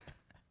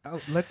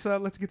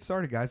Let's get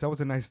started, guys. That was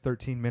a nice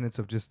 13 minutes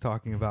of just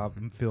talking about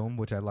film,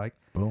 which I like.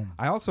 Boom.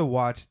 I also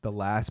watched The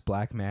Last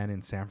Black Man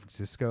in San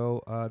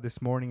Francisco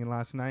this morning and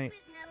last night.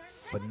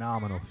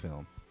 Phenomenal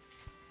film.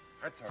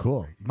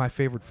 Cool. My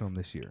favorite film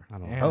this year. I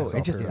don't And know. Oh, it's all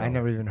interesting. for- I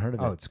never even heard of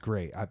it. Oh, it's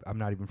great. I'm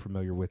not even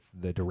familiar with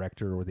the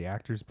director or the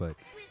actors, but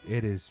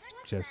it is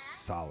just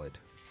solid.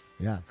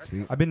 Yeah,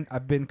 sweet.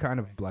 I've been kind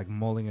of like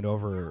mulling it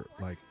over,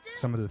 like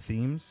some of the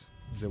themes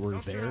that were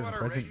there and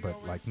present,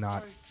 but like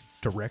not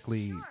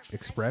directly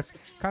expressed.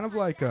 Kind of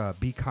like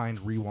Be Kind,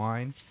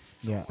 Rewind.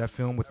 Yeah. That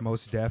film with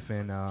Mos Def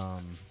and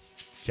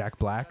Jack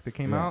Black that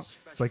came Yeah. out.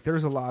 It's like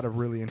there's a lot of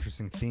really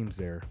interesting themes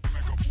there.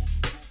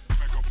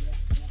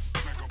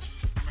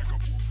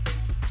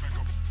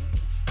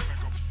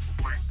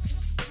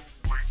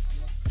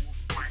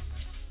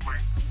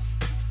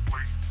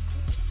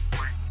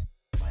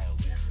 While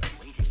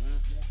we're waiting,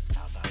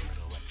 how about a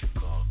little what you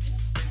call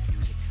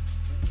music?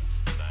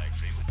 I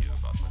agree with you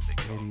about what they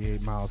call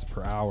 88 miles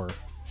per hour.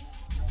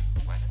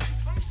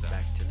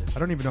 back to the I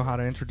don't even know how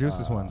to introduce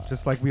this one.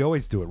 Just like we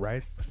always do it,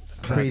 right?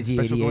 Something Crazy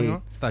special going 88.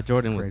 on? I thought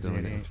Jordan was Crazy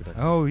doing the 88.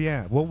 introduction. Oh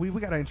yeah. Well, we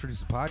got to introduce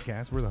the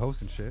podcast. We're the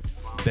host and shit.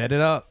 Bet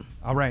it up.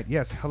 All right.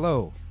 Yes.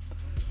 Hello.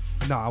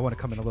 No, I want to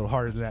come in a little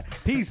harder than that.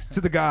 Peace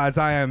to the gods.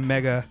 I am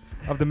Mega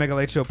of the Mega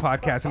Late Show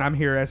podcast, and I'm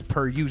here as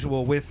per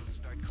usual with,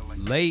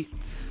 Late.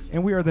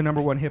 and we are the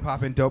 #1 hip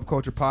hop and dope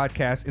culture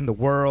podcast in the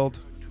world,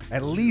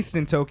 at least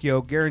in Tokyo,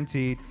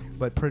 guaranteed,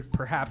 but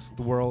perhaps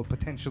the world,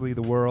 potentially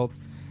the world.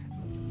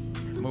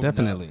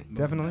 Definitely.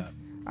 Definitely.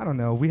 I don't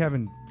know. We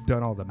haven't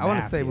done all the. I want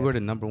to math say yet. we were the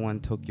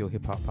 #1 Tokyo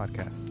hip hop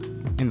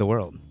podcast in the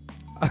world.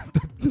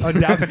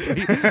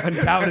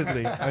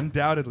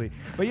 undoubtedly.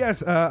 But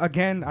yes,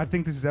 again, I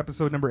think this is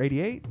episode number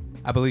 88.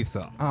 I believe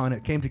so. Oh, and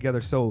it came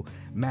together so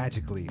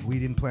magically. We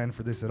didn't plan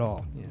for this at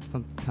all. Yeah,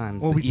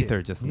 sometimes Well, the we did.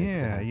 ether just makes it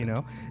yeah, happen. you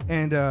know.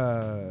 And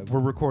we're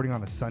recording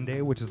on a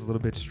Sunday, which is a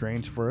little bit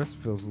strange for us.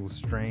 Feels a little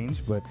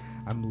strange, but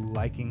I'm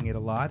liking it a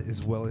lot,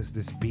 as well as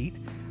this beat.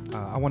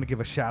 I want to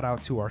give a shout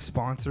out to our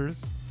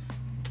sponsors.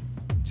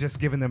 Just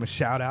giving them a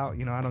shout out.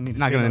 You know, I don't need to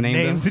Not say gonna no name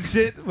them. names and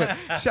shit, but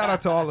shout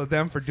out to all of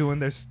them for doing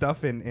their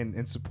stuff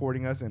and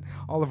supporting us, and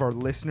all of our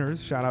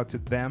listeners. Shout out to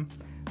them.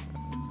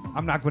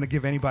 I'm not going to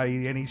give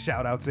anybody any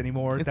shout outs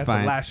anymore. It's That's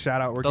fine. the last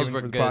shout out we're Those giving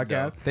were for the good, podcast.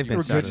 though. They've They been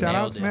were good shouted shout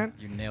out. outs, man.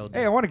 You nailed it.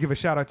 Hey, I want to give a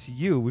shout out to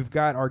you. We've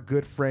got our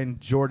good friend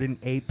Jordan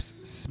Apes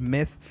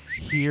Smith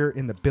here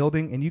in the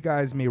building, and you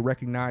guys may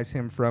recognize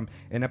him from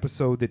an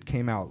episode that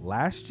came out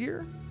last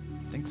year.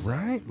 think so.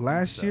 Right,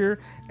 last year,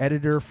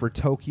 editor for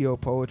Tokyo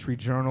Poetry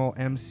Journal,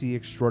 MC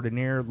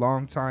extraordinaire,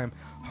 longtime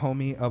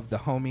homie of the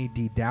homie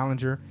D.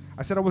 Dallinger.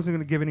 I said I wasn't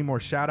going to give any more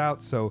shout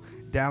outs, so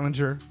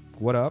Dallinger,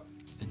 what up?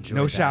 Enjoy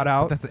No that. shout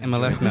out. That's an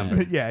MLS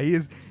member. Yeah, he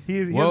hasn't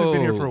been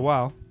here for a Whoa.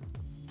 while.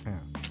 Yeah.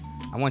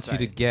 I want you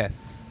to Right.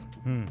 guess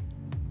Hmm.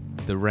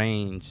 the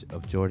range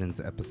of Jordan's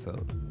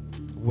episode.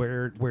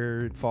 Where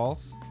it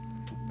falls?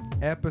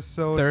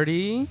 Episode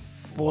 30,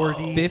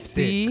 46.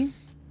 50.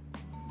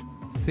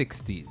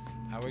 60s.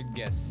 I would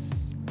guess.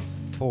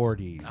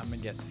 40s. I'm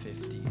gonna guess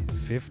 50s.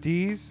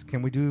 50s.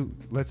 Can we do?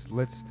 Let's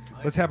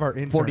have our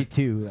intern.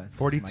 42. That's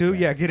 42. my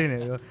Yeah, guess. get in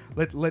it.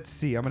 Let's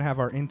see. I'm gonna have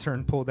our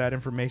intern pull that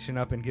information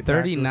up and get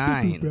back to us.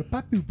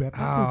 39.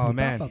 Oh,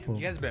 man. You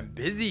guys been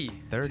busy.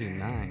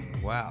 39.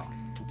 Wow.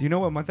 Do you know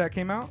what month that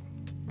came out?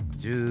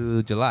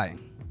 July.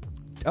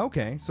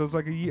 Okay, so it's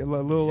like a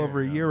little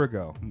over a year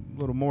ago, a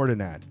little more than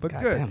that. But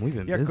God good. damn, we've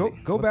been yeah, busy.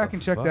 go What back the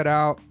and check fuck? that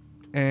out.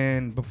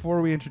 And before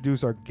we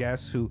introduce our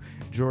guest, who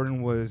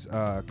Jordan was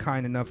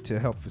kind enough to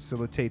help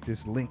facilitate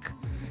this link,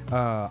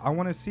 I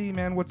want to see,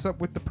 man, what's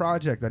up with the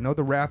project. I know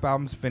the rap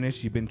album's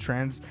finished. You've been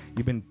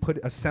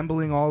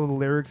assembling all of the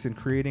lyrics and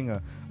creating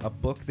a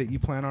book that you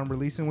plan on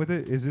releasing with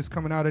it. Is this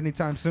coming out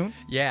anytime soon?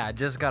 Yeah, I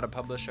just got a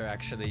publisher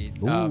actually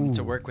Ooh.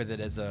 to work with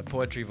it as a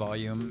poetry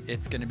volume.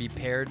 It's going to be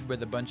paired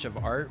with a bunch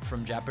of art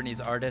from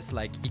Japanese artists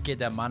like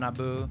Ikeda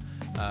Manabu,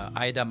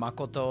 Aida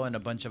Makoto, and a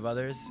bunch of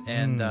others.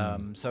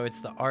 And so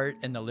it's the art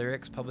and the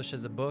lyrics published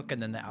as a book,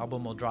 and then the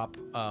album will drop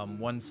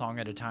one song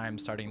at a time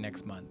starting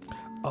next month.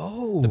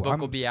 Oh, The book I'm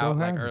will be so out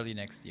like happy. early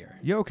next year.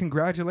 Yo,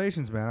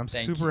 congratulations, man. I'm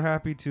Thank super you.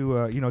 happy to,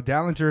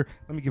 Dallinger.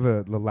 Let me give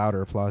a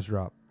louder applause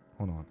drop.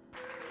 Hold on.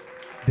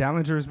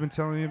 Dallinger has been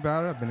telling me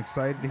about it. I've been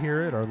excited to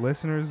hear it. Our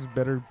listeners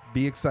better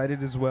be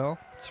excited as well.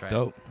 That's right.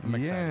 Dope. I'm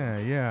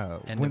excited. Yeah.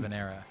 End When- of an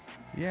era.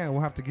 Yeah,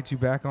 we'll have to get you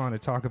back on to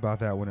talk about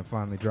that when it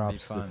finally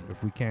drops, fun.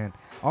 if we can.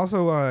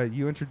 Also,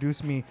 you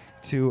introduced me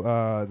to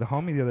the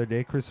homie the other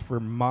day,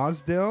 Christopher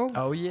Mosdell.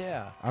 Oh,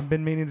 yeah. I've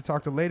been meaning to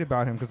talk to Late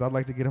about him because I'd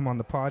like to get him on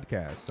the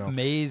podcast. So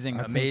Amazing,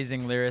 I think-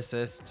 amazing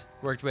lyricist.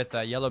 Worked with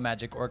Yellow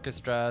Magic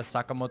Orchestra,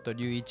 Sakamoto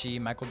Ryuichi,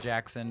 Michael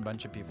Jackson,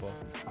 bunch of people.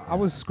 I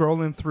was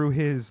scrolling through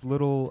his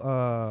little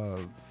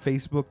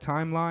Facebook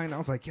timeline. I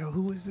was like, yo,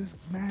 who is this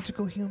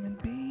magical human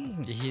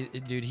being?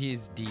 Dude,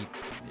 he's deep.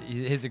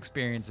 His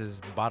experience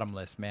is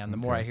bottomless, man. The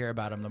more I hear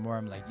about him, the more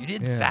I'm like, you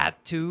did Yeah.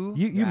 that too?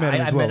 You met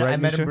him I as well, met, right, I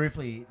met Misha? him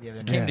briefly the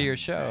other Came night. to your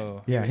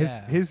show. Yeah,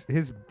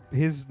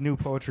 his new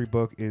poetry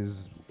book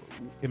is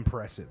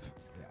impressive.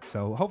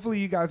 So hopefully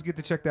you guys get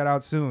to check that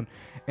out soon.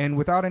 And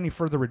without any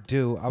further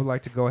ado, I would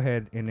like to go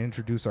ahead and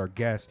introduce our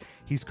guest.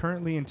 He's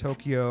currently in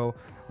Tokyo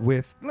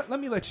with. Let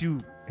me let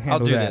you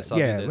handle do that. this, I'll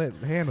do this.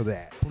 Handle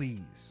that,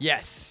 please.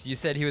 Yes, you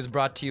said he was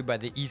brought to you by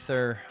the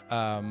ether.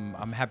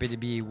 I'm happy to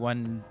be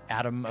one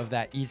atom of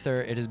that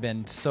ether. It has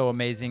been so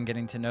amazing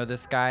getting to know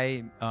this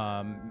guy.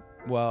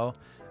 Well,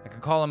 I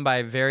could call him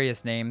by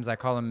various names. I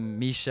call him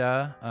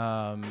Misha,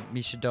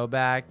 Misha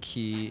Dobak.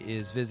 He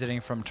is visiting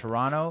from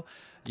Toronto.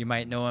 You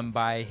might know him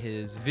by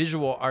his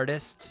visual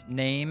artist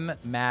name,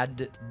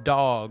 Mad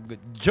Dog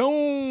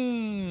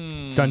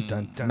Jones. Dun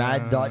dun dun.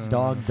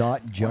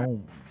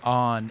 Mad.dog.jones.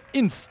 On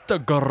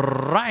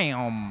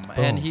Instagram.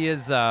 And he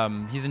is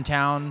he's in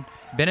town,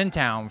 been in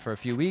town for a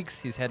few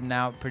weeks. He's heading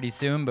out pretty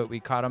soon, but we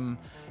caught him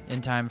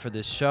in time for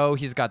this show.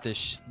 He's got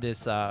this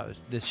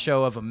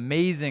show of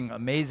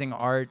amazing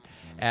art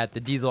at the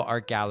Diesel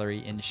Art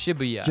Gallery in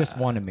Shibuya. Just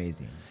one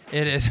amazing.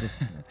 It is.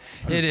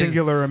 It is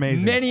Singular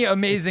amazing. Many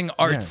amazing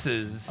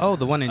artses. Oh,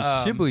 the one in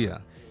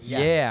Shibuya.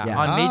 Yeah, Yeah.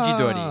 on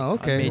Meiji-dori.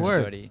 Okay, on word.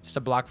 Meiji-dori, just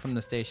a block from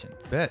the station.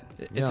 Bet.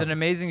 It's an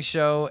amazing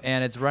show,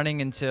 and it's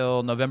running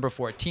until November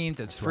 14th.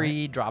 It's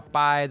free. Drop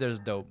by. There's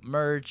dope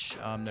merch.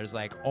 There's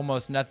like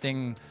almost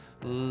nothing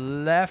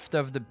left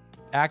of the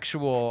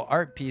actual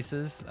art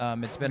pieces.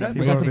 It's been a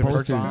We got some been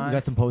posters. purchasing. We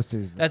got some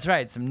posters. That's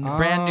right. Some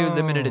brand new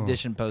limited Oh.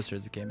 edition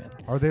posters that came in.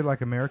 Are they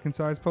like American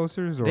size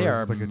posters? Or They is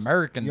are it like a-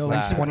 American Yo, we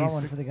size. should 20 draw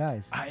one for the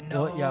guys. I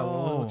know. Well, yeah,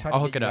 we'll try to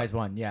I'll get hook it you up. guys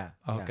one. Yeah,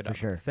 I'll yeah, hook it for up.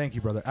 sure. Thank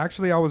you, brother.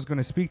 Actually, I was going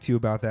to speak to you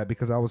about that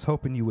because I was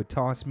hoping you would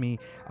toss me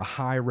a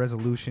high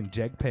resolution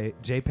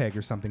JPEG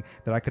or something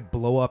that I could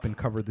blow up and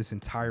cover this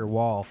entire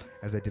wall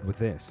as I did with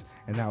this.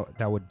 And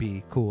that would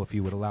be cool if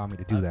you would allow me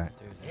to do that.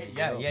 Dude, there you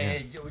Yeah, go.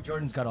 yeah.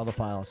 Jordan's got all the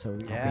files, so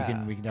we Yeah.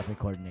 can definitely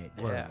coordinate.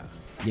 Yeah.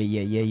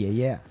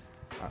 Yeah.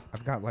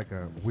 I've got like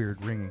a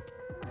weird ringing.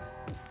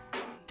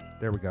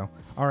 There we go.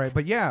 All right,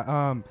 but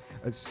yeah,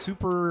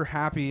 super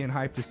happy and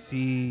hyped to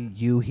see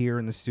you here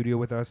in the studio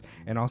with us,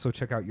 and also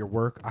check out your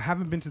work. I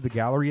haven't been to the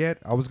gallery yet.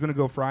 I was gonna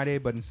go Friday,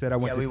 but instead I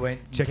went Yeah, to we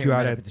went- check came you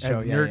right out up at, at the show.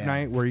 at Yeah, Nerd yeah.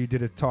 Night, where you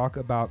did a talk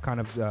about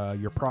kind of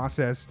your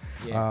process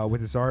Yeah.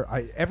 with this art.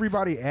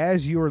 Everybody,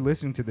 as you are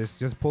listening to this,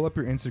 just pull up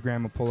your Instagram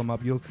and pull him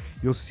up.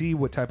 You'll see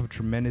what type of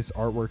tremendous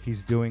artwork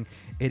he's doing.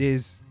 It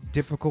is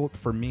difficult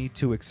for me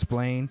to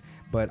explain,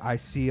 but I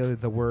see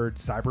the word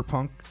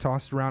cyberpunk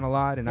tossed around a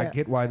lot, and I Yeah.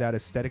 get why that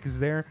aesthetic is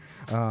there.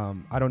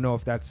 I don't know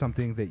if that's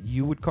something that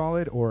you would call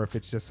it, or if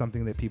it's just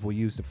something that people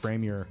use to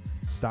frame your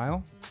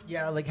style.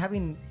 Yeah, like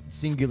having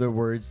singular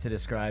words to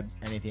describe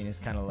anything is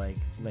kind of like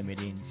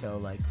limiting. So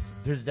like,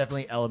 there's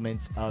definitely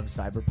elements of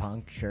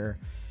cyberpunk, sure.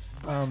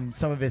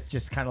 Some of it's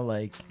just kind of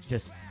like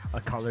just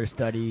a color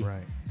study.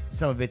 Right.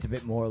 Some of it's a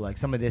bit more like,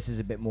 some of this is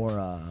a bit more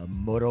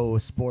moto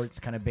sports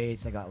kind of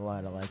base. I got a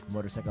lot of like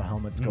motorcycle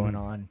helmets going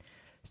on,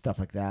 stuff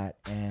like that.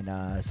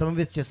 And some of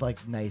it's just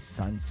like nice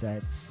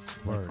sunsets,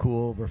 like Word.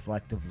 cool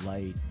reflective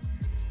light.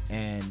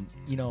 And,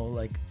 you know,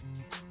 like,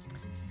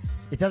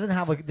 it doesn't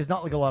have like, there's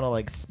not like a lot of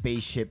like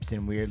spaceships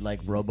and weird like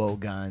robo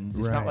guns.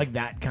 It's Right. not like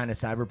that kind of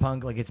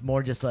cyberpunk. Like, it's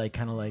more just like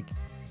kind of like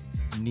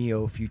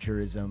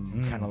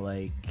neo-futurism, kind of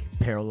like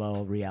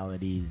parallel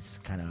realities,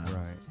 kind of.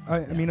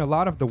 Right. I mean, a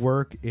lot of the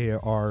work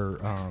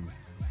are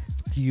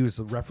he used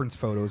reference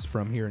photos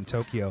from here in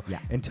Tokyo. Yeah.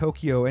 In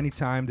Tokyo,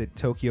 anytime that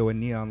Tokyo and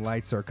neon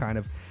lights are kind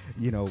of,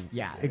 Yeah,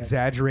 that's-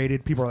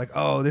 exaggerated, people are like,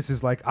 oh, this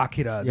is like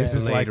Akira. This Yeah.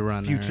 is Blade like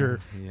Runner. future,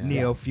 Yeah.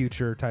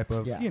 neo-future type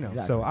of, Yeah, So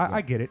exactly. I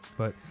Yeah. get it.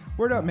 But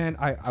word up, man.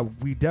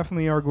 We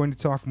definitely are going to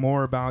talk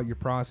more about your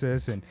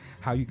process and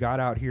how you got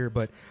out here.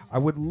 But I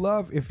would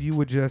love if you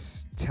would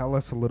just tell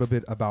us a little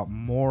bit about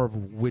more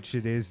of which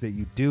it is that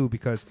you do,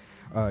 because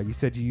you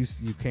said you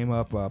came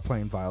up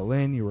playing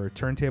violin. You were a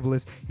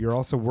turntablist. You're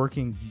also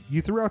working.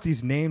 You threw out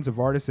these names of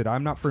artists that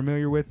I'm not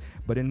familiar with,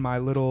 but in my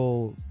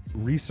little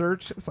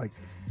research, it's like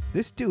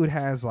this dude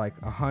has like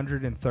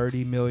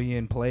 130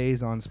 million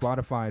plays on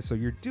Spotify. So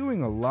you're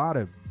doing a lot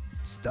of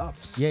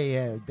stuffs.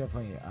 Yeah,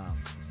 definitely.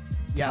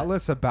 Tell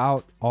us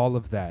about all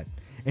of that.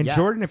 And Yeah.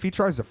 Jordan, if he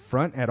tries to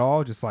front at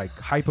all, just like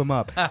hype him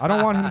up. I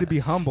don't want him to be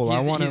humble. I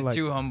want to He's like,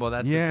 too humble.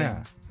 That's yeah. the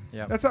thing.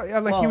 Yeah. That's how, yeah,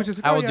 like he Well, was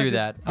just. I oh, will yeah, do dude.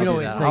 that. You know,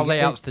 it's I'll like,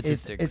 lay out it's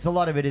statistics. a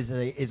lot of it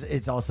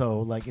it's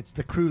also like it's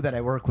the crew that I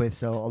work with,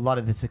 so a lot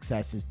of the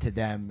success is to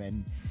them,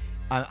 and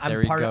There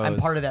I'm he I'm goes.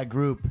 part of that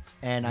group,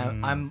 and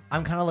I'm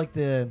kind of like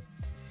in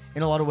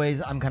a lot of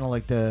ways I'm kind of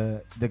like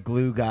the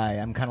glue guy.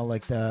 I'm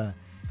like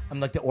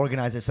the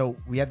organizer. So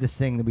we have this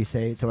thing that we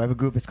say. So I have a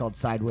group. It's called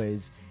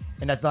Sideways,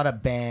 and that's not a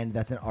band.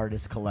 That's an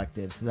artist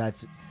collective. So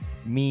that's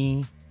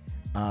me,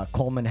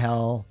 Coleman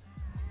Hell,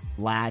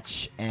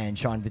 Latch, and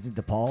Sean Vincent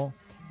DePaul.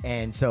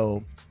 And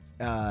so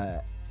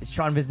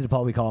Sean Vincent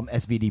DePaul, we call him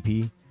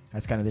SVDP.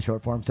 That's kind of the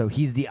short form. So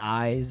he's the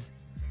eyes,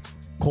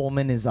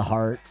 Coleman is the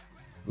heart,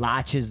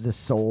 Latch is the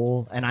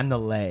soul, and I'm the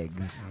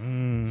legs.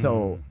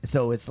 So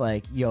it's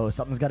like, yo,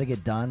 something's got to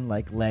get done.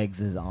 Like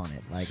Legs is on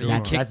it. Like So you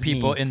kick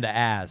people me. in the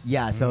ass.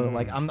 Yeah, so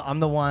like I'm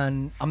the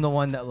one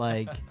that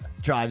like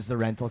drives the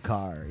rental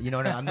car. You know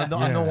what I'm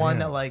the one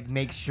that like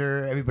makes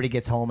sure everybody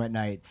gets home at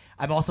night.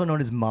 I'm also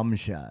known as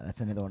Mumsha.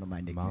 That's another one of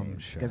my nicknames.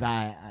 Mumsha. Because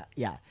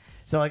yeah.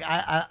 So like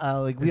I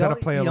like Is we that all, a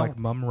play you of know, like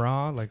Mum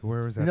Ra? Like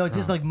where is that? no, it's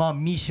just from? like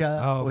Mom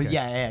Misha. Oh, okay.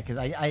 Yeah. Because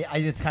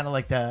I just kind of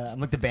like I'm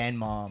like the band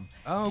mom.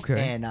 Oh, okay.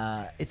 And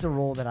it's a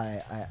role that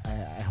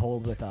I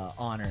hold with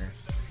honor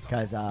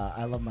because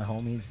I love my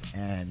homies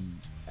and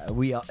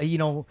we you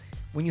know,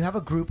 when you have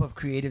a group of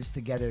creatives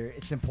together,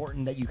 it's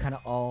important that you kind of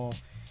all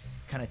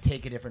kind of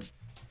take a different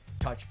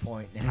touch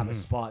point and have a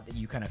spot that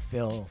you kind of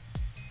fill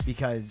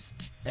because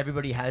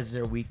everybody has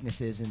their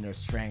weaknesses and their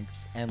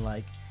strengths, and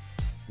like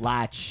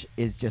Latch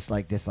is just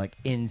like this like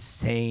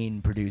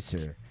insane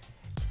producer,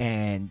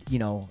 and you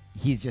know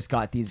he's just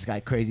got these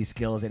like crazy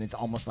skills, and it's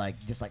almost like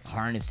just like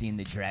harnessing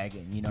the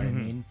dragon, you know what I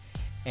mean?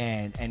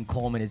 And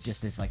Coleman is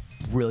just this like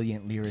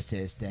brilliant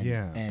lyricist,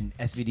 and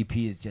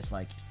SVDP is just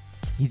like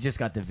he's just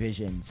got the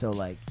vision, so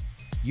like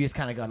you just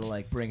kind of got to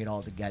like bring it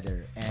all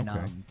together, and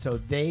so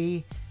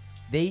they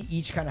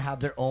each kind of have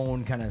their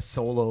own kind of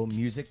solo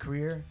music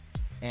career,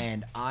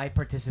 and I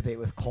participate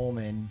with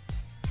Coleman.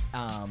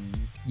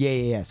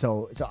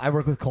 So I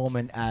work with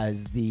Coleman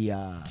as the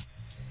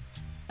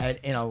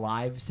in a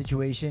live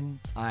situation.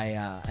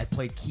 I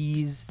play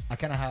keys. I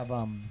kind of have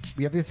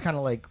we have this kind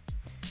of like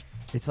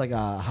it's like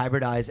a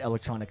hybridized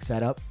electronic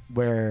setup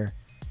where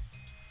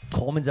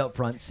Coleman's out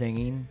front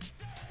singing,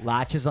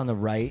 Latch is on the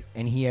right,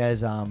 and he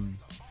has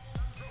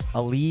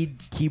a lead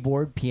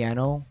keyboard,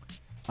 piano,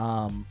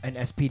 an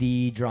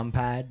SPD drum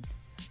pad,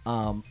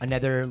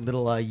 another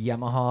little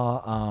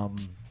Yamaha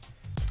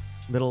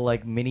little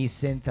like mini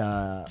synth,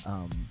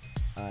 FM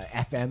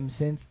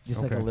synth,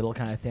 just like a little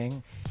kind of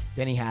thing.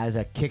 Then he has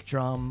a kick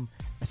drum,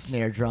 a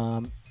snare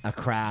drum, a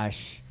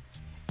crash,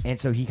 and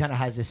so he kind of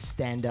has this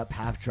stand-up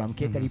half drum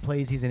kit that he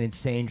plays. He's an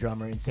insane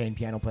drummer, insane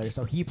piano player.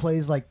 So he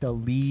plays like the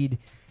lead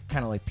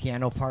kind of like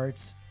piano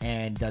parts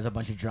and does a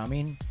bunch of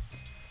drumming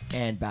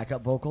and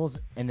backup vocals.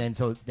 And then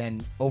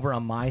then over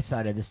on my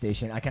side of the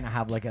station, I kind of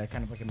have like a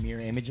mirror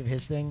image of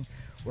his thing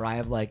where I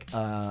have like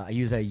I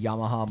use a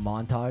Yamaha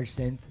Montage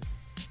synth.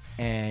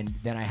 And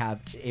then I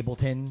have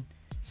Ableton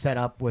set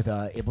up with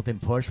a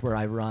Ableton Push where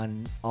I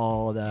run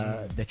all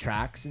the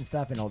tracks and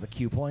stuff and all the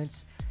cue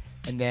points.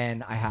 And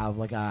then I have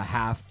like a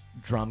half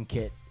drum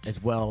kit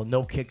as well.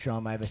 No kick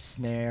drum. I have a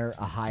snare,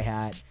 a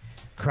hi-hat,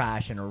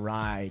 crash, and a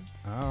ride,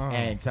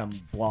 and some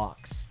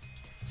blocks.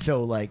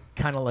 So like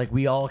kind of like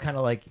we all kind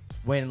of like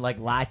when like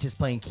Latch is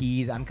playing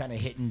keys, I'm kind of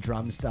hitting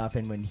drum stuff,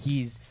 and when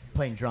he's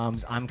playing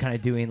drums, I'm kind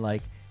of doing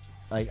like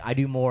I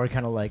do more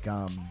kind of like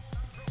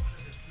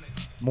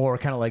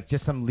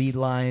just some lead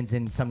lines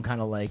and some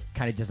kind of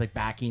just like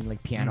backing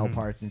like piano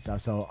parts and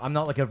stuff. So I'm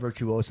not like a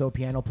virtuoso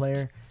piano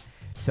player.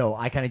 So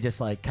I kind of just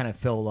like kind of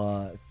fill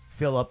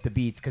up the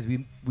beats because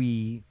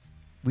we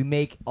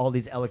make all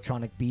these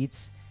electronic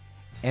beats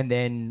and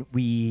then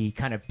we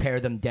kind of pare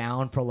them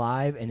down for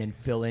live and then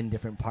fill in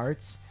different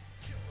parts.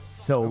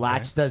 So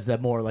Latch does the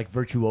more like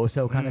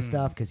virtuoso kind of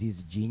stuff because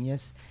he's a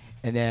genius.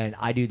 And then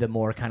I do the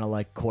more kind of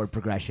like chord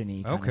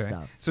progression-y kind of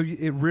stuff. So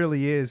it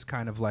really is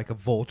kind of like a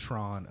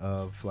Voltron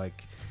of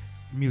like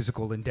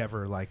musical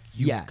endeavor. Like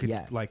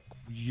like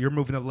you're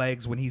moving the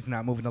legs when he's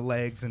not moving the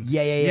legs, and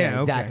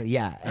exactly,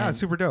 yeah. And,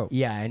 super dope.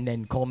 Yeah, and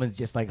then Coleman's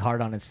just like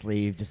hard on his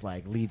sleeve, just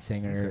like lead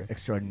singer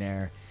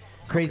extraordinaire,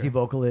 crazy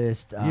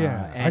vocalist.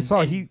 I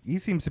saw he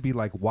seems to be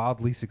like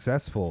wildly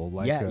successful.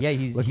 Like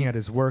he's looking at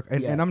his work,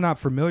 and I'm not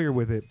familiar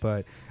with it,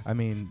 but I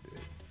mean.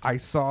 I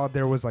saw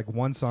there was like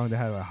one song that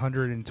had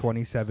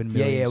 127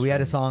 million. Yeah. We had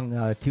a streams.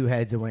 song, Two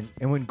Heads. It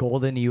went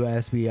gold in the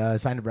U.S. We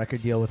signed a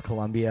record deal with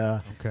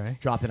Columbia. Okay.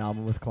 Dropped an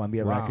album with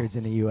Columbia Records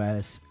in the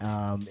U.S.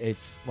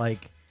 It's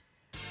like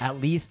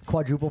at least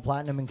quadruple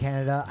platinum in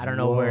Canada. I don't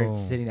know where it's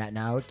sitting at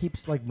now. It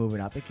keeps like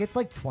moving up. It gets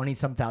like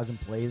 20-some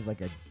thousand plays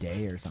like a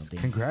day or something.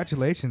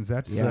 Congratulations.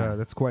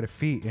 That's quite a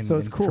feat. And, so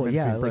it's cool.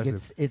 Yeah, impressive.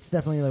 like it's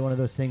definitely like one of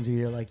those things where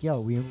you're like, yo,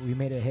 we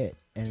made a hit,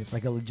 and it's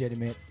like a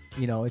legitimate.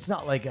 You know, it's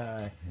not like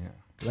a. Yeah.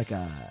 Like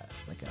a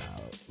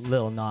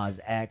Lil Nas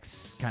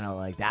X kind of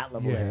like that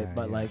level hit,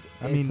 but like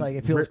like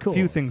it feels cool.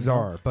 Few things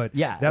are, but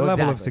that level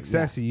exactly, of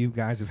success that you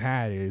guys have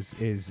had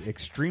is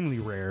extremely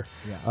rare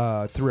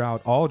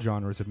throughout all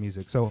genres of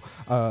music. So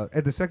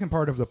at the second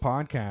part of the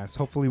podcast,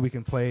 hopefully we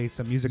can play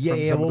some music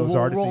from some of those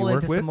artists you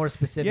work with. Some more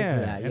specific to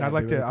that. And I'd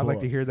like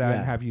to hear that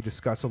and have you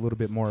discuss a little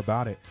bit more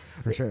about it.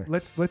 For sure.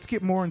 Let's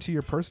get more into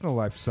your personal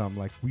life.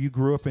 Like you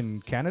grew up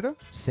in Canada.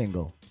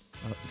 Single.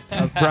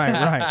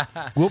 Right.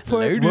 We'll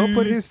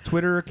put his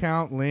Twitter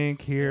account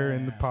link here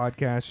in the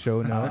podcast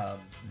show notes.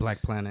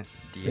 Black Planet.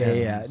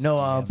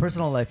 No,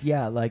 personal life.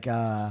 Yeah, like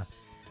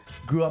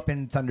grew up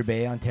in Thunder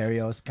Bay,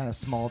 Ontario. It's kind of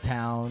small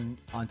town,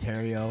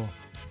 Ontario.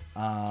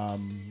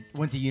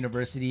 Went to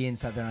university in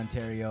Southern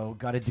Ontario.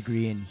 Got a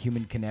degree in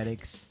human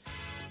kinetics.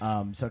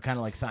 So kind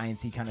of like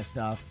sciencey kind of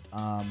stuff.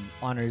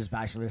 Honors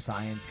Bachelor of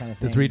Science kind of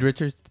thing. Does Reed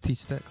Richards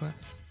teach that class?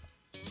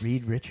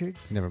 Reed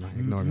Richards. Never mind.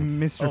 Ignore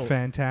me. Mr. Oh.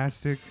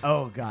 Fantastic.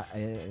 Oh God,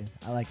 I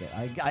like it.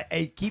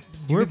 I keep.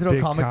 You We're can throw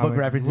big comic book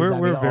references. We're, at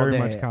me we're all very day.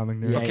 much comic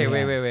nerds. Okay,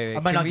 wait. I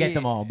might Can not get we-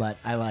 them all, but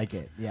I like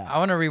it. Yeah. I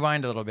want to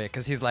rewind a little bit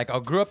because he's like, "I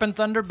grew up in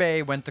Thunder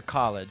Bay, went to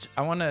college."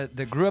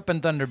 The grew up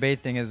in Thunder Bay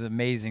thing is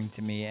amazing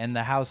to me, and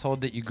the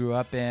household that you grew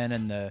up in,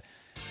 and the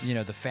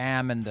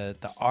fam, and the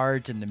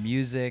art, and the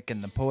music,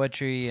 and the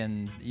poetry,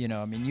 and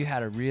I mean, you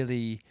had a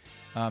really,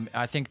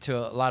 I think to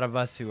a lot of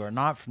us who are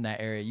not from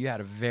that area, you had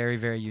a very,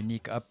 very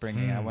unique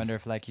upbringing. I wonder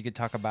if you could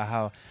talk about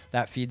how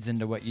that feeds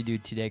into what you do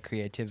today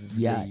creatively.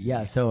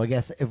 Yeah. So I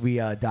guess if we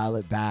dial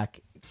it back.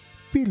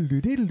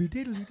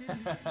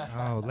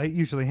 Oh, Late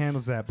usually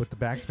handles that with the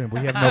backspin.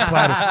 We have no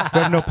platter. We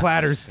have no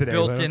platters today.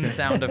 but Built-in okay.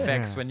 sound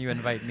effects Yeah. when you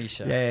invite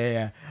Misha.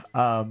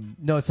 Yeah.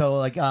 No,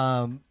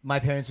 so my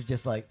parents were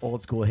just like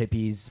old school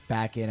hippies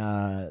back in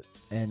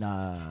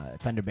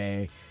Thunder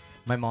Bay.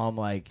 My mom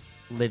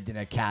lived in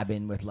a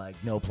cabin with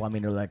no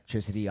plumbing or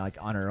electricity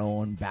on her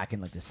own back in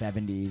the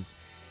 70s.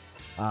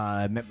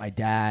 I met my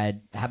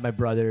dad, had my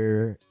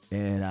brother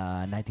in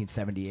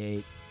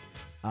 1978.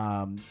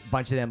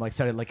 Bunch of them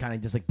started kind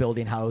of just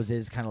building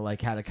houses, kind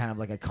of had a kind of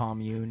a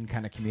commune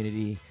kind of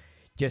community,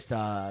 just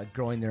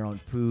growing their own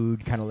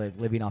food, kind of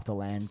living off the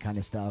land kind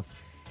of stuff.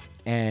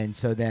 And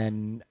so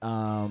then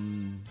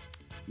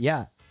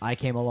I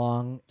came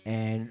along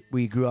and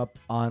we grew up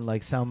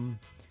on some,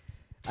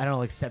 I don't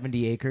know,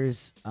 70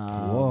 acres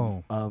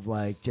Whoa. of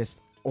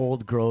just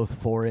old growth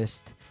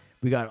forest.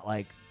 We got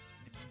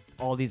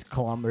all these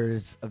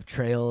kilometers of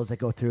trails that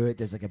go through it.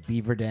 There's a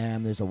beaver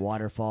dam, there's a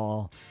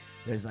waterfall.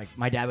 There's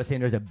my dad was saying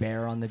there's a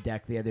bear on the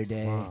deck the other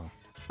day.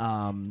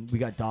 Wow. We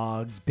got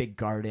dogs, big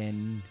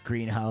garden,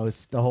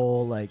 greenhouse, the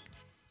whole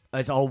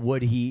it's all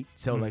wood heat.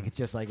 So it's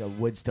just a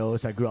wood stove.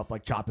 So I grew up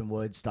chopping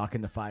wood,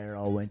 stalking the fire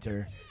all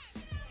winter.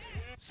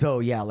 So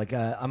yeah,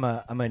 I'm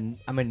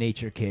a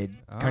nature kid,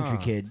 country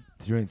Ah. kid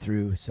through and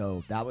through.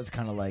 So that was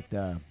kind of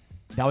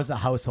that was the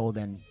household.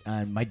 And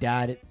my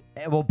dad,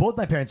 well, both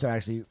my parents are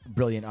actually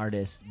brilliant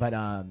artists, but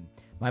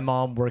my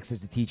mom works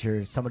as a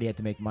teacher. Somebody had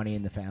to make money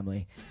in the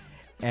family.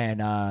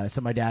 And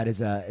so my dad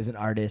is an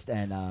artist,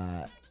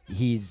 and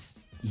he's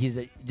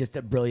just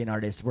a brilliant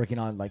artist working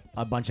on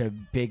a bunch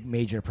of big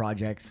major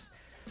projects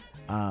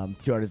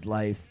throughout his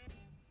life,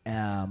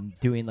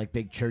 doing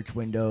big church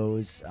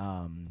windows.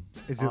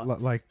 Is it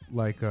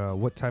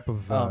what type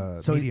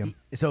of so medium?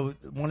 so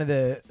one of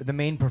the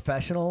main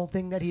professional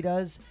thing that he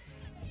does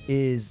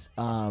is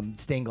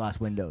stained glass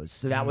windows.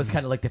 So that was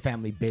kind of the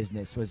family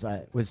business was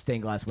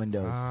stained glass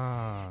windows.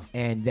 Ah.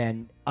 And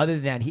then other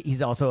than that,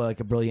 he's also a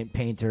brilliant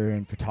painter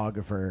and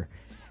photographer.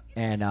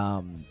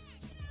 And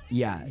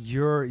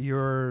You're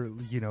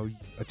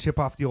a chip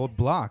off the old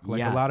block. A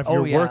Yeah. lot of Oh,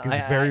 your yeah. work is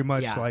I- very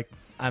much yeah.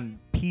 I'm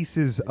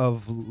pieces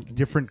of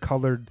different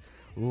colored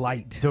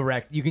light.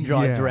 direct. You can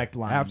draw Yeah, a direct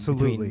line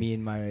absolutely. between me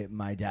and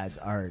my dad's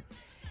art.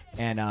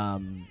 And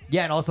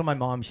and also my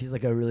mom, she's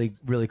a really,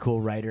 really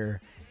cool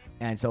writer.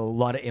 And so a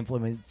lot of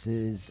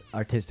influences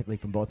artistically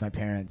from both my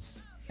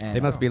parents. And They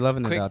must be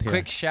loving it out here.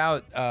 Quick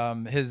shout!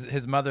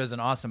 His mother is an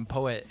awesome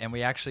poet, and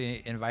we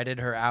actually invited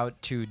her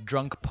out to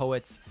Drunk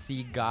Poets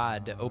See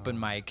God open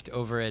mic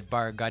over at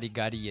Bar Gadi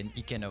Gadi in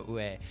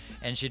Ike-no-Ue,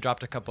 and she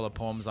dropped a couple of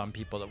poems on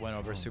people that went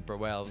over super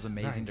well. It was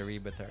amazing to Nice.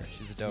 read with her.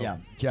 She's dope.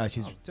 yeah,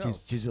 she's dope.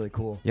 she's really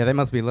cool. Yeah, they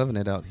must be loving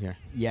it out here.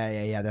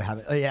 Yeah. They're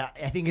having. I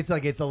think it's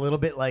it's a little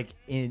bit I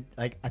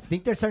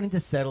think they're starting to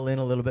settle in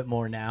a little bit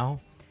more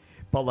now,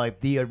 but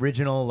the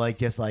original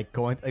just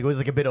going it was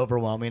a bit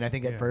overwhelming. I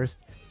think at Yeah. first,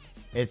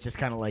 it's just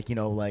kind of There's I'm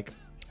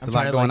a trying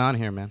lot to going on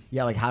here, man.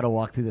 Yeah, how to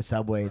walk through the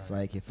subway. It's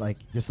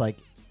just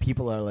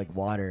people are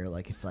water.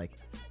 It's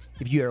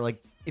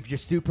if you're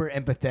super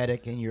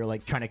empathetic and you're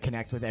trying to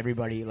connect with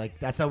everybody,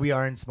 that's how we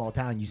are in small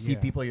town. You see Yeah.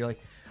 people, you're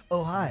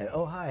oh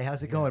hi,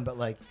 how's it going?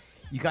 But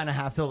you kind of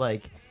have to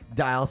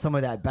dial some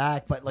of that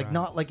back, but Right.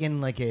 not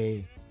in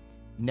a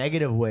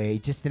negative way,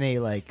 just in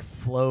a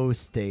flow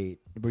state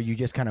where you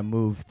just kind of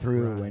move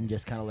through Right. and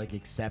just kind of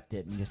accept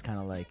it and just kind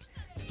of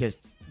just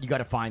you got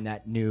to find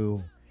that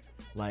new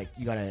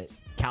you got to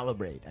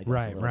calibrate, I guess, a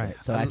Right, little right.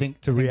 bit. So I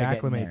think to I think they're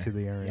getting reacclimate there. to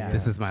the area. Yeah.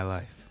 This is my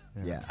life.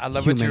 Yeah. I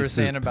love what you Human were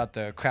saying soup. about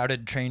the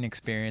crowded train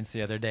experience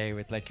the other day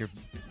with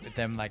with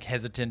them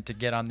hesitant to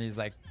get on these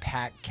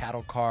packed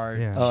cattle car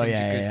Yeah. Oh, Shinjuku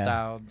yeah.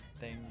 style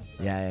things.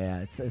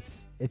 Yeah.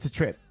 It's a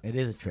trip. It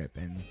is a trip,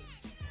 and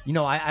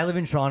I live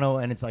in Toronto,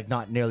 and it's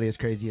not nearly as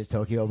crazy as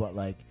Tokyo, but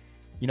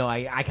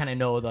I kind of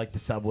know the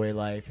subway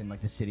life and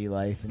the city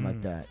life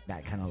and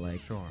that kind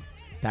of Sure.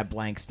 that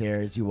blank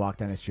stares. You walk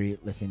down the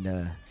street listening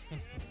to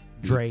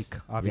Drake,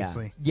 beats.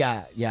 obviously.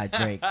 Yeah,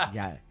 Drake.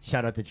 Yeah,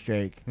 shout out to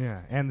Drake.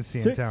 Yeah, and the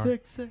CN Tower.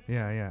 Six.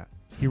 Yeah.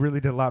 He really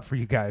did a lot for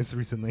you guys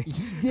recently.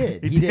 He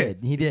did. He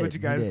did. Put you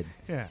guys, He did.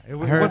 Yeah, it I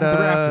wasn't heard, the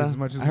Raptors as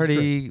much as I heard it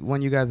was he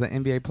won you guys an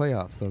NBA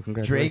playoff, so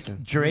congratulations.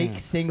 Drake Yeah.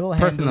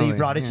 single-handedly Personally,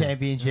 brought a yeah.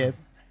 championship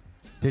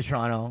to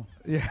Toronto.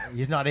 Drake. Yeah.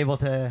 He's not able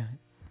to.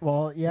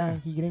 Well, yeah,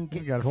 he didn't You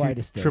get got a quite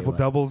few a stay, triple but-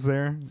 doubles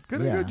there.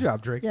 Good Yeah.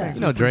 job, Drake. Yeah. Thanks,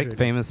 You know we Drake, appreciate it.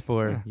 famous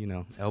for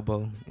Yeah.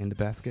 elbow in the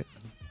basket.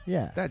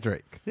 Yeah. That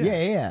Drake.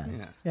 Yeah.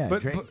 Yeah.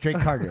 But- Drake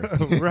Carter.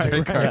 right, Drake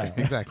right. Carter.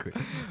 Exactly.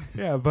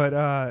 Yeah, but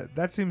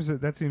that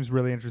seems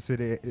really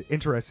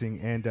interesting.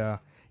 And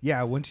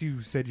yeah, once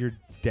you said your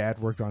dad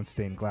worked on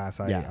stained glass,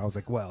 I was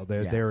like, well,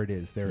 there it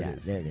is. There it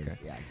is. There it is.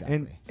 Okay. Yeah,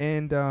 exactly.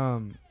 And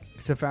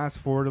to fast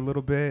forward a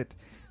little bit,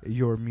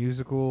 your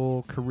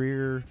musical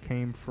career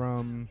came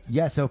from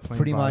yeah, so playing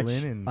pretty much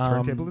violin and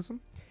turntablism.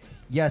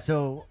 Yeah,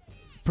 so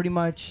pretty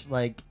much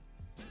like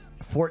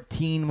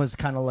 14 was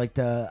kind of like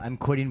I'm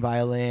quitting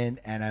violin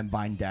and I'm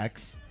buying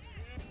decks.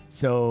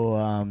 So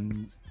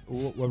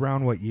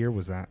Around what year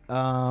was that?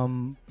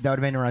 that would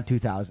have been around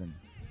 2000.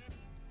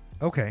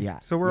 Okay. Yeah,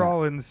 So we're yeah.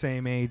 all in the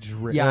same age.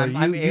 Yeah,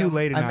 you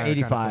late and I'm I are kinda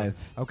 85. close.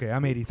 Okay,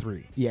 I'm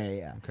 83.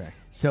 Yeah. Okay.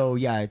 So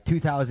yeah,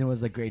 2000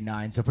 was like grade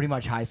 9, so pretty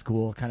much high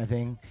school kind of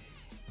thing.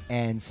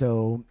 And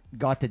so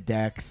got the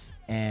decks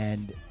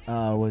and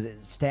was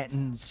it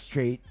Stanton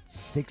Straight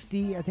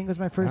 60? I think was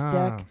my first Ah,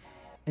 deck.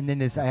 And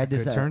then I had Good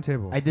this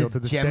turntable. I had still this to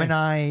this day.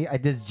 Gemini. I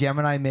had this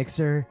Gemini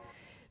mixer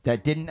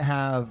that didn't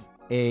have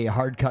a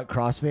hard cut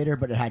crossfader,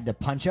 but it had the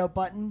punch out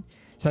button.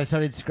 So I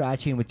started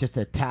scratching with just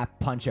a tap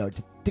punch out.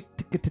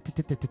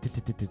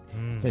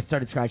 So I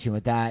started scratching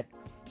with that,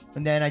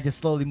 and then I just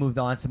slowly moved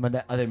on to some of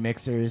the other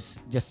mixers,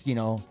 just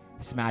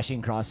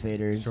smashing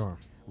crossfaders, Sure.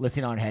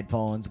 listening on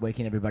headphones,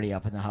 waking everybody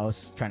up in the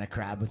house, trying to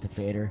crab with the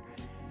fader,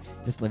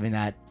 just living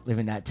that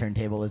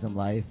turntablism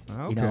life.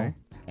 Okay.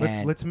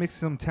 And- Let's mix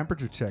some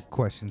temperature check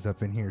questions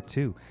up in here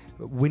too.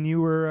 When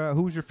you were,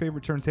 who was your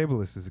favorite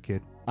turntablist as a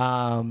kid?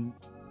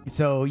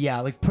 So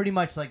yeah, like pretty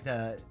much like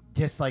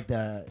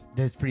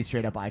there's pretty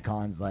straight up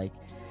icons like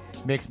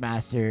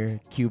Mixmaster,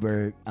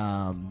 Qbert,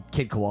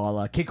 Kid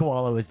Koala. Kid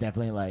Koala was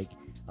definitely like,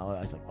 I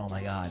was like, oh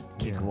my god,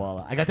 Kid Yeah.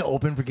 Koala. I got to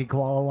open for Kid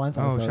Koala once.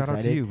 I was so Shout out to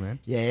excited. you, man.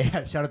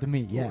 Yeah, shout out to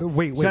me. Yeah.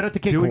 Wait. Shout out to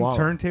Kid Doing Koala.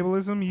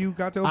 turntablism, you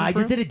got to open I for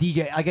just him? did a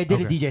DJ. Like I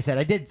did a Okay. DJ set.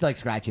 I did like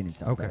scratching and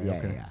stuff. Okay, but yeah,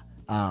 okay.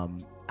 yeah.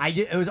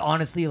 It was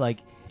honestly like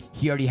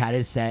he already had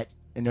his set.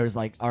 And there was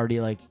like already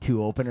like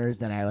 2 openers.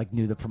 Then I like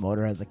knew the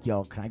promoter. I was like,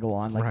 "Yo, can I go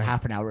on like Right.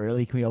 half an hour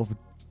early? Can we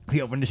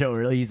open the show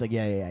early?" He's like,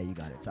 "Yeah, you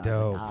got it." So I was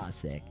Dope. like,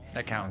 sick."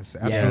 That counts.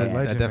 Absolute Yeah, legend,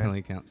 that man.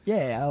 definitely counts.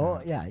 Yeah,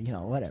 well, yeah,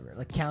 whatever.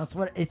 Like counts.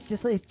 What it's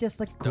just like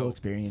cool dope.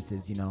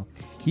 experiences.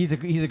 He's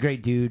a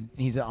great dude.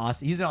 He's an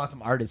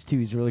awesome artist too.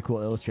 He's a really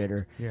cool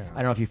illustrator. Yeah. I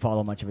don't know if you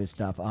follow much of his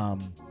stuff.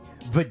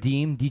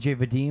 Vadim, DJ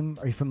Vadim,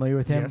 are you familiar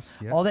with him? Yes,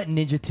 yes. All that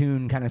Ninja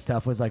Tune kind of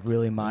stuff was like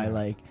really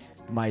my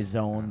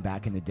zone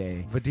back in the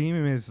day.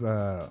 Vadim is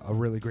a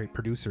really great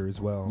producer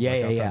as well. Yeah, like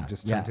yeah, outside yeah. of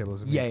just yeah.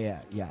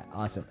 turntablism. Yeah,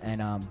 awesome. And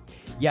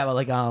but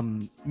like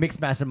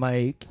Mixmaster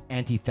Mike,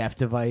 Anti-Theft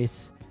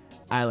Device.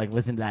 I like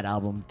listen to that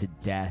album to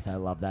death. I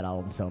love that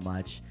album so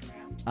much.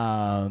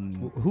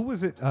 Who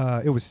was it?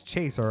 It was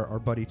Chase, our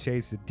buddy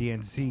Chase at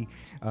DNC,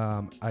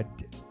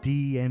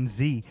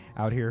 DNZ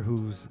out here,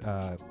 who's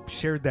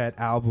shared that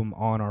album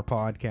on our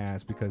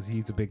podcast because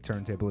he's a big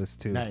turntablist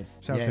too. Nice.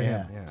 Shout out to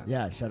him.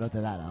 Yeah. Shout out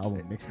to that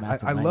album,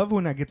 Mixmaster I Mike. love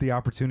when I get the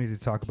opportunity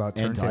to talk about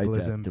Anti-Theft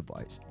turntablism.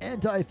 Device.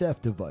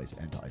 Anti-Theft Device.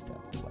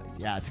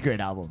 Yeah, it's a great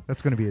album.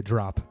 That's going to be a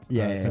drop.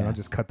 Yeah, so yeah. I'll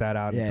just cut that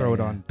out and Yeah, throw it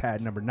yeah. on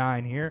pad number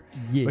 9 here.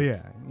 Yeah. But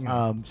yeah. You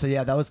know. So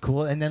yeah, that was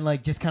cool. And then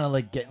like just kind of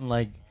like getting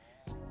like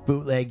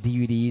bootleg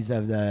DVDs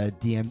of the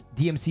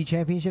DMC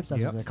championships.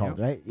 That's Yep, what they're called,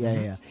 yep. right? Yeah,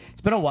 yeah.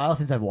 It's been a while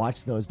since I've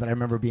watched those, but I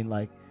remember being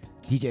like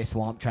DJ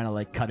Swamp trying to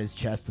like cut his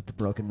chest with the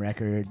broken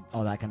record,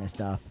 all that kind of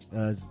stuff.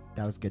 That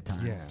was good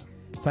times.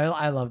 Yeah. So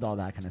I loved all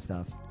that kind of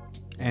stuff.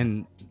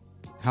 And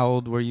how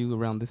old were you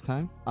around this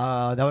time?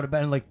 That would have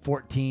been like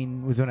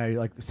 14 was when I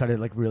like started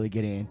like really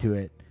getting into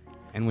it.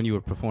 And when you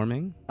were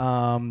performing?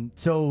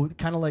 So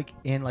kind of like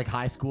in like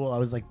high school, I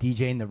was like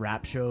DJing the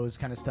rap shows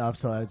kind of stuff.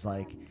 So I was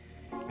like,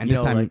 And you this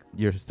know, time like-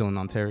 you're still in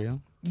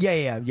Ontario?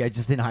 yeah,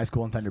 just in high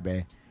school in Thunder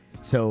Bay.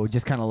 So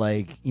just kind of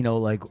like,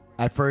 like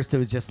at first it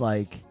was just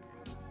like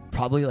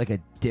probably like a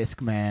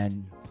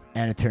Discman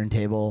and a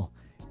turntable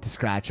to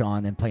scratch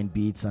on and playing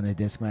beats on the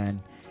Discman.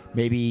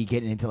 Maybe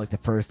getting into like the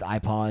first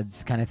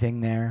iPods kind of thing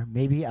there.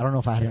 Maybe. I don't know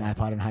if I had an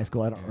iPod in high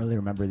school. I don't really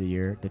remember the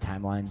year, the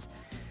timelines.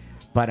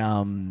 But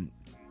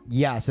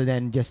yeah, so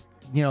then just,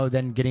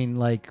 then getting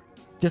like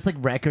just like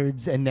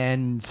records, and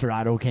then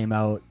Serato came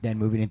out, then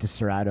moving into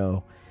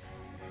Serato.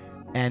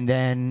 And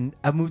then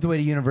I moved away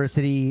to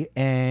university,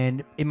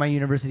 and in my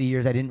university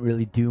years, I didn't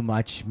really do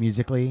much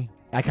musically.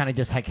 I kind of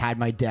just like had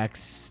my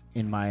decks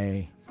in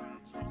my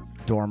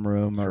dorm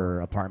room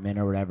or apartment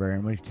or whatever,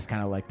 and we just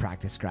kind of like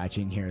practice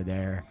scratching here or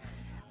there.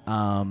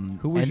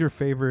 Who was your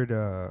favorite,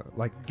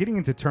 like getting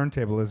into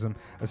turntablism,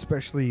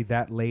 especially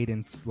that late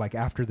in, like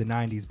after the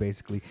 90s,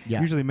 basically,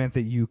 Yeah. usually meant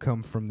that you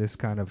come from this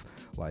kind of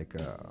like,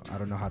 I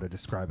don't know how to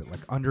describe it,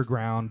 like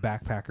underground,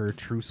 backpacker,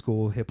 true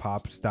school hip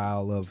hop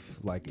style of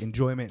like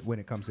enjoyment when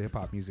it comes to hip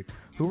hop music.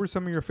 Who were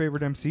some of your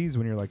favorite MCs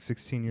when you're like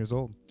 16 years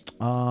old?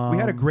 We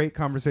had a great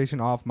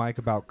conversation off mic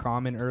about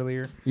Common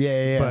earlier.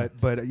 Yeah.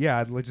 But yeah,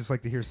 I'd just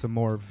like to hear some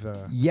more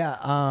of. Yeah.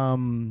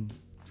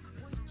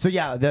 So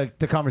yeah,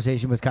 the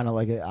conversation was kind of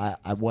like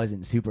I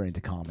wasn't super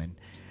into Common.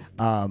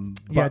 Yeah,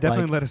 but,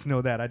 definitely like, let us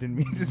know that. I didn't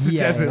mean to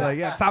suggest it.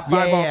 yeah. Like, top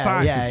 5 all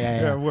time.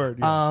 Yeah. Word.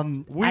 Yeah.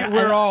 I-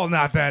 We're all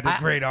not that I-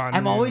 great on.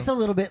 I'm you always know? a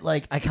little bit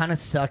like I kind of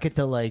suck at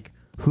the like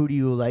who do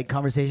you like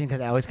conversation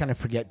because I always kind of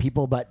forget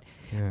people. But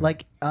Yeah.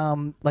 like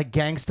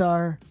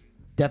Gangstar,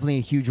 definitely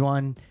a huge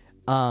one.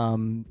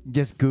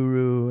 Just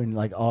Guru and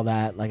like all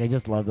that. Like I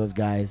just love those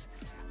guys.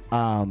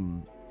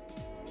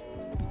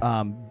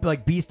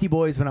 Like Beastie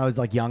Boys when I was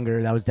like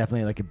younger, that was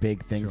definitely like a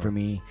big thing Sure. for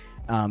me.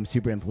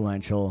 Super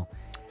influential.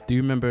 Do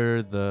you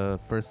remember the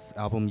first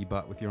album you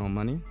bought with your own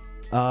money?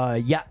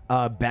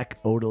 Beck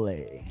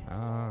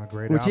Odelay,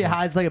 Great. which it album.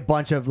 has like a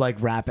bunch of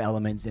like rap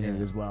elements in it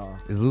as well.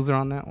 Is Loser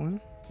on that one?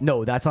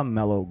 No, that's on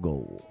Mellow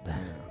Gold.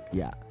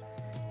 Yeah.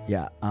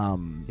 Yeah,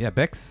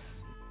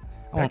 Beck's.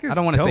 Beck I is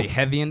don't want to say dope.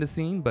 heavy in the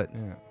scene, but Yeah.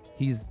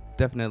 he's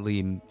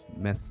definitely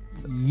messed.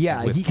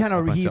 Yeah, with he kind a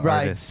of bunch he of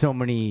rides artists. so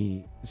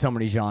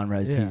many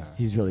genres. Yeah.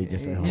 He's really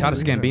just a Yeah. whole-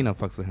 Childish he's a- Gambino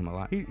fucks with him a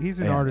lot. He's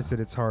an Yeah. artist that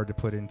it's hard to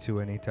put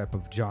into any type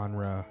of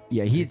genre.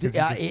 yeah. He's because he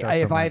yeah, just does if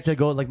so I have to much.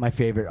 go like my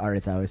favorite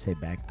artist, I always say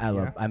Beck.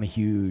 Yeah. I'm a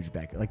huge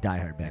Beck, like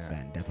diehard Beck Yeah.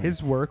 fan. Definitely.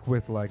 His work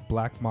with like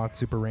Black Moth,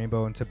 Super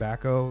Rainbow, and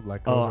Tobacco,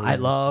 like oh, those are I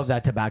really- love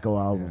that Tobacco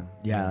album.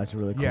 Yeah. Yeah, that's a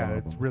really cool. Yeah,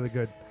 album. it's really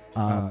good.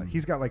 Um,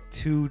 He's got like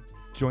 2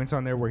 joints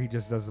on there where he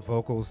just does the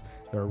vocals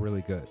that are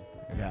really good.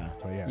 Yeah.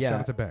 But yeah, Yeah. shout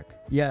out to Beck.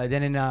 Yeah,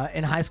 then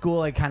in high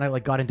school, I kind of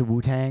like got into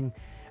Wu Tang.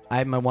 I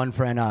had my one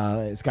friend,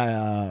 this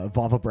guy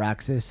Vava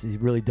Braxis. He's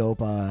really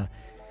dope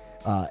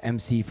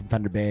MC from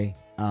Thunder Bay.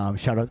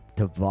 Shout out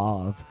to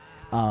Vav.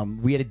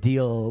 We had a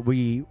deal.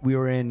 We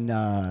were in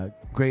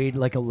grade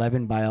like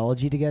 11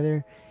 biology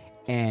together,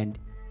 and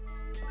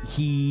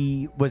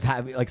he was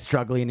having like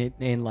struggling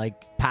in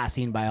like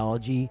passing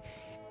biology,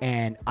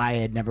 and I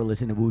had never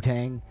listened to Wu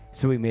Tang.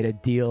 So we made a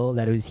deal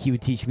that he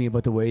would teach me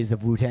about the ways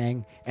of Wu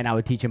Tang, and I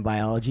would teach him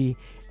biology.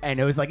 And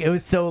it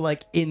was so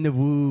like in the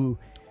Wu,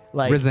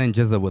 like RZA and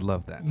Jizza would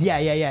love that. yeah.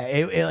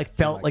 It like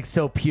felt like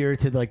so pure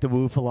to like the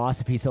Wu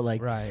philosophy. So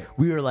like Right.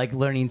 we were like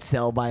learning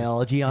cell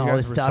biology on You all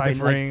guys this were stuff, and, like,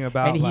 ciphering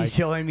about, and he's like-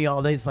 showing me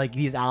all these like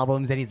these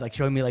albums, and he's like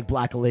showing me like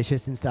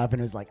Blackalicious and stuff, and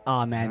it was like,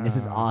 oh man, this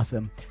is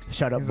awesome.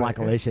 Shut up, He's like-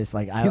 Blackalicious.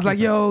 Like I He's was like,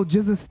 yo,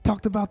 Jizza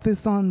talked about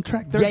this on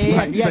track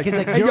 13. yeah, because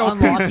like Hey, you're yo,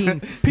 unlocking,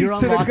 peace you're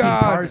to the unlocking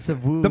gods. parts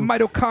of Wu. The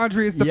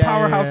mitochondria is the Yeah,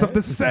 powerhouse yeah. of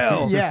the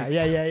cell.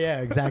 yeah,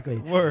 exactly.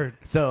 Word.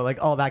 So like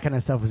all that kind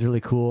of stuff was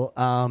really cool.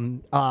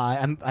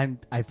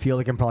 I feel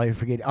like I'm probably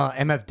forgetting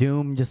MF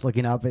Doom. Just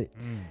looking up it,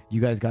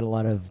 you guys got a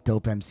lot of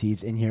dope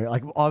MCs in here.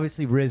 Like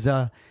obviously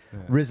RZA. Yeah.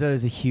 RZA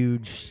is a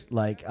huge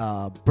like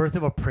Birth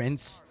of a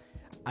Prince.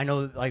 I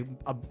know like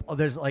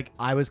there's like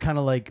I was kind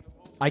of like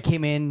I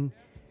came in.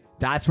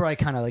 That's where I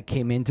kind of like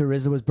came into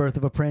RZA was Birth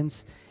of a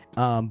Prince.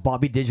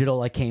 Bobby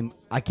Digital I came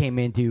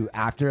into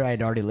after I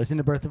had already listened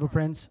to Birth of a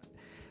Prince.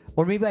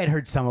 Or maybe I had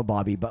heard some of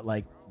Bobby, but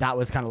like that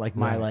was kind of like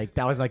my Right. like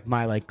that was like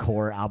my like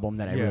core album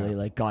that I Yeah. really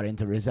like got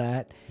into RZA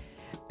at.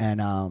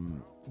 And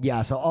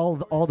yeah, so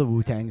all the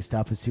Wu-Tang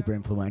stuff is super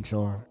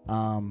influential.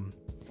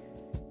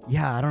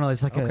 Yeah, I don't know.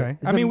 It's like Okay.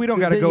 it's I mean, we don't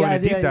got to go into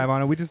deep yeah, dive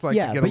on it. We just like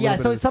yeah, to get but a yeah,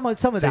 little bit so of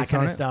some of that taste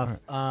kind on of it? stuff.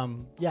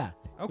 Alright. Yeah.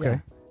 Okay. Yeah.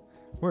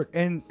 Word.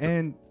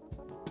 And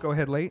go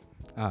ahead, late.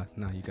 No,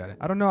 you got it.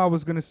 I don't know. I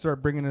was gonna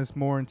start bringing us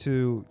more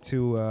into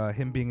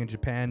him being in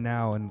Japan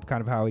now and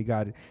kind of how he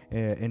got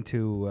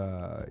into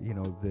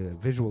the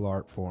visual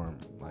art form,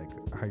 like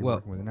how you're Well,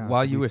 working with it now.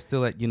 while So you we- were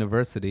still at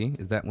university,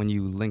 is that when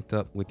you linked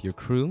up with your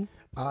crew?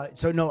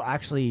 So no,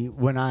 actually,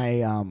 when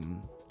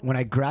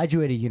I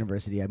graduated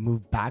university, I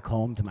moved back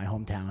home to my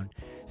hometown.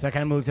 So I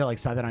kind of moved to like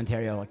Southern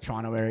Ontario, like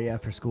Toronto area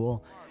for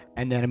school,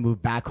 and then I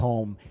moved back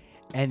home,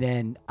 and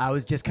then I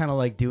was just kind of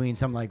like doing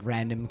some like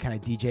random kind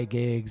of DJ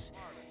gigs,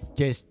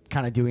 just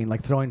kind of doing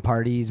like throwing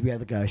parties. We had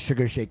like a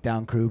Sugar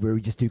Shakedown crew where we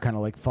just do kind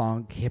of like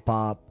funk, hip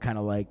hop, kind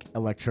of like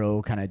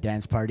electro kind of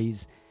dance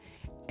parties,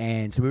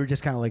 and so we were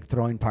just kind of like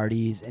throwing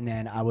parties, and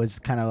then I was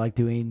kind of like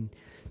doing.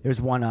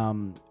 There's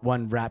one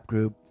rap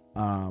group.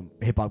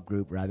 Hip hop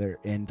group rather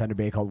in Thunder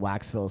Bay called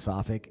Wax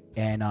Philosophic,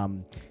 and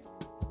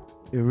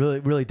they're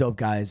really dope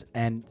guys.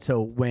 And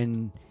so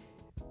when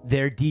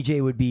their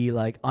DJ would be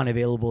like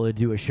unavailable to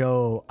do a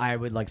show, I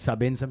would like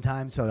sub in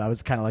sometimes. So that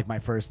was kind of like my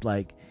first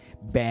like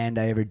band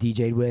I ever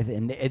DJ'd with,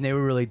 and they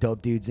were really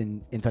dope dudes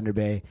in Thunder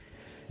Bay.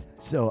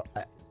 So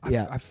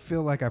yeah. I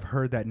feel like I've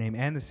heard that name,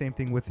 and the same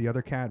thing with the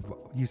other cat.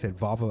 You said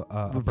Vava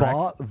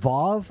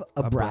Vav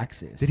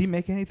Abraxas. Did he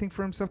make anything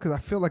for himself? Because I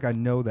feel like I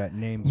know that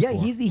name. Yeah,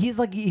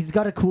 before. he's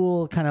got a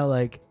cool kind of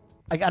like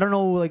I don't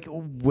know like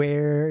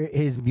where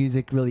his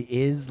music really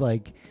is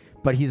like,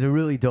 but he's a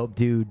really dope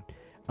dude.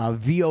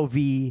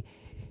 VOV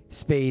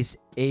space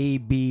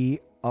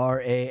ABRAXAX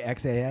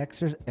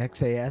or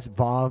XAS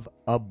Vav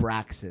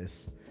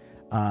Abraxas.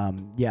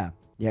 Yeah,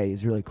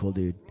 he's a really cool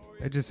dude.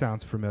 It just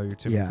sounds familiar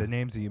to Yeah. me. The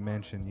names that you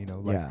mentioned,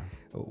 like Yeah.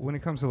 when it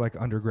comes to like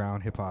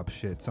underground hip hop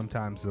shit,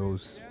 sometimes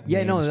those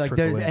Yeah, no, names like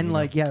trickle there's in, and you know?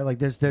 like yeah, like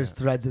there's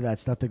threads of that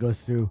stuff that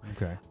goes through.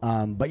 Okay.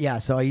 But yeah,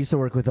 so I used to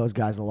work with those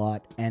guys a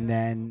lot, and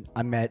then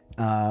I met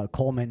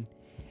Coleman,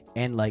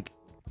 and like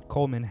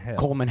Coleman Hell.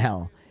 Coleman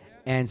Hell,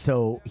 and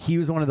so he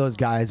was one of those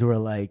guys who were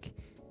like,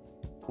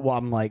 well,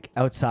 I'm like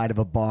outside of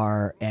a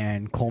bar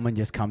and Coleman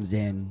just comes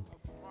in,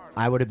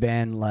 I would have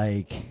been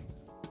like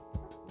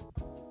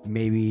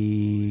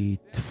maybe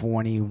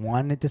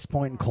 21 at this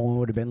point, and Coleman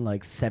would have been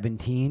like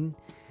 17.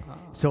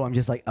 So I'm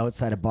just like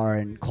outside a bar,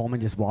 and Coleman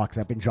just walks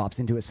up and drops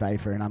into a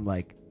cipher, and I'm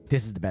like,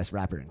 this is the best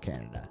rapper in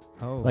Canada.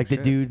 Oh, Like the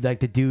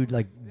dude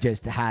like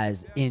just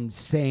has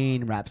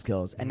insane rap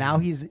skills, and now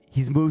he's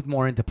moved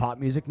more into pop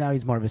music. Now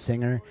he's more of a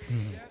singer.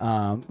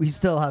 We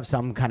still have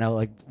some kind of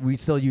like, we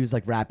still use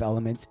like rap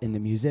elements in the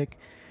music,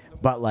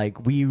 but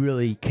like we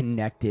really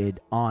connected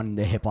on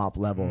the hip hop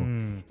level.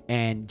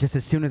 And just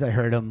as soon as I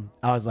heard him,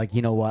 I was like,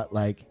 you know what,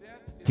 like,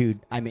 dude,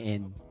 I'm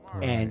in.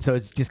 And so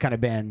it's just kind of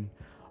been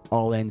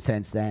all in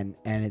since then,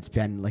 and it's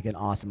been like an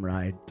awesome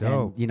ride.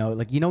 Dope. And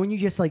like when you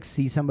just like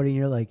see somebody and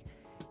you're like,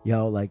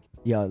 yo, like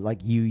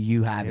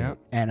you have Yeah. it,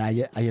 and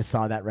I just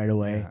saw that right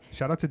away. Yeah.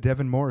 Shout out to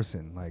Devin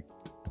Morrison, like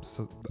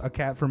a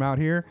cat from out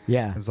here.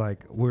 Yeah. It's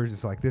like, we're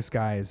just like, this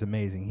guy is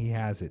amazing. He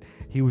has it.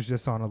 He was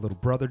just on a Little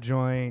Brother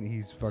joint.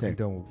 He's fucking Sick.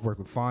 done work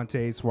with Fonte,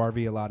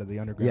 Swarvy, a lot of the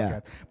underground Yeah.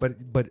 cats.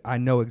 But I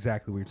know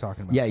exactly what you're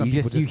talking about. Yeah, Some you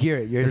people just you hear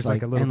it. You're there's just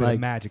like a little and bit like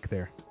of magic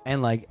there.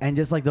 and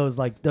just like those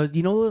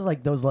you know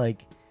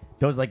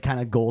those kind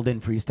of golden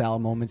freestyle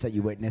moments that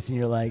you witness, and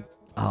you're like,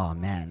 oh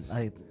man,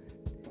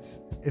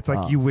 It's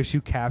like you wish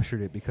you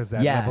captured it, because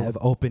that Yeah. level of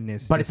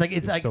openness. but just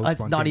it's is so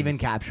it's not even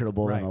spontaneous.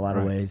 capturable in a lot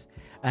of Right. ways.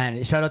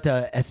 And shout out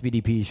to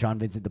SVDP, Sean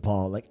Vincent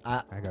DePaul. Like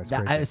That guy's crazy.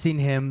 I've seen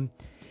him,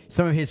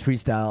 some of his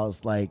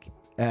freestyles, like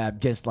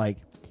just like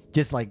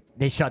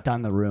they shut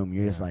down the room.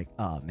 You're just like,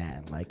 oh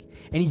man, like,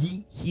 and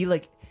he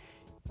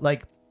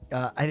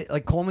I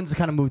Coleman's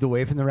kind of moved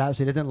away from the rap,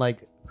 so he doesn't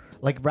like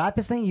rap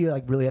is thing. You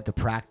like really have to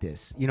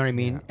practice. You know what I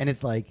mean? Yeah. And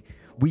it's like,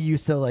 we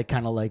used to like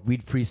kind of like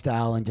we'd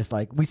freestyle and just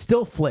like we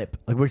still flip,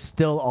 like we're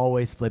still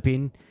always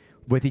flipping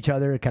with each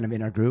other, kind of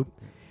in our group.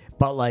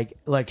 But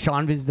like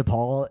Sean Vincent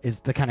DePaul is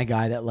the kind of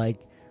guy that like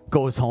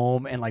goes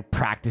home and like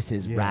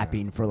practices Yeah.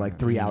 rapping for like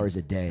 3 hours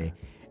a day,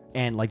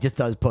 and like just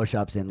does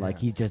push-ups, and like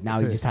he just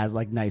That's he it. just has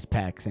like nice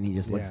pecs, and he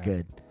just looks Yeah.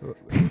 good.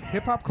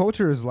 Hip hop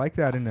culture is like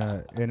that in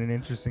an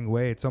interesting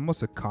way. It's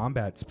almost a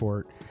combat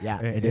sport. Yeah,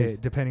 it is.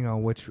 Depending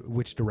on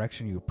which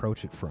direction you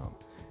approach it from.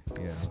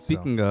 You know,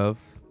 Speaking of,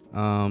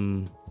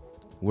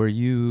 were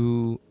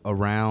you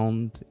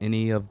around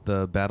any of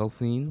the battle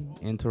scene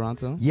in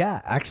Toronto?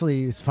 Yeah,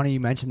 actually, it's funny you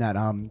mentioned that.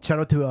 Shout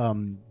out to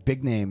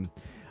Big Name,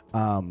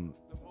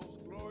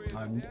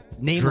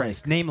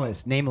 nameless.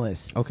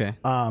 Okay.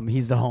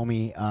 He's the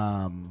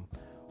homie.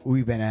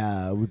 We've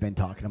been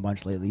talking a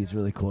bunch lately. He's a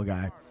really cool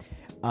guy.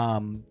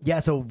 Yeah.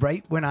 So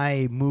right when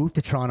I moved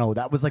to Toronto,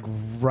 that was like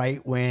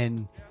right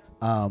when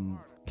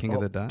King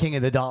of the Dot? King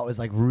of the Dot was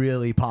like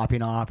really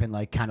popping off and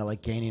like kind of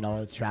like gaining all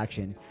its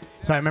traction.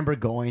 So I remember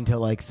going to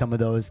like some of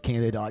those King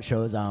of the Dot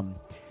shows.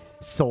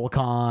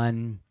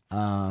 SoulCon.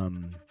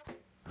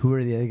 Who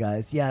are the other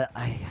guys? Yeah,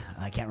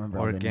 I can't remember.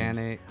 all the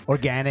names.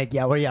 Organic.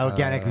 Yeah,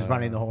 Organic was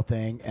running the whole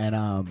thing, and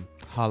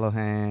Hollow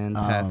Hand,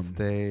 Pat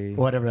Stay,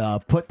 whatever.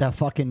 Put the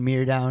fucking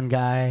mirror down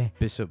guy.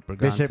 Bishop Brigante.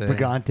 Bishop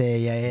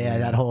Brigante. Yeah.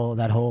 That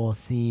whole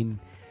scene.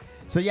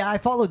 So yeah, I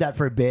followed that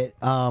for a bit.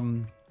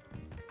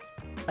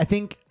 I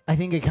think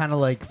it kind of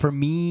like, for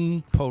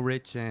me. Poe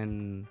Rich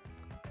and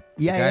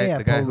Yeah,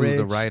 the guy Paul who's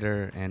a Rich.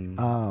 writer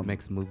and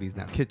makes movies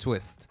now. Kid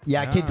Twist.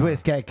 Yeah, Kid Ah.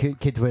 Twist.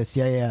 Kid Twist.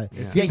 Yeah.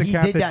 Is Yeah, he the he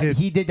cat did that that. did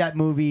He did that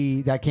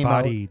movie that came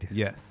Bodied.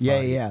 Yes.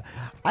 out. Yeah.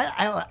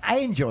 I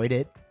enjoyed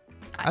it.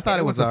 I thought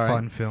it was a alright.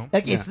 fun film.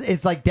 Like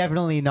it's like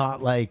definitely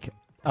not like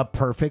a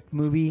perfect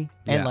movie,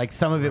 and Yeah. like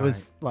some of it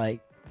was like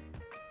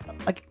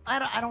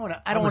I don't want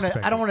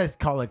to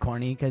call it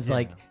corny, because Yeah.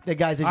 like the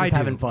guys are I just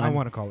having do. fun. I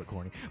want to call it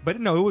corny, but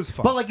no, it was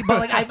fun. But like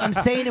I'm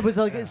saying it was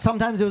like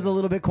sometimes it was a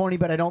little bit corny,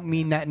 but I don't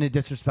mean that in a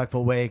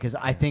disrespectful way, because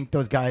I think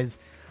those guys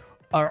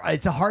are.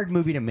 It's a hard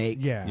movie to make.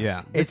 yeah, Yeah.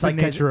 It's, It's the like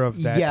 'cause- nature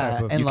of that yeah,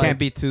 type of. and You like- can't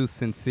be too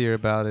sincere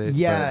about it.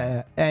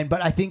 Yeah,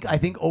 but I think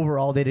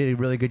overall they did a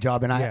really good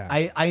job, and Yeah.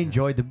 I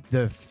enjoyed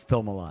the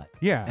film a lot.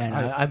 Yeah, and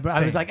I- I was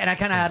same, like, and I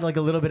kind of same. had like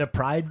a little bit of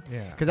pride,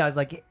 Yeah. because I was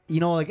like,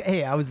 like,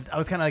 hey, I was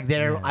kind of like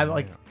there. Yeah, I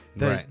like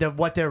Right. the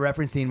what they're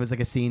referencing was like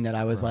a scene that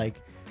I was like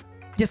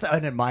just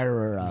an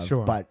admirer of.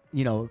 Sure. But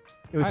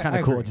it was I kind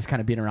of cool agree. just kind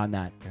of being around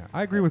that. Yeah,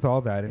 I agree with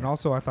all that, and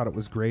also I thought it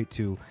was great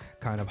to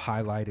kind of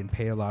highlight and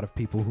pay a lot of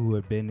people who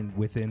have been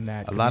within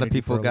that. A lot of community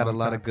people for got a long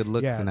lot time. of good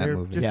looks in that they're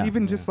movie. Just Yeah.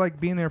 even just like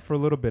being there for a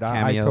little bit, I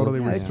Cameos. totally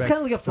Yeah, Yeah, respect. it's kind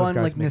of like a those fun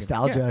guys like making-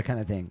 nostalgia Yeah. kind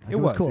of thing. Like, It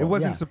was. cool. It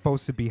wasn't yeah.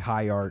 supposed to be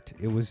high art.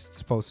 It was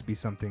supposed to be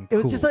something. It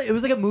was cool. just like it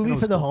was like a movie And it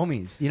for was the cool.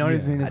 homies. You know what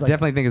Yeah. I mean? I It's like,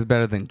 definitely think it's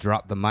better than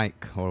Drop the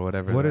Mic or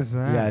whatever. What is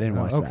that? Yeah, I didn't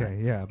watch that. Okay,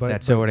 yeah, but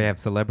that show where they have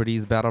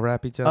celebrities battle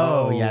rap each other?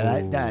 Oh yeah,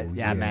 Oh,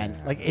 yeah,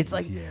 man. Like it's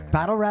like yeah.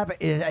 battle rap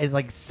is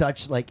like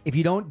such like if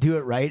you don't do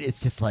it right,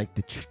 it's just like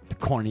the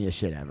corniest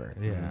shit ever.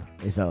 Yeah.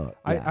 So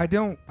yeah. I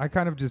don't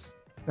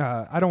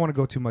want to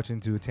go too much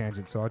into a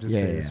tangent, so I'll just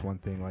Yeah, say yeah, this yeah. one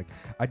thing. Like,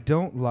 I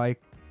don't like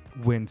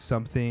when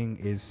something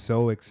is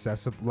so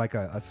accessible, like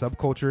a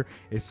subculture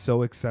is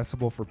so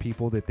accessible for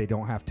people that they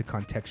don't have to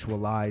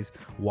contextualize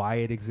why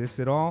it exists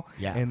at all.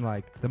 Yeah. And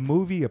like the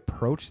movie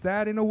approached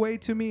that in a way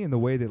to me, in the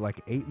way that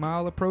like 8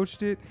 Mile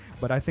approached it.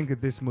 But I think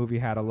that this movie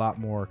had a lot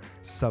more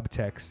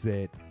subtext,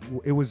 that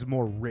it was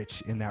more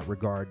rich in that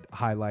regard,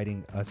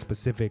 highlighting a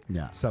specific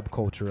Yeah.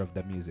 subculture of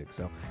the music.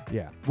 So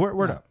yeah, word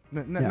Yeah. up.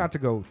 Yeah. Not to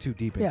go too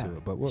deep Yeah. into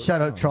it, but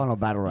Shout out Toronto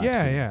Battle Rap.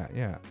 Yeah, scene.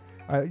 yeah.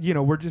 You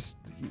know,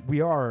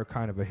 we are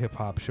kind of a hip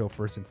hop show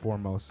first and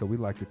foremost, so we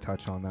like to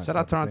touch on that. Shout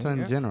out type of Toronto thing. in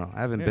Yeah. general.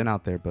 I haven't Yeah. been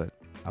out there, but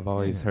I've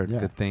always Yeah. heard Yeah.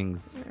 good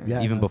things, Yeah, even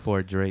no, it's-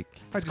 before Drake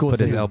It's cool put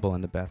his city. elbow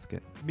in the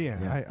basket. Yeah,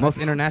 Yeah. Most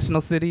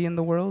international city in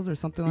the world, or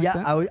something like Yeah,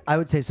 that. I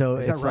would say so.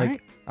 is It's that right?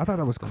 like, I thought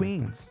that was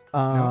Queens.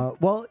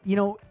 well, you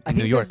know, I In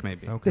think New York, there's-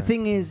 maybe. Okay. The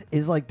thing is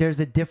like there's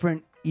a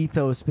different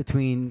ethos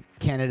between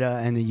Canada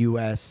and the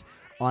U.S.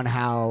 on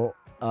how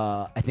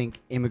I think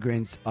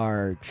immigrants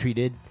are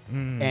treated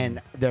Mm.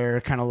 and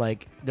their kind of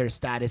like their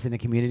status in the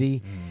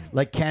community.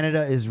 Like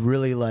Canada is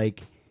really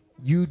like,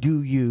 you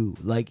do you,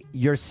 like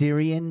you're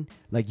Syrian,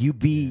 like you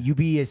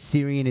be as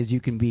Syrian as you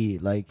can be.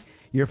 Like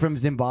you're from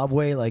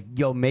Zimbabwe, like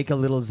yo, make a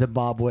little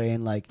Zimbabwe,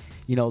 and like,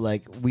 you know,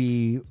 like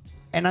we.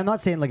 And I'm not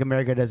saying like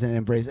America doesn't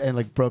embrace, and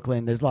like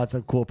Brooklyn, there's lots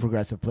of cool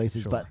progressive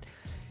places, Sure. but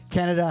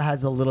Canada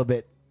has a little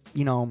bit,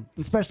 you know,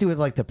 especially with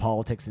like the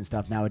politics and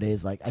stuff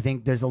nowadays. Like I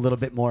think there's a little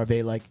bit more of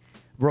a like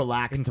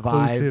relaxed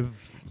vibe.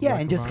 Inclusive. Yeah,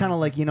 like, and just kind of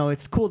vibe. like, you know,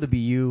 it's cool to be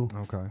you.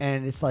 Okay.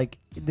 And it's like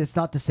it's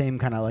not the same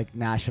kind of like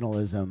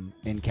nationalism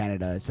in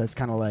Canada. So it's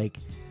kind of like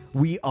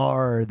we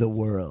are the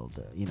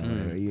world. You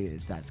know,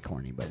 that's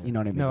corny, but you know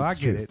what I mean. No, It's I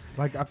get true. it.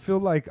 Like I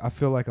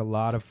feel like a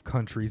lot of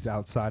countries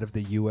outside of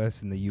the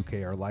U.S. and the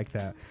U.K. are like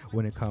that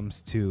when it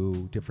comes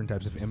to different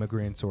types of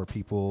immigrants or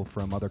people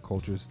from other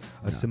cultures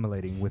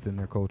assimilating within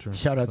their culture.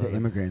 Shout out So to that-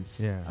 immigrants.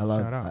 Yeah, I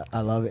love. shout out.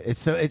 I love it.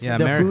 It's Yeah, the food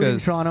in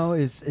America's- Toronto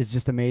is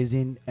just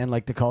amazing, and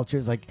like the culture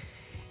is like,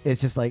 it's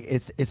just like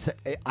it's.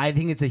 I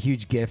think it's a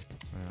huge gift.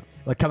 Yeah.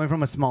 Like coming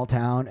from a small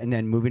town and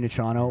then moving to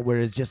Toronto, where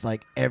it's just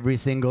like every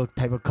single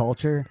type of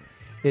culture.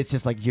 It's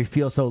just like you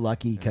feel so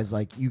lucky because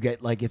like you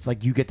get like it's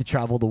like you get to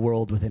travel the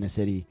world within a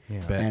city, Yeah.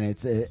 Bet. and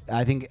it's.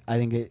 I think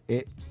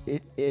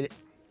it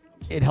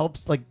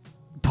helps. Like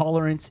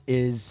tolerance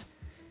is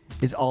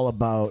all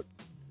about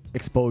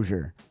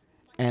exposure.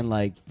 And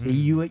like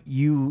you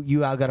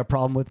all got a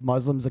problem with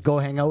Muslims, like go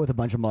hang out with a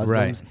bunch of Muslims,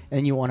 Right.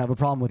 and you won't have a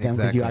problem with them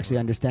because you Exactly. actually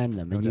understand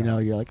them, and No you know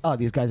doubt. you're like, oh,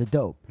 these guys are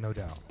dope. No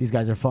doubt. These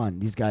guys are fun.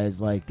 These guys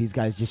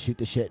just shoot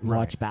the shit and Right.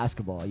 watch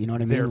basketball. You know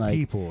what I mean? They're Like,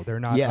 people. They're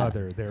not Yeah.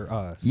 other. They're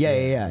us.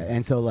 yeah.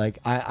 And so like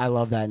I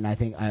love that, and I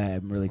think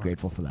I'm really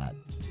grateful for that.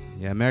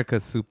 Yeah,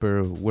 America's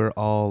super. We're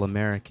all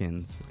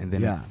Americans, and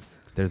then Yeah.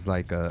 there's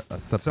like a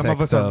subtext Some of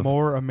us are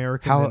more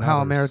American. how than how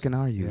others. American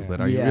are you? Yeah.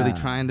 But are you really Yeah.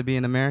 trying to be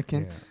an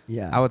American?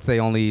 Yeah. Yeah. I would say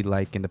only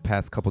like in the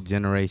past couple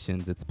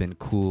generations, it's been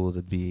cool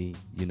to be,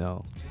 you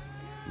know,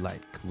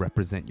 like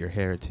represent your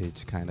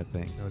heritage kind of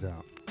thing. No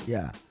doubt.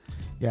 Yeah.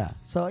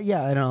 So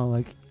yeah, I know.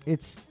 Like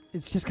it's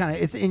just kind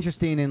of it's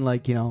interesting, and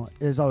like, you know,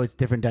 there's always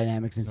different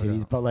dynamics in No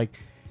cities, doubt. but like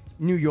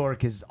New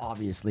York is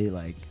obviously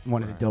like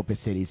one of the dopest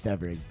cities to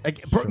ever exist.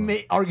 Like Sure.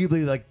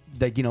 arguably like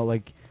you know,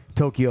 like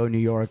Tokyo, New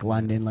York,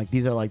 London, like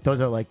those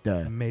are like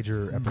the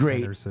Major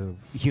Great. epicenters of.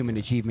 human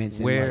achievements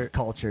and Where- like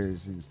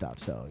cultures and stuff.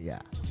 So yeah.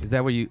 Is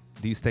that where do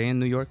you stay in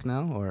New York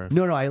now, or?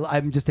 No,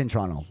 I'm just in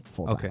Toronto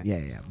full time. Okay.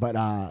 Yeah. But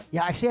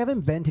yeah, actually, I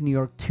haven't been to New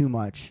York too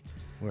much.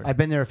 Where- I've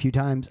been there a few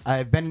times.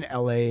 I've been in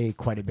LA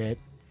quite a bit.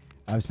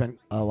 I've spent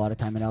a lot of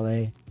time in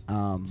LA,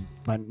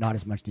 but not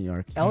as much New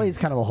York. LA is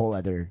kind of a whole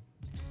other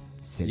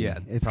city. Yeah,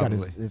 it's probably.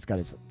 got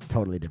its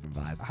totally different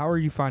vibe. How are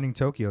you finding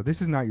Tokyo?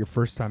 This is not your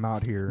first time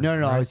out here. No, I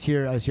right? was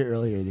here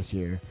earlier this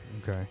year,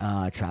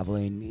 Okay.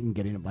 traveling and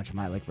getting a bunch of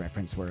my like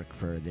reference work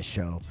for this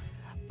show.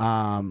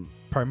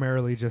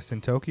 Primarily just in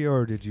Tokyo,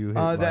 or did you? Hit,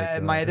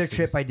 like, My other overseas?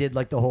 trip, I did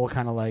like the whole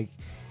kind of like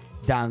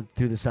down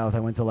through the south.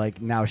 I went to like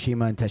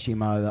Naoshima and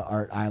Teshima, the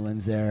art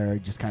islands there,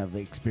 just kind of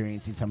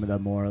experiencing some of the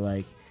more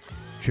like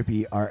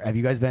trippy art. Have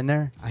you guys been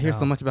there? I hear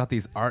so No. much about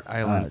these art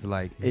islands.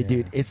 Like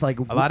Dude, it's like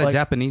a lot of like,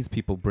 Japanese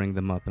people bring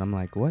them up, and I'm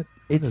like, what?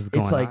 What is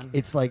going on?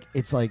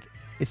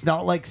 It's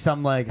not like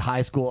some like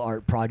high school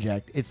art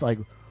project. It's like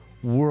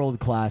world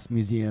class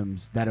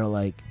museums that are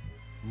like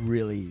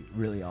really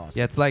really awesome.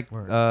 Yeah, it's like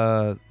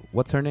Word.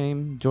 what's her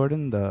name?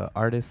 Jordan, the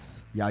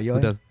artist who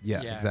Yayoi? does.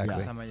 Yeah, Yeah, exactly.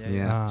 Sama Yayoi.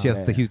 Yeah, Ah. she has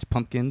Yeah, the yeah. huge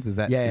pumpkins. Is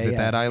that Yeah, is it yeah.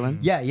 that island?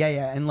 Yeah,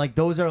 and like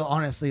those are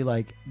honestly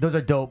like those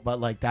are dope,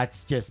 but like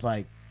that's just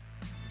like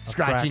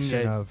scratching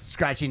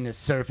fraction the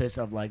surface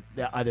of like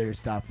the other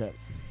stuff that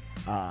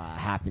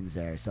happens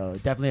there. So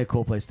definitely a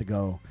cool place to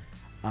go.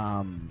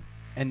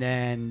 And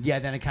then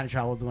then I kind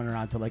of went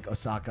around to like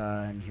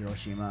Osaka and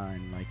Hiroshima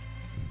and like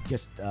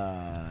just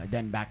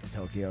then back to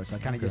Tokyo. So I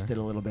kind of just Okay. did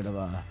a little bit of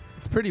a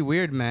It's pretty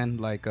weird, man.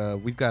 Like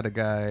we've got a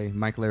guy,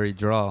 Mike Larry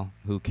Draw,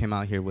 who came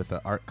out here with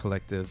the art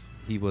collective.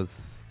 He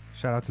was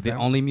Shout out to the them.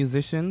 only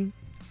musician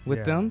with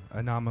Yeah. them.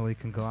 Anomaly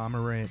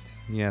Conglomerate.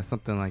 Yeah,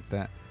 something like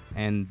that.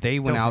 And they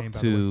went Dope out name, by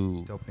the way.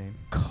 to Dope name.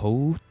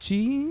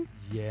 Kochi.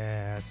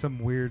 Yeah, some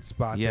weird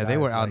spot. Yeah, that they I,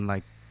 were out in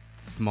like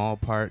small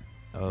part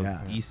of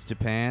Yeah. East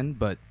Japan,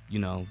 but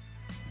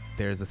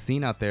there's a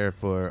scene out there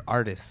for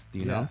artists.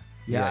 Yeah,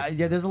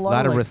 there's a a lot,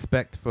 lot of of like,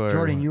 respect for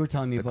Jordan, you were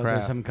telling me the about there's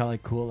craft. some kind of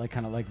like cool, like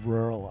kind of like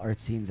rural art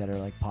scenes that are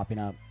like popping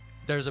up.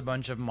 There's a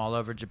bunch of them all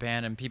over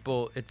Japan, and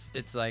people,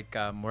 it's like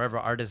wherever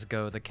artists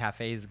go, the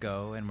cafes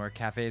go, and where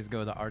cafes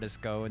go, the artists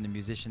go, and the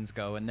musicians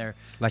go, and they're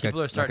like people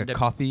a are starting like a to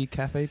coffee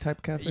cafe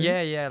type cafe.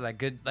 Yeah, like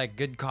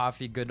good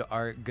coffee, good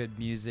art, good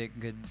music,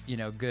 good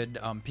good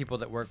people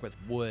that work with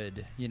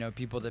wood,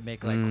 people that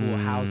make like cool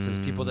houses,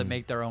 people that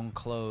make their own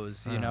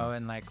clothes,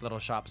 and like little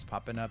shops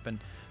popping up, and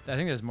I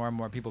think there's more and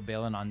more people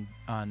bailing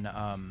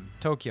on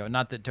Tokyo.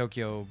 Not that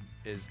Tokyo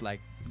is like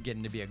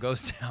getting to be a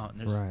ghost town.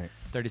 There's Right.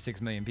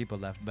 36 million people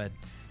left, but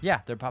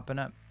yeah, they're popping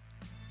up.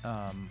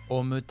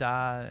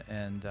 Omuta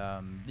and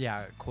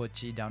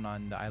Kochi down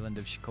on the island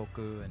of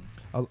Shikoku,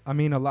 and I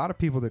mean, a lot of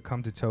people that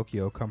come to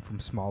Tokyo come from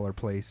smaller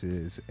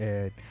places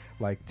and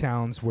like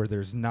towns where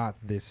there's not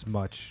this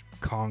much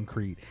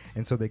concrete,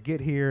 and so they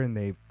get here and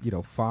they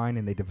find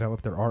and they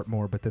develop their art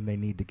more, but then they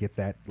need to get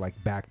that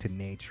like back to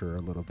nature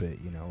a little bit,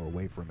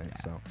 away from it.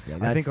 So Yeah, I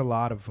think that's- a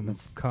lot of them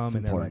that's come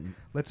and they're like, important.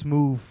 let's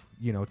move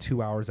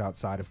 2 hours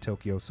outside of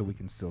Tokyo so we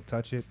can still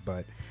touch it,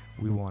 but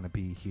we want to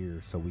be here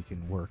so we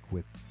can work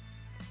with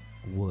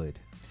wood.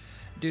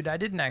 dude, I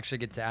didn't actually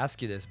get to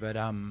ask you this, but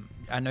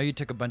I know you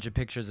took a bunch of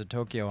pictures of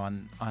Tokyo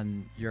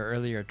on your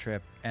earlier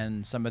trip,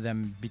 and some of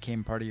them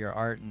became part of your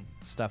art and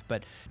stuff.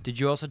 But did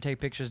you also take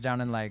pictures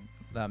down in like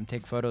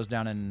take photos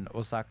down in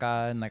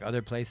Osaka and like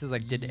other places?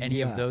 Like, did any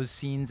Yeah. of those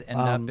scenes end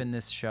up in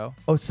this show?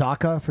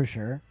 Osaka for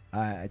sure.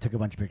 I took a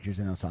bunch of pictures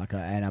in Osaka,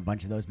 and a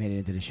bunch of those made it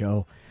into the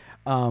show.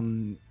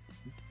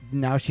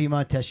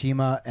 Naoshima,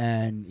 Teshima,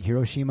 and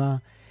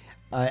Hiroshima.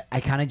 I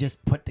kind of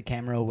just put the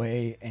camera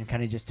away and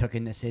kind of just took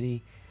in the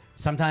city.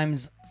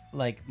 Sometimes,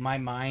 like my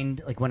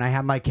mind, like when I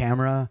have my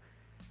camera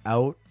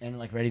out and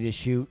like ready to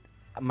shoot,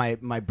 my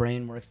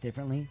brain works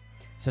differently.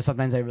 So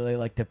sometimes I really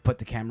like to put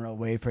the camera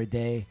away for a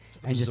day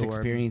and just Absorb.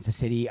 experience the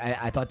city.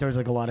 I thought there was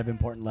like a lot of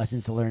important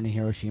lessons to learn in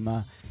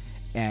Hiroshima,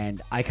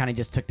 and I kind of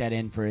just took that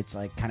in for its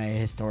like kind of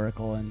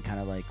historical and kind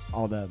of like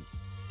all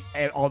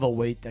the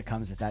weight that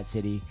comes with that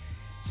city.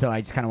 So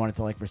I just kind of wanted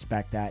to like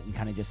respect that and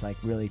kind of just like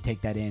really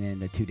take that in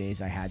the 2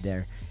 days I had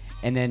there.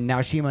 And then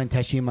Naoshima and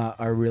Teshima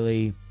are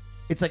really,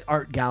 it's like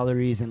art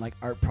galleries and like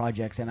art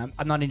projects, and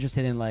I'm not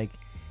interested in like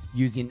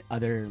using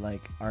other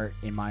like art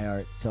in my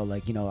art. So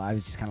like, I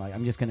was just kind of like,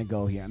 I'm just gonna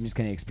go here, I'm just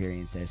gonna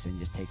experience this and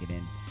just take it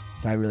in.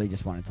 So I really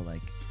just wanted to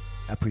like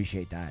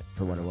appreciate that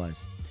for what it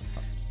was.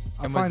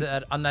 I And was find-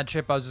 that on that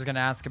trip? I was just gonna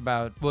ask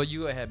about. Well,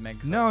 you go ahead, Meg.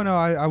 'cause No,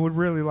 I would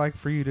really like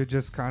for you to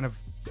just kind of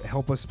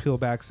help us peel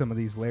back some of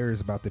these layers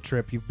about the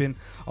trip. You've been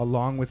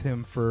along with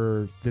him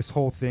for this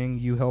whole thing.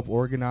 You help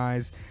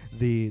organize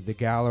the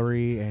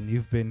gallery, and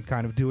you've been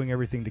kind of doing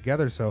everything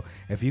together. So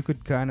if you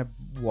could kind of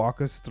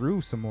walk us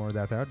through some more of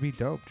that would be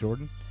dope,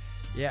 Jordan.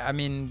 Yeah, I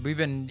mean, we've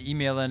been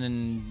emailing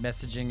and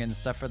messaging and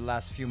stuff for the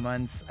last few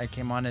months. I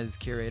came on as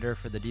curator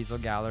for the Diesel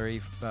Gallery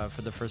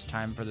for the first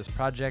time for this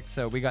project.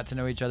 So we got to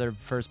know each other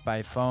first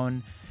by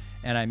phone,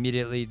 and I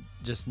immediately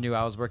just knew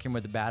I was working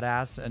with a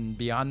badass. And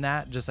beyond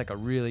that, just like a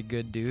really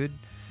good dude.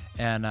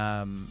 And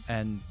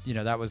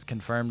that was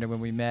confirmed. And when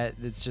we met,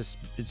 it's just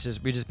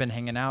we just been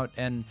hanging out.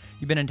 And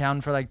you've been in town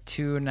for like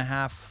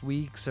 2.5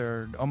 weeks,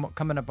 or almost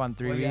coming up on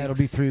 3 weeks. Yeah, it'll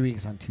be 3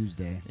 weeks on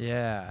Tuesday.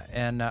 Yeah,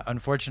 and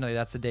unfortunately,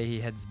 that's the day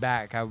he heads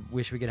back. I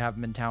wish we could have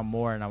him in town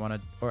more, and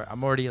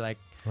I'm already like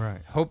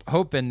Right.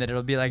 hoping that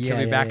it'll be like he'll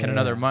Yeah, be back yeah, in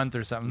another yeah. month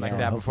or something like Yeah,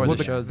 that before hopefully.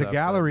 the show's the up.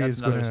 gallery but is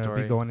that's another going to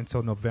story. be going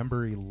until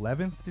November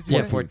 11th. Did you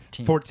Yeah, say?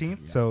 14th. 14th.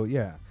 Yeah. So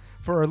yeah,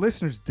 for our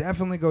listeners,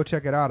 definitely go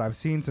check it out. I've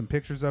seen some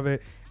pictures of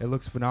it. It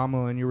looks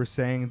phenomenal, and you were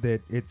saying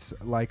that it's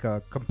like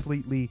a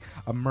completely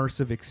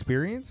immersive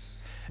experience.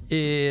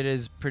 It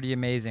is pretty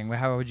amazing.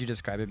 How would you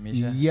describe it,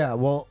 Misha? Yeah,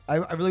 well, I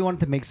really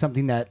wanted to make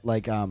something that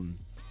like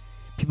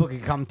people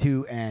could come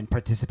to and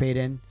participate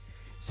in.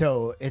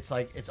 So it's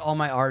like it's all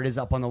my art is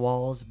up on the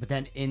walls, but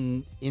then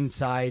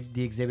inside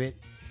the exhibit,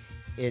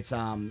 it's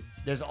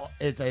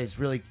it's a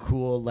really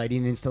cool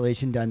lighting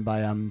installation done by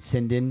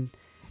Sinden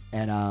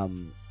and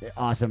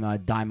awesome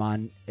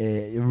Daimon.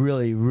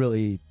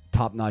 Really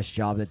top notch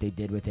job that they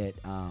did with it.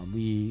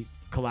 We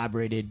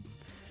collaborated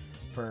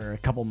for a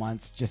couple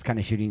months, just kind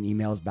of shooting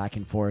emails back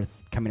and forth,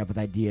 coming up with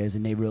ideas,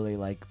 and they really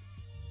like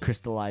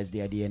crystallized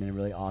the idea in a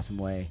really awesome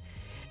way.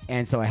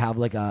 And so I have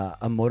like a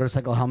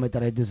motorcycle helmet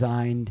that I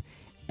designed,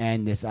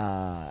 and this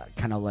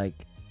kind of like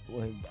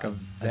a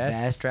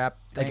vest strap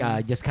thing.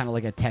 like just kind of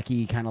like a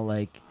techie kind of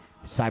like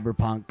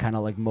cyberpunk kind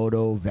of like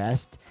moto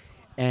vest.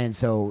 And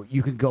so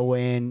you can go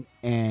in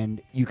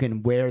and you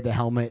can wear the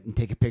helmet and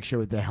take a picture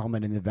with the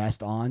helmet and the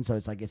vest on. So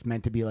it's like it's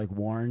meant to be like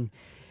worn,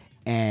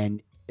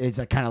 and it's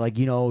like kind of like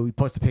we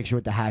post a picture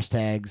with the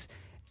hashtags,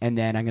 and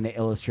then I'm gonna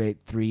illustrate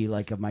 3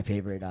 like of my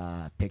favorite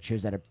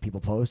pictures that people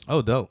post.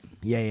 Oh, dope.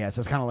 Yeah. So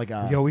it's kind of like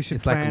a Yo, we should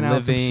It's like plan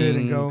out some shit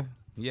and living. go.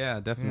 Yeah,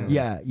 definitely.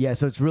 yeah.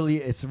 So it's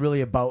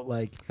really about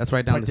like That's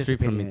right down the street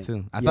from me participating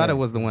in too. it. I thought Yeah. it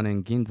was the one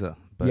in Ginza,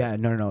 but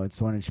no, it's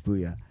the one in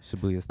Shibuya.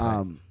 Shibuya's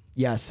tight.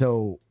 Yeah,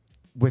 so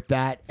with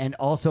that, and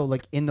also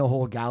like in the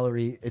whole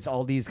gallery, it's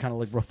all these kind of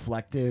like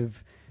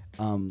reflective,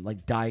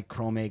 like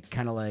dichromic,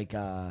 kind of like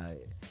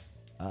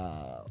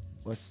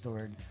what's the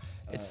word?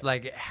 It's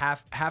like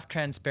half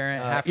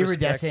transparent, half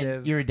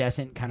iridescent,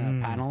 reflective. kind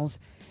of panels,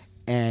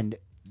 and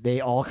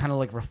they all kind of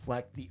like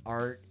reflect the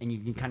art, and you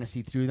can kind of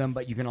see through them,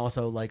 but you can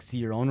also like see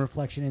your own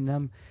reflection in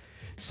them.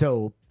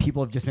 So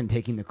people have just been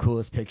taking the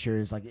coolest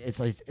pictures. Like it's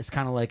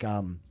kind of like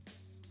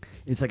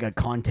it's like a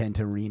content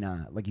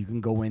arena. Like you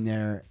can go in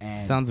there and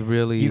Sounds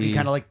really. you can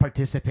kind of like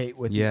participate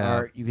with the Yeah.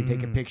 art. You can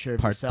take a picture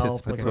of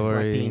yourself, like Participatory.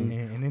 reflecting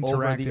And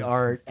over the interactive.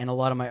 art. And a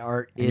lot of my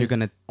art And you're is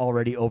gonna-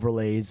 already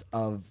overlays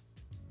of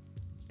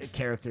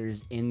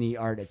characters in the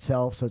art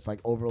itself. So it's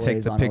like overlays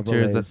take the on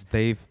pictures overlays. that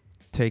they've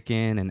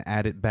taken and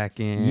add it back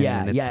in.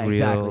 Yeah, and it's yeah, real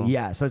exactly.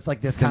 Yeah, so it's like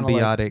this kind of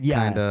symbiotic like, yeah.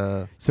 kind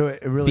of So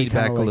it really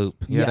feedback kinda like,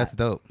 loop. Yeah, that's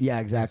dope. Yeah,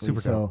 exactly.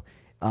 Super So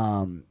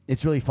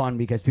it's really fun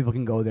because people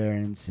can go there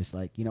and it's just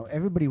like, you know,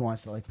 everybody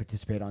wants to like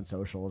participate on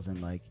socials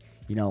and like,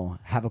 you know,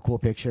 have a cool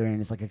picture, and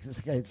it's like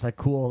it's like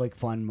cool like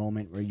fun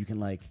moment where you can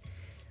like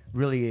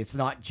really, it's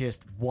not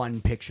just one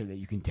picture that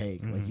you can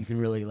take. Like you can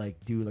really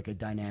like do like a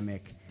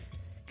dynamic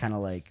kind of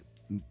like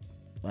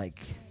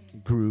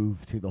groove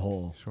through the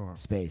whole Sure.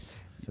 space.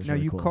 So it's Now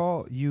really you cool.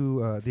 call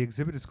the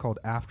exhibit is called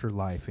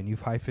Afterlife, and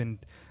you've hyphened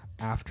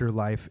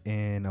Afterlife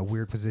in a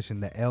weird position.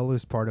 The L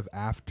is part of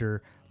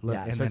after.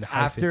 Yeah, and so it's then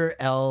hyphen. after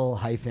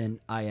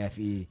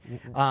L-IFE.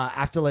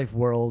 Afterlife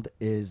World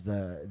is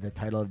the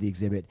title of the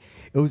exhibit.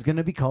 It was going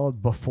to be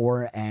called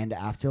Before and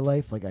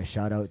Afterlife, like a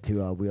shout out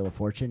to Wheel of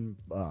Fortune,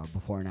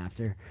 Before and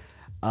After.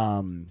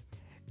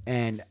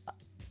 And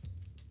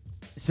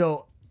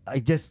so I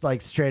just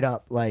like straight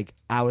up, like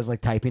I was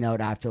like typing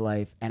out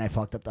Afterlife and I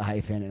fucked up the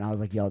hyphen and I was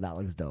like, yo, that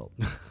looks dope.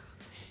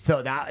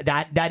 So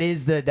that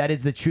is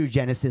the true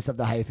genesis of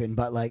the hyphen.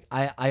 But like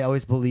I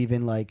always believe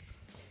in like,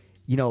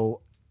 you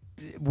know,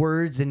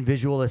 words and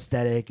visual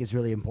aesthetic is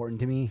really important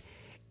to me,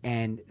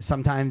 and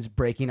sometimes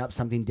breaking up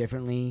something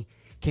differently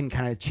can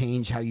kind of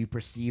change how you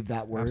perceive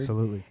that word.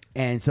 Absolutely.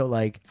 And so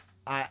like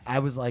I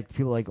was like,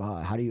 people were like, oh,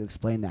 how do you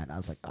explain that? And I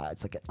was like,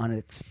 it's like an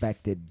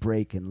unexpected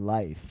break in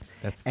life.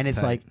 That's And it's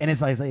tight. like, and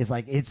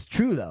it's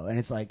true though. And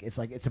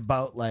it's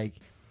about like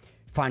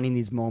finding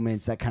these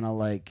moments that kind of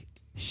like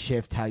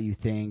shift how you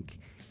think,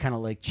 kind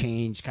of like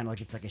change, kind of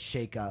like it's like a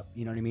shake up,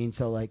 you know what I mean?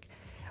 So like,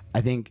 I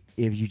think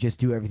if you just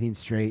do everything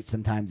straight,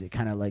 sometimes it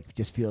kind of like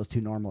just feels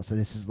too normal. So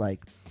this is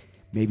like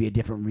maybe a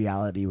different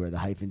reality where the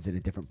hyphen's in a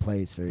different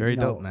place, or Very you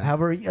know, dope, man.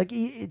 however, like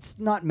it's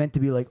not meant to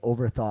be like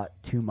overthought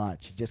too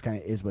much. It just kind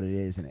of is what it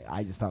is, and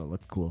I just thought it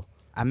looked cool.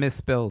 I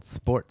misspelled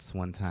sports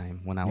one time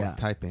when I was Yeah.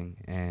 typing,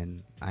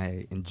 and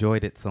I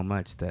enjoyed it so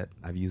much that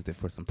I've used it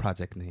for some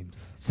project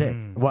names. Sick.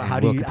 Mm. What? And How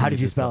we'll did you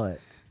continue spell to sell.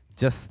 it?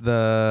 Just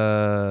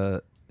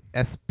the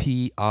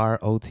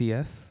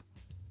SPROTS.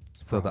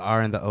 So the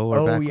R and the O are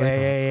Oh backwards.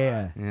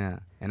 yeah. Yeah.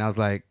 And I was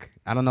like,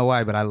 I don't know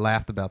why, but I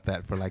laughed about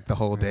that for like the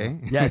whole day.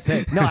 Yeah,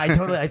 sick. No, I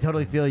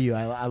totally feel you.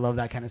 I love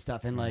that kind of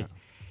stuff, and like,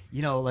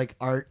 you know, like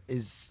art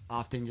is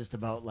often just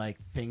about like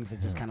things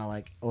that just kind of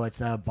like, oh, it's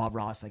Bob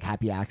Ross, like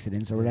happy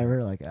accidents or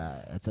whatever. Like,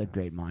 that's a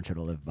great mantra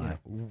to live by. Yeah.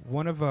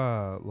 One of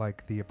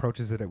like the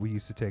approaches that we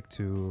used to take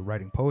to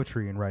writing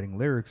poetry and writing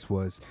lyrics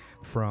was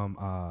from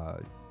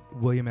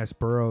William S.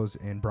 Burroughs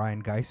and Brian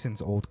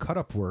Geison's old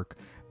cut-up work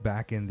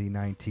back in the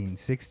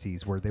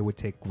 1960s, where they would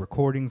take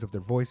recordings of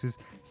their voices,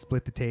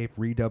 split the tape,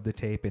 redub the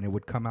tape, and it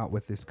would come out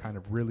with this kind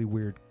of really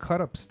weird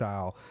cut-up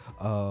style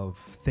of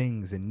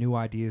things, and new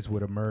ideas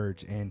would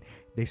emerge. And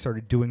they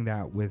started doing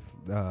that with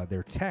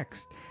their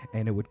text,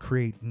 and it would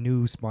create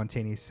new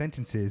spontaneous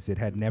sentences that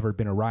had never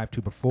been arrived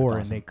to before.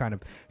 That's And they kind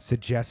of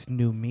suggest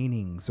new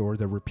meanings, or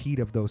the repeat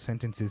of those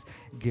sentences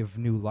give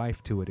new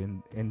life to it.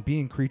 And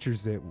being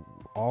creatures that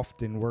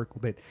often work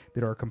that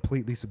are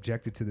completely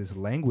subjected to this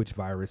language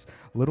virus,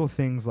 little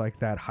things like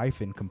that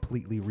hyphen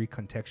completely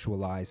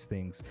recontextualize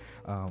things,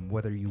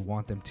 whether you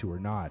want them to or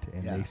not,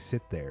 and Yeah. they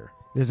sit there.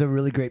 There's a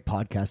really great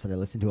podcast that I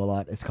listen to a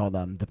lot. It's called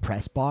The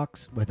Press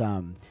Box with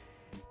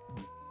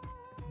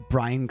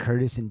Brian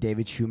Curtis and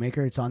David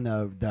Shoemaker. It's on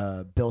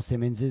the Bill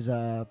Simmons's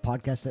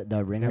podcast,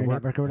 the Ringer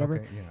Network or whatever.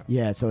 Okay,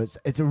 yeah. Yeah, so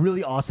it's a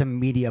really awesome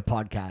media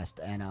podcast,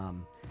 and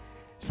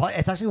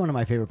it's actually one of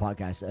my favorite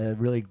podcasts. A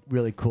really,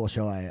 really cool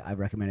show. I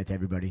recommend it to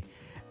everybody.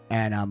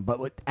 And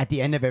but at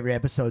the end of every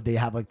episode, they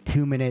have like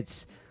 2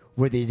 minutes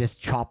where they just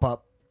chop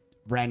up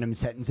random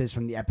sentences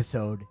from the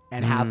episode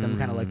and have them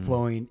kind of like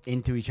flowing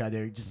into each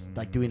other, just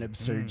like doing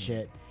absurd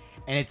shit.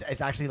 And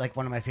it's actually like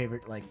one of my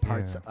favorite like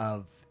parts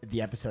of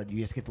the episode. You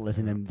just get to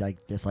listen to them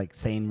like just like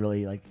saying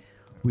really like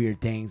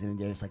weird things, and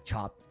they just like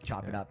chop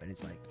it up, and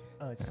it's like,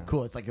 oh, it's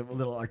cool. It's like a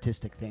little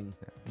artistic thing.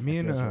 Me That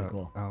and feels really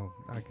cool.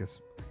 I guess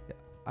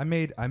I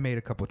made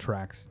a couple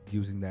tracks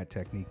using that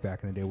technique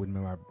back in the day when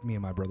me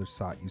and my brother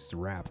Sot used to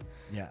rap.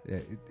 Yeah.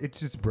 It's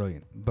just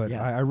brilliant. But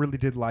Yeah. I really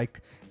did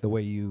like the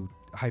way you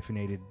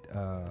hyphenated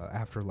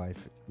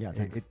afterlife. Yeah,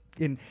 thanks.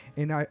 And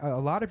a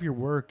lot of your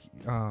work,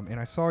 and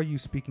I saw you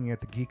speaking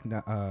at the Geek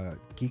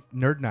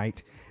Nerd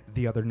Night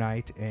the other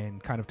night,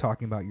 and kind of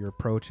talking about your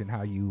approach and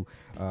how you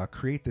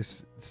create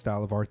this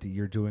style of art that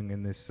you're doing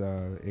in this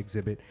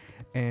exhibit.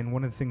 And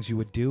one of the things you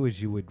would do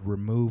is you would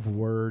remove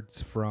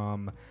words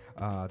from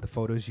the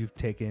photos you've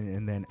taken,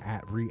 and then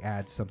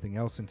re-add something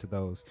else into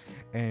those.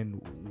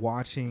 And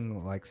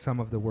watching, like, some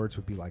of the words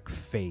would be like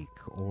fake,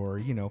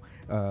 or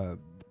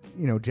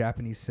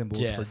Japanese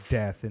symbols for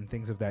death and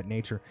things of that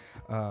nature.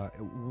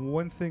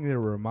 One thing that it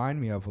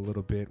reminded me of a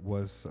little bit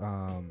was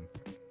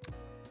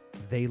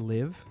They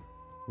Live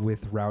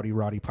with Rowdy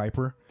Roddy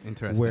Piper.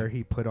 Interesting. Where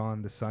he put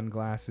on the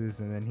sunglasses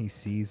and then he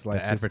sees like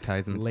the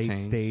advertisements late change.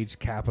 stage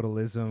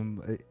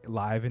capitalism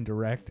live and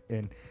direct.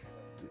 And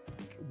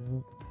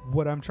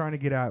what I'm trying to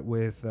get at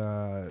with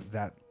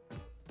that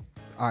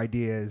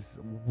idea is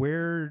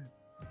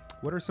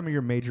what are some of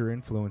your major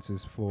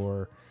influences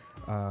for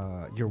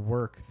your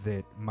work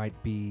that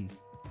might be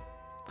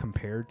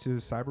compared to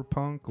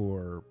cyberpunk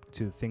or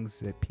to things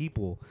that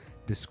people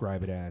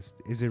describe it as?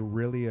 Is it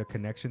really a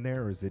connection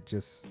there, or is it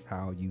just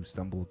how you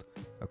stumbled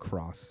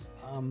across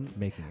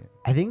making it?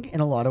 I think in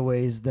a lot of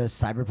ways the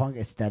cyberpunk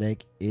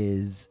aesthetic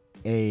is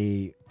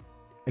a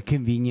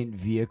convenient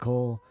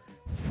vehicle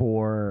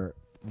for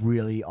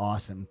really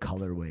awesome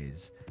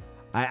colorways.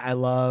 I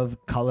love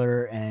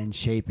color and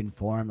shape and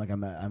form. Like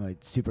I'm a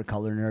super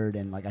color nerd,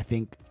 and like I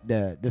think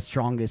the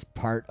strongest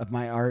part of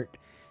my art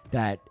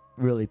that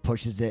really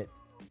pushes it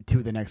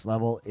to the next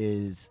level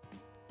is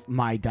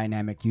my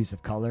dynamic use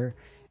of color.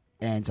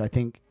 And so I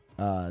think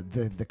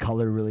the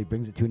color really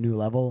brings it to a new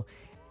level,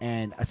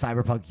 and a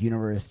cyberpunk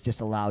universe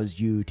just allows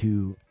you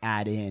to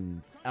add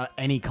in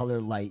any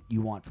color light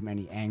you want from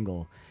any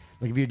angle.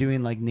 Like if you're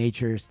doing like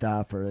nature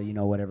stuff or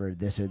whatever,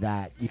 this or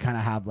that, you kind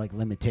of have like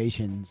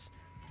limitations.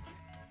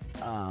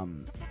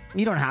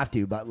 You don't have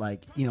to, but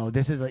like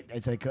this is like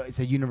it's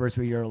a universe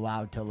where you're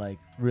allowed to like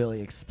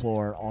really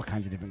explore all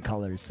kinds of different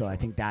colors. So I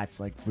think that's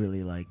like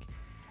really like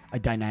a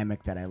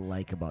dynamic that I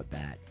like about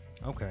that.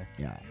 Okay.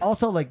 Yeah.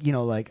 Also, like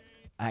like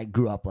I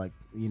grew up like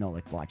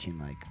like watching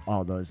like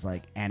all those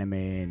like anime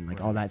and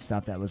like all that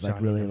stuff that was like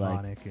Johnny really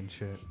Mnemonic like and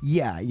shit.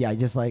 yeah,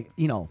 just like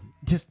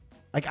just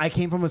like I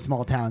came from a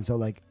small town, so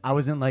like I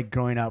wasn't like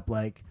growing up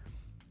like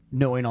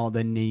knowing all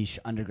the niche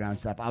underground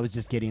stuff. I was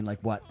just getting like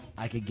what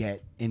I could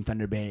get in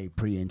Thunder Bay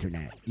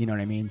pre-internet. You know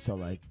what I mean? So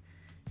like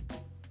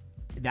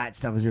that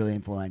stuff was really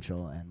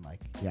influential, and like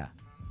yeah.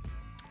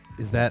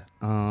 Is that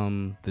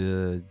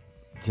the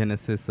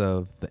genesis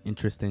of the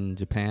interest in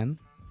Japan?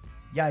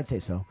 Yeah, I'd say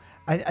so.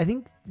 I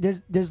think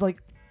there's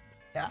like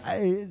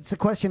it's a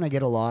question I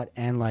get a lot,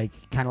 and like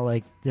kind of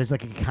like there's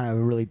like a kind of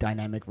a really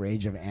dynamic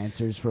range of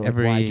answers for like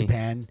why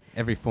Japan.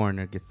 Every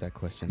foreigner gets that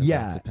question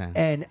about Japan.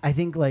 And I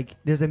think like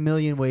there's a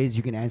million ways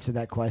you can answer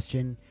that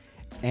question.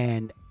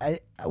 And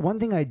one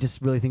thing I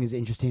just really think is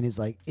interesting is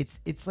like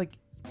it's like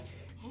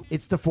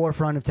it's the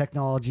forefront of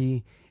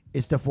technology.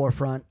 It's the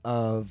forefront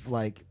of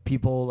like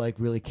people like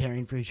really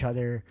caring for each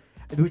other,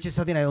 which is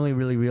something I only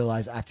really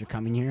realized after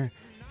coming here.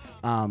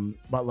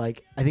 But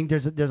like I think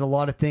there's a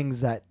lot of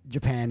things that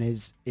Japan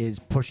is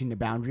pushing the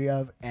boundary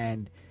of,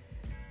 and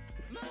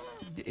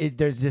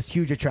there's this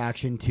huge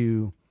attraction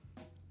to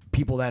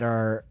people that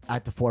are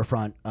at the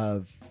forefront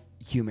of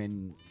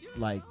human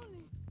like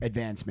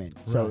advancement.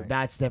 So Right.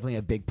 that's definitely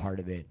a big part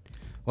of it.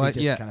 Well, It's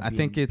just yeah, kind of I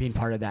think it's being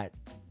part of that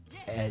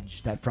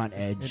edge, that front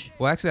edge.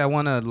 Well, actually, I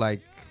want to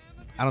like,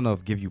 I don't know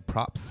if give you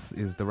props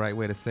is the right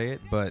way to say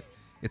it, but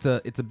it's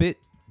a bit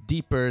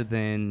deeper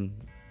than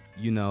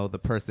the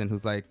person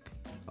who's like,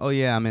 oh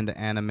yeah, I'm into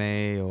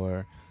anime,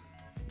 or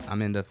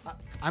I'm into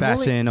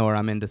fashion, or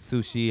I'm into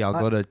sushi. I'll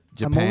go to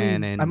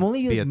Japan I'm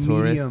only be a like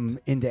tourist. medium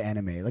into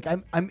anime. Like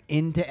I'm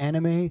into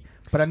anime,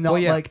 but I'm not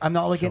Well, yeah. like I'm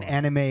not like an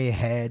anime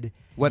head.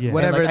 What Yeah.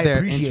 whatever And, like, I their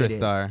appreciate interests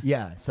it. are.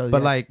 Yeah. So But,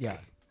 that's- like, yeah.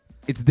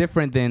 It's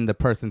different than the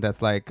person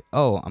that's like,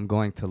 oh, I'm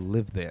going to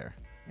live there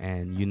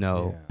and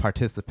Yeah.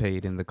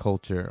 participate in the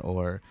culture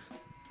or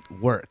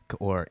work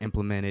or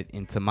implement it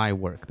into my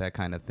work, that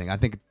kind of thing. I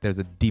think there's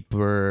a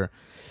deeper,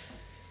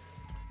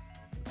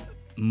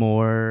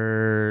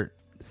 more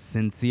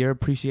sincere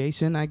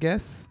appreciation, I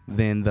guess,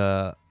 than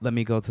the let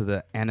me go to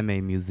the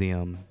anime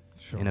museum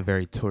in a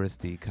very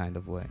touristy kind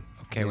of way.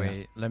 Okay, Yeah.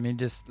 wait. Let me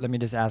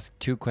just ask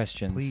two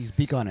questions. Please.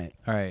 Speak on it.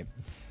 All right.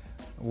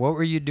 What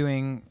were you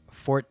doing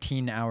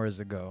 14 hours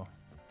ago?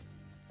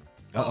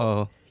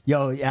 Uh-oh.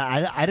 Yo, yeah,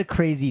 I had a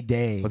crazy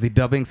day. Was he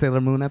dubbing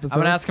Sailor Moon episodes? I'm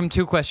gonna ask him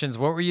two questions.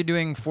 What were you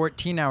doing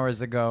 14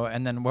 hours ago,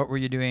 and then what were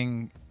you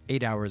doing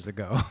 8 hours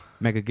ago?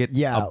 Mega, get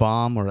Yeah. a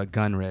bomb or a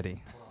gun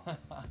ready.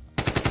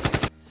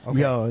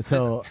 Okay. Yo,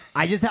 so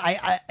I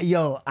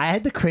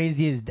had the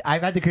craziest.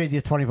 I've had the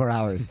craziest 24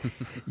 hours.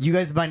 You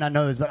guys might not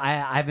know this, but I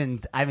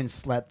haven't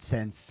slept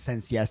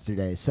since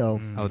yesterday. So.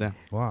 Oh, damn.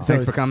 Wow. So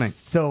Thanks for coming.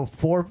 So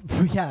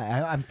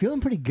I'm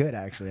feeling pretty good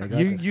actually. I got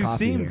this you coffee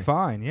seem here.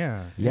 fine,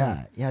 yeah.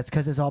 Yeah, it's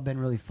because it's all been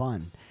really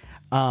fun.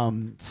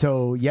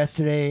 So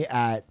yesterday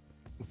at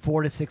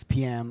 4 to 6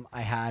 p.m.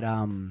 I had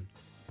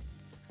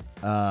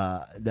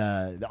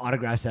the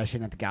autograph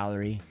session at the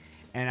gallery,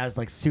 and I was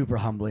like super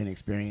humbling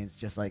experience.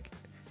 Just like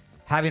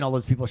having all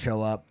those people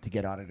show up to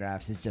get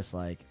autographs is just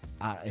like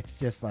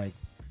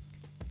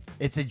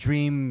it's a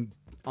dream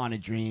on a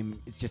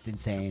dream. It's just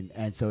insane.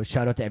 And so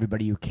shout out to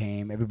everybody who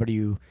came, everybody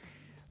who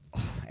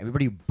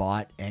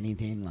bought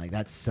anything. Like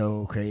that's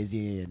so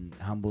crazy and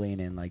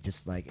humbling, and like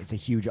just like it's a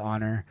huge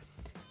honor.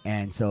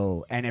 And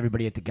so, and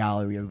everybody at the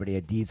gallery, everybody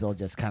at Diesel,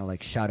 just kind of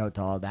like shout out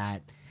to all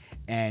that.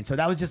 And so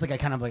that was just like a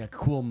kind of like a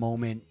cool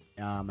moment.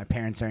 My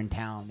parents are in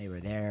town; they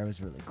were there. It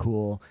was really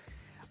cool.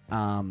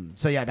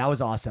 So yeah, that was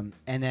awesome.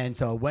 And then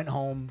so I went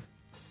home,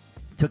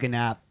 took a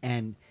nap,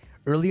 and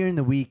earlier in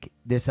the week,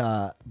 this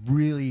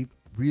really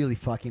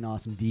fucking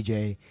awesome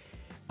DJ,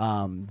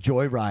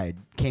 Joyride,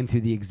 came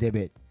through the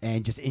exhibit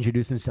and just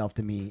introduced himself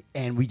to me,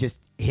 and we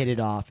just hit it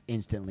off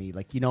instantly.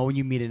 Like, you know, when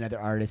you meet another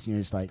artist and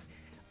you're just like,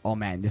 oh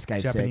man, this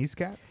guy's Japanese sick.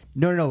 cat?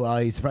 No,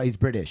 he's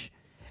British,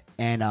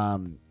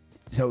 and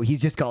so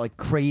he's just got like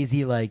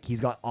crazy, like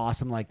he's got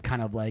awesome, like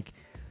kind of like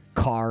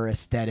car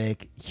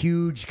aesthetic,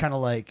 huge kind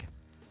of like,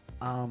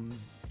 I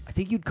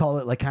think you'd call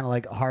it like kind of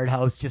like hard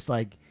house, just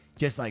like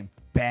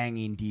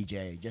banging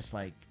DJ, just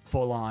like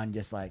full on,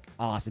 just like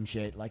awesome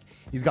shit. Like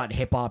he's got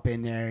hip hop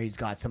in there, he's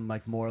got some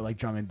like more like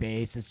drum and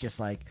bass. It's just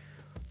like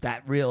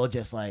that real,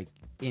 just like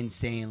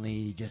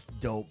insanely just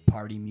dope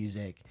party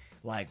music,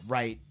 like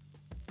right,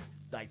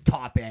 like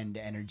top end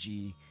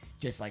energy,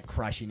 just like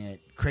crushing it,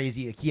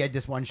 crazy. Like he had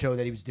this one show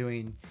that he was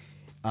doing,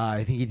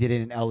 I think he did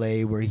it in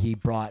LA, where he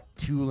brought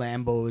 2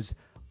 Lambos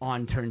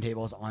on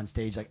turntables on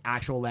stage, like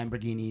actual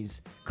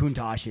Lamborghinis,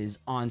 Countachs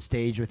on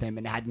stage with him,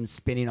 and had them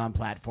spinning on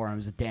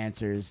platforms with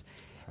dancers.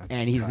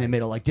 And he's in the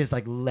middle, like just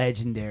like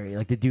legendary.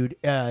 Like the dude,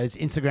 his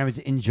Instagram is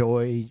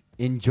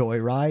enjoy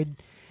ride,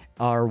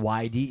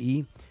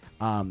 RYDE.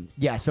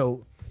 Yeah,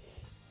 so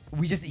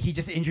he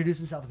just introduced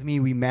himself to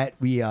me. We met,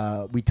 we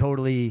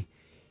totally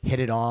hit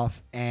it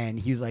off, and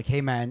he was like,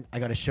 hey man, I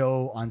got a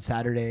show on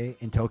Saturday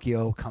in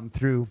Tokyo, come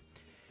through.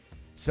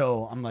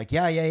 So I'm like,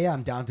 yeah,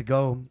 I'm down to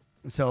go.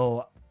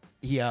 So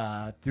he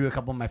threw a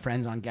couple of my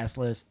friends on guest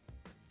list,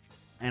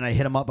 and I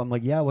hit him up. I'm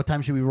like, yeah, what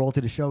time should we roll to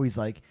the show? He's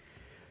like,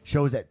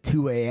 show's at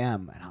 2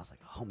 a.m. And I was like,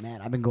 oh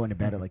man, I've been going to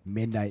bed at like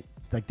midnight,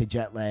 like the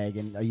jet lag,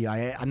 and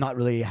I'm not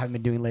really, haven't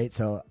been doing late.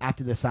 So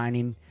after the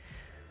signing,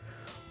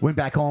 went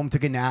back home,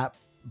 took a nap,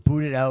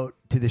 booted out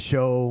to the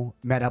show,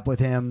 met up with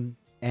him,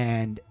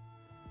 and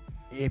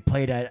it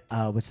played at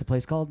what's the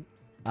place called?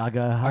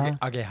 Ageha.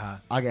 Ageha.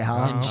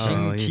 Ageha. In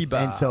Oh,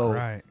 Shinkiba. And so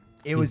Right.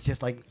 it was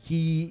just like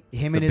him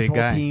He's and a his big whole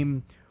guy.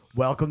 team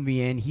welcomed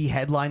me in. He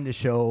headlined the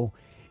show.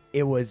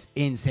 It was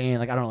insane.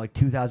 Like, I don't know, like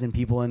 2,000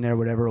 people in there,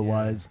 whatever it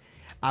was.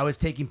 I was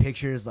taking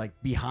pictures like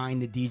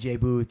behind the DJ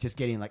booth, just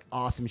getting like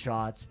awesome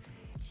shots.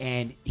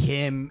 And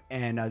him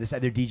and this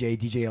other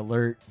DJ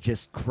Alert,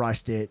 just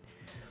crushed it.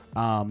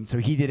 So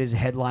he did his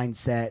headline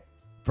set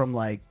from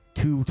like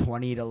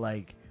 2:20 to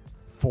like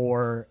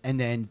 4, and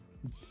then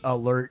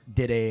Alert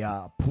did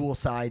a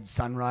poolside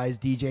sunrise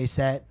DJ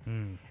set.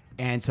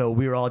 And so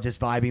we were all just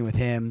vibing with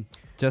him.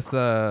 Just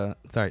sorry,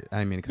 I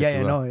didn't mean to cut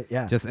you off.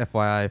 Yeah. Just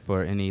FYI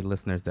for any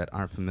listeners that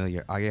aren't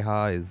familiar,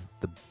 Ageha is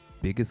the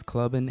biggest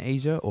club in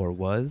Asia, or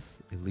was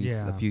at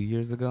least a few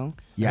years ago.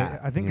 Yeah.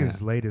 I think Yeah.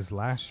 as late as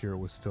last year it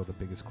was still the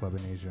biggest club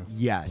in Asia.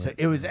 Yeah, so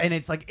it was, and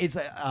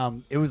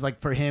it was like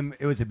for him,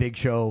 it was a big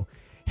show,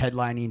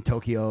 headlining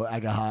Tokyo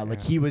Ageha.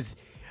 Like he was,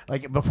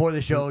 like before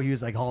the show, he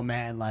was like, oh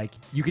man, like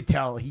you could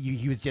tell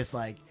he was just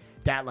like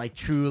that, like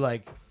true,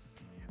 like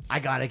I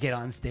gotta get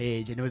on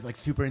stage, and it was like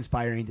super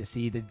inspiring to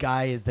see. The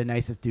guy is the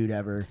nicest dude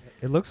ever.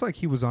 It looks like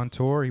he was on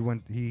tour.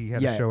 He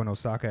had Yeah. a show in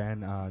Osaka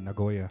and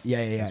Nagoya. Yeah,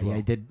 as well.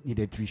 He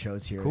did 3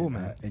 shows here. Cool, in,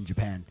 man. In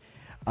Japan.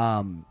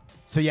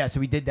 So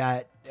we did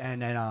that,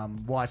 and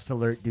then watched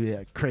Alert do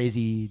a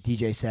crazy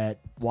DJ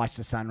set, watched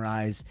the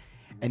sunrise,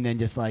 and then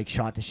just like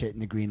shot the shit in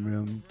the green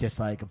room.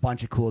 Just like a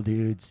bunch of cool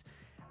dudes.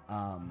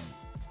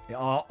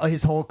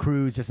 His whole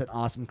crew is just an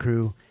awesome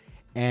crew,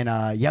 and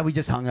we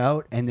just hung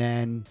out, and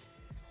then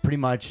pretty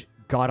much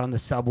got on the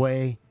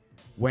subway,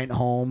 went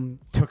home,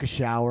 took a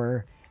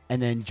shower,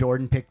 and then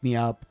Jordan picked me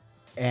up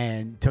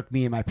and took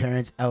me and my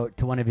parents out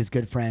to one of his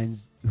good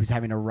friends who's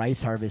having a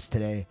rice harvest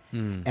today,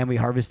 and we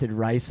harvested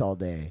rice all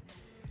day.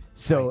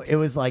 So it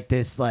was like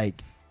this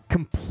like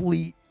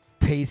complete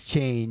pace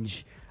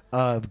change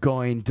of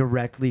going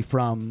directly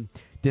from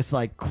this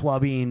like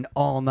clubbing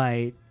all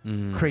night,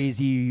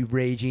 crazy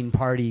raging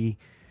party,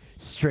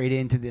 straight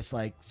into this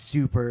like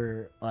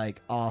super like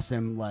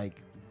awesome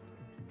like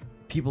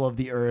people of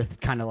the earth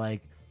kind of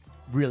like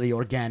really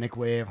organic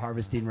way of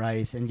harvesting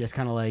rice, and just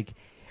kind of like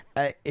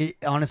it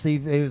honestly,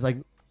 it was like,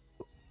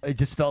 it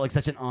just felt like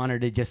such an honor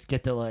to just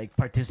get to like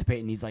participate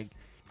in these like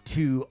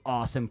 2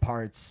 awesome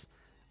parts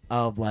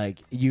of like,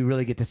 you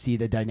really get to see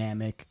the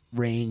dynamic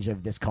range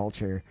of this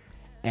culture,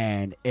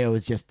 and it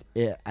was just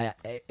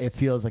it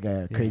feels like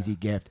a crazy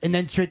gift. And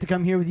then straight to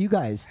come here with you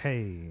guys.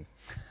 Hey.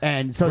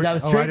 And so that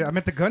was Oh, straight. I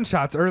meant the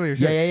gunshots earlier.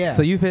 yeah.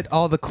 So you've hit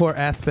all the core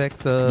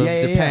aspects of Yeah,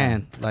 yeah, yeah.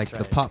 Japan, like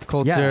That's the pop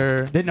culture,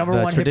 Yeah. The number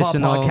one hip-hop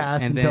traditional,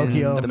 podcast and in then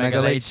Tokyo. the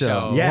Mega Late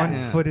Show. Yeah.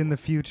 One foot in the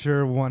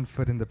future, 1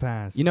 foot in the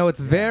past. You know, it's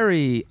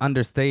very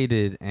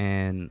understated,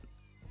 and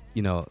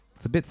you know,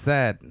 it's a bit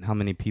sad how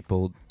many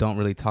people don't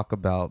really talk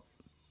about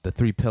the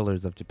 3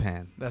 pillars of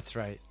Japan. That's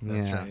right.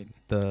 That's Yeah. right.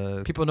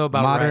 The People know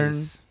about modern,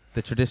 rice.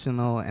 the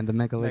traditional, and the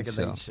Mega Late Mega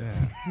Show. Late Show.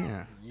 Yeah.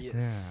 Yeah.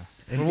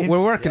 Yes.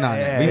 We're working on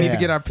it. We need to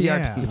get our PR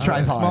Yeah, team. The a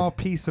tripod. small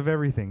piece of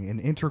everything, an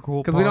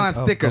integral. Because we don't part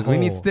have of the stickers. We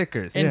need whole.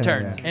 stickers. Yeah,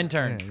 Interns. yeah.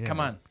 Interns. Yeah, Come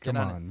yeah. on. Get Come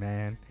on on,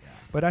 man.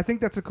 But I think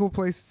that's a cool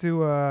place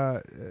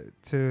to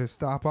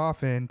stop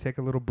off and take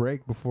a little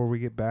break before we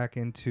get back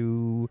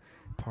into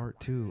part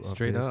 2 of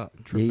Straight this up.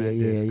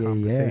 tremendous Yeah.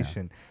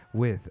 conversation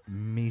with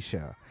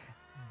Misha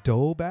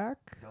Doback.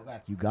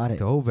 You got it.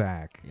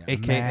 Doback, Yeah.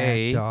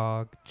 AKA Mad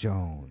Dog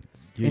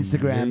Jones.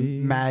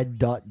 Instagram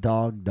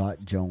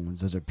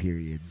mad.dog.jones. Those are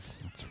periods.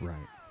 That's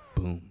right.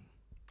 Boom.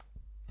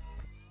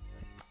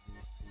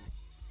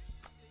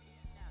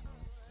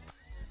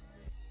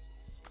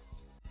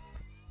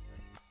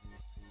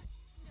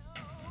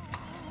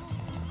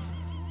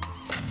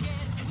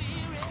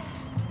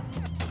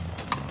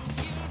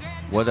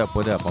 What up,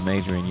 what up? I'm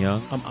Adrian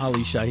Young, I'm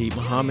Ali Shaheed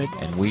Muhammad,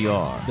 and we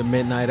are, The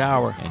Midnight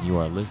Hour, and you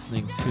are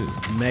listening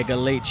to Mega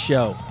Late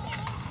Show.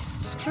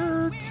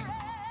 Skirt.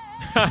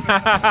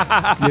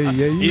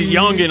 You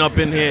youngin' up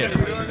in here.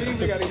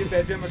 We gotta get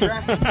that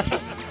demographic.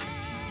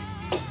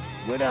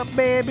 What up,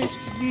 baby? It's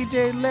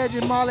DJ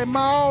Legend Molly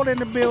Maul in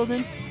the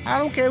building. I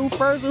don't care who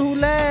first or who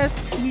last.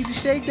 You need to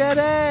shake that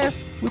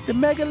ass with the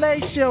Mega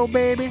Late Show,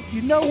 baby.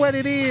 You know what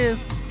it is.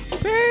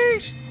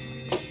 Peace.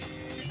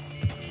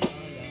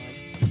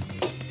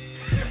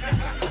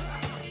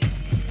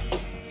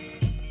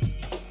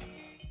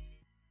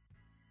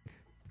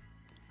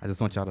 I just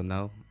want y'all to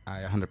know I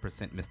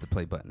 100% missed the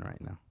play button right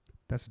now.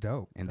 That's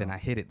dope. And then I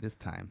hit it this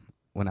time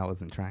when I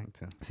wasn't trying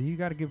to. So you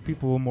got to give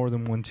people more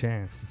than one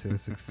chance to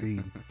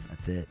succeed.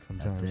 That's it.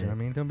 Sometimes, That's you know what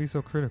I it. mean? Don't be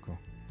so critical.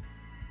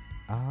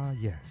 Ah,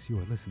 yes, you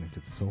are listening to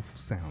the soulful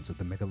sounds of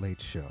the Mega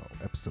Late Show,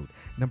 episode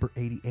number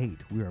 88.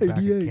 We are back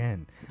 88.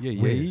 again.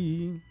 Yeah,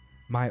 with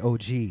my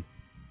OG,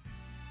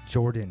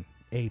 Jordan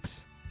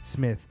Apes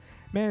Smith.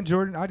 Man,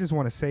 Jordan, I just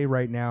want to say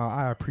right now,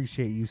 I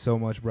appreciate you so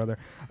much, brother.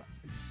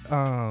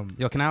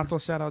 Yo, can I also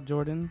shout out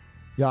Jordan?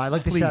 Yeah, I'd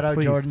like to Please, shout out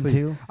please, Jordan please.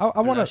 too. I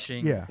want to,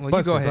 Blushing. yeah. Well, you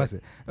bust go it, ahead. bust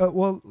it.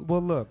 Well,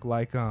 look,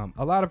 like a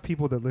lot of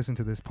people that listen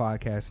to this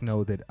podcast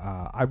know that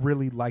I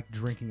really like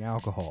drinking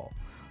alcohol.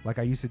 Like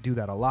I used to do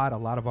that a lot. A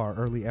lot of our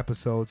early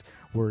episodes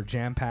were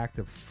jam packed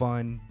of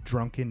fun,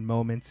 drunken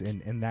moments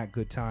and that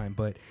good time.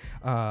 But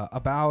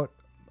about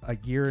a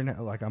year and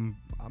like I'm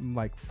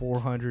like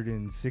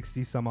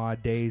 460 some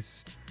odd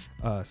days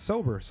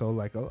sober. So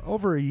like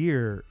over a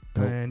year,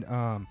 Dope.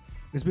 and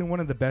it's been one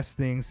of the best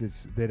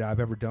things that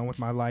I've ever done with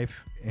my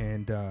life,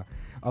 and a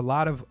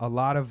lot of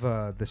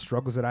the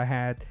struggles that I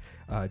had,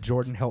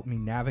 Jordan helped me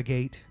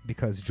navigate,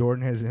 because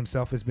Jordan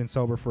himself has been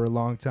sober for a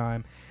long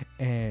time,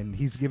 and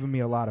he's given me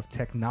a lot of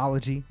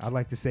technology. I'd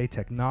like to say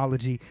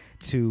technology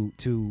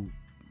to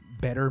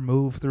better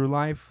move through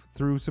life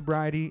through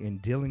sobriety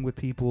and dealing with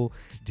people,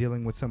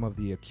 dealing with some of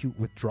the acute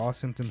withdrawal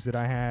symptoms that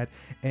I had.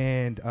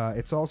 And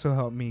it's also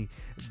helped me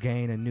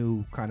gain a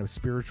new kind of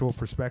spiritual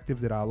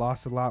perspective that I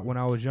lost a lot when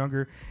I was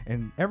younger.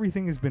 And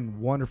everything has been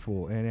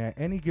wonderful. And at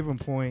any given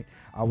point,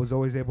 I was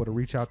always able to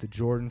reach out to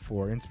Jordan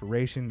for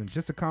inspiration, and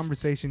just a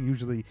conversation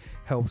usually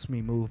helps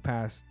me move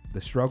past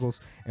the struggles.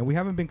 And we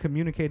haven't been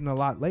communicating a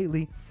lot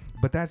lately,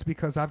 but that's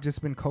because I've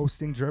just been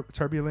coasting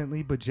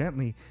turbulently but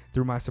gently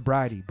through my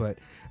sobriety. But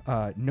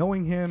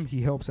knowing him,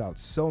 he helps out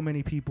so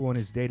many people in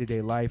his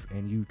day-to-day life,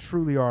 and you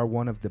truly are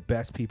one of the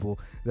best people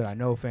that I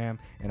know, fam.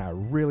 And I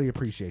really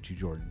appreciate you,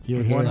 Jordan.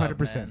 Here, here.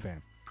 100%, Man.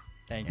 fam.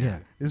 Thank you. Yeah,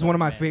 this is one of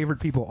my Man. favorite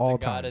people all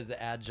The time. God is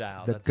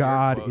agile. The That's your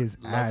God quote. is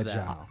Love that.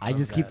 agile. I Love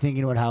just keep that.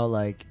 thinking about how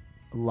like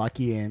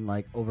lucky and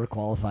like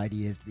overqualified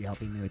he is to be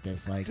helping me with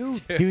this. Like,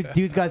 Dude.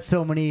 dude's got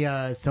so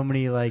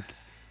many like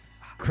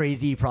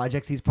crazy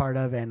projects he's part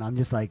of, and I'm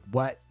just like,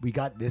 what? We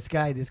got this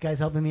guy. This guy's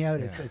helping me out.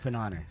 It's an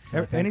honor. So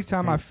thanks-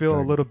 Anytime thanks, I feel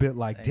Jordan. a little bit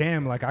like, Thanks,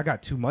 damn, man. like I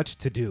got too much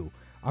to do,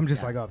 I'm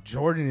just Yeah. like, oh,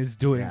 Jordan is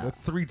doing Yeah.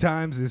 3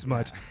 times as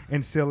much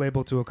and still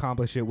able to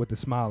accomplish it with a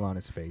smile on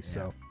his face.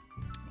 So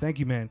thank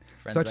you, man.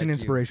 Friends Such like an you.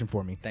 inspiration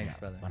for me. Thanks,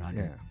 brother. 100.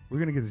 Yeah, we're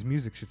gonna get this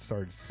music shit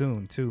started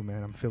soon too,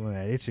 man. I'm feeling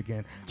that itch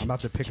again. I'm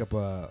about to pick up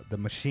the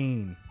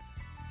Machine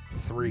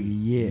 3.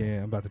 Yeah.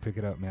 I'm about to pick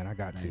it up, man. I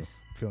got Nice.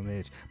 to. Feeling the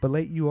itch. But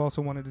late, you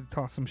also wanted to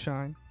toss some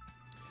shine.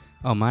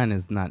 Oh, mine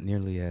is not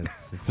nearly as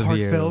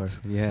severe. Heartfelt.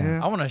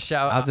 Yeah. I want to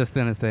shout. I was just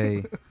gonna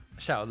say,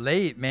 shout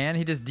late, man.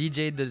 He just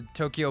DJ'd the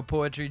Tokyo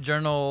Poetry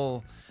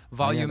Journal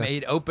Volume 8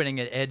 that's- opening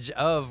at Edge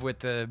of with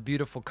the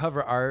beautiful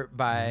cover art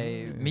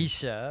by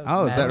Misha.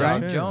 Oh, is Mad that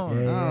Dog right? Jones.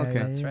 Yeah, Oh, okay.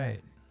 That's right.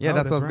 yeah, Oh,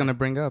 that's what I was right. gonna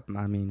bring up.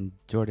 I mean,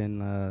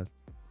 Jordan,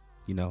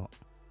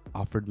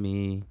 offered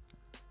me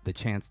the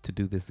chance to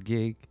do this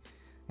gig.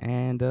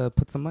 and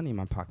put some money in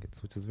my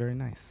pockets, which is very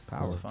nice.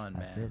 That was fun,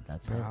 That's man. it.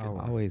 That's it.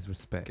 Power. Always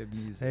respect. Good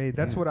music. Hey,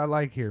 that's Yeah. what I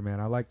like here, man.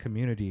 I like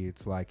community.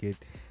 It's like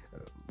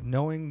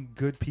knowing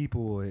good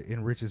people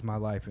enriches my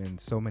life in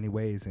so many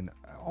ways. And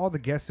all the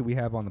guests that we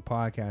have on the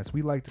podcast,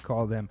 we like to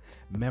call them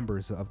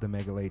members of the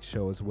Mega Late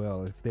Show as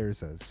well, if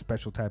there's a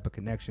special type of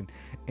connection.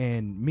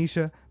 And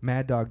Misha,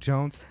 Mad Dog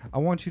Jones, I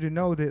want you to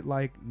know that,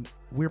 like,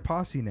 we're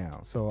posse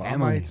now. So I Family.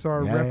 might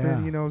start Yeah, repping,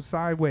 yeah. you know,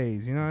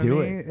 sideways. You know what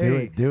Do I mean? it. Do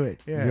it. Do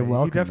it. Yeah, You're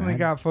welcome. you definitely man.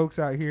 got folks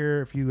out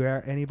here. If you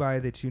got anybody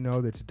that you know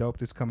that's dope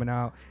that's coming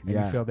out and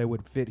Yeah. you feel they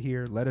would fit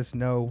here, let us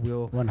know.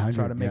 We'll 100,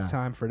 try to make yeah.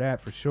 time for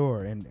that for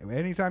sure. And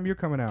anytime you're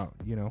coming out,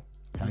 you know,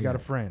 Hell you got a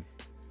yeah. friend.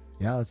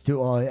 Yeah, let's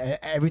do.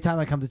 Every time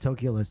I come to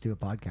Tokyo, let's do a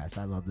podcast.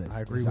 I love this.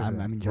 I agree This- with I'm,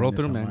 it. I'm enjoying Roll this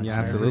through, so man. much. Yeah, I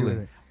agree absolutely.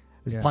 with it.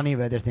 There's Yeah. plenty of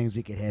other things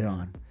we could hit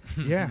on.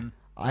 Yeah.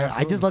 I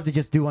Absolutely. just love to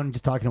just do one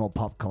just talking about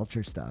pop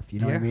culture stuff. You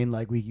know what I Yeah. mean?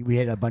 Like we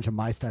hit a bunch of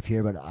my stuff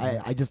here, but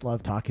I just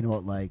love talking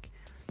about like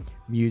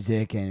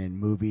music and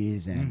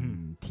movies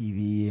and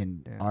TV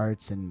and Yeah.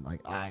 arts and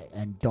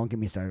and don't get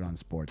me started on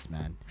sports,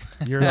 man.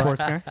 You're a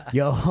sports guy?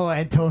 Yo,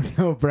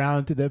 Antonio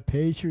Brown to the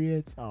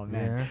Patriots. Oh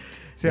man. Yeah.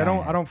 See, Yeah.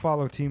 I don't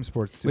follow team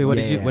sports too. Wait, what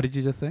Yeah, did you yeah. what did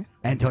you just say?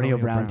 Antonio Antonio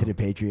Brown to Brown.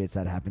 the Patriots.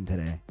 That happened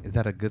today. Is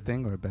that a good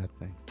thing or a bad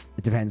thing?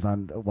 It depends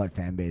on what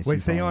fan base. Wait, you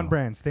stay on follow.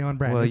 brand. Stay on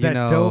brand. Well, Is you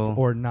that dope know-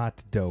 or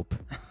not dope?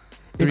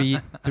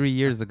 3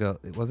 years ago,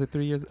 was it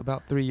 3 years?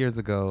 About 3 years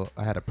ago,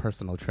 I had a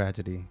personal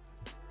tragedy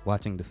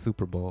watching the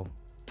Super Bowl.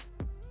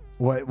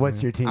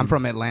 What's your team? I'm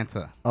from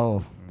Atlanta.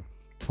 Oh,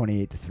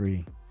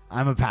 28-3.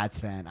 I'm a Pats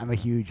fan. I'm a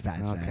huge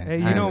Pats Okay. fan.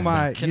 Hey, I you know understand.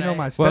 my Can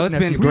I- step Well, it's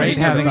been nephew. great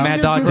having about Mad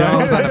this, Dog bro.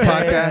 Jones on the Yeah,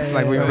 yeah, podcast. yeah,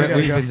 Like yeah, yeah.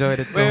 we've enjoyed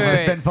it so Wait, much. wait,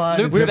 It's been fun.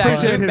 Loop It's been back, fun.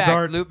 appreciate loop his back,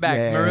 art. loop back.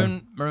 Yeah.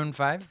 Maroon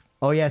 5.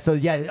 Oh yeah, so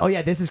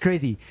yeah, this is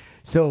crazy.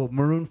 So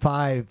Maroon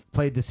 5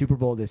 played the Super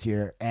Bowl this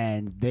year,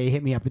 and they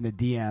hit me up in the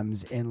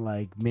DMs in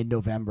like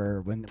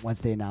mid-November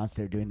once they announced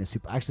they're doing the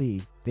Super.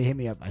 Actually, they hit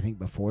me up I think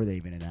before they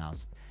even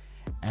announced,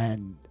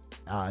 and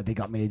they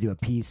got me to do a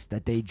piece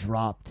that they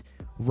dropped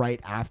right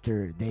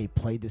after they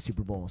played the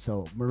Super Bowl.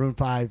 So Maroon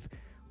 5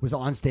 was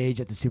on stage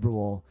at the Super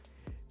Bowl,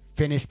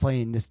 finished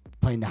playing the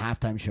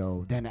halftime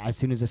show. Then as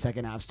soon as the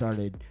second half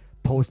started,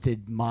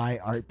 posted my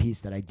art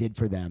piece that I did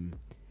for them.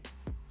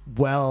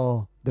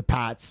 Well, the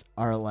Pats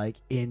are like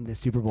in the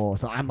Super Bowl,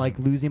 so I'm like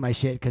losing my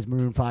shit because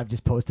Maroon 5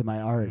 just posted my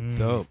art,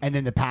 Dope. and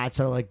then the Pats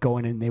are like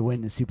going and they win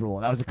the Super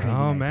Bowl. That was a crazy. Oh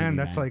night for man, me,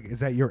 that's like, is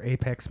that your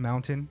apex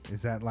mountain?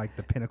 Is that like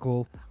the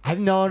pinnacle?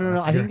 no.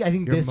 I your-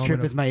 think your this moment trip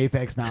of- is my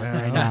apex mountain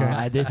Yeah, right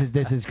okay. now.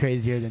 This is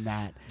crazier than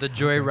that. The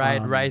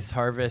Joyride Um, Rice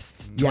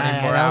Harvest Yeah, that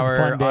was a 24-hour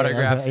fun day.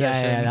 autograph That was a- yeah,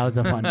 session. Yeah, that was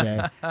a fun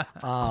day.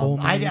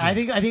 I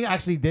think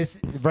actually this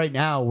right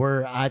now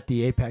we're at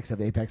the apex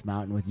of Apex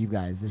Mountain with you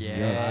guys. This is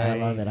it. I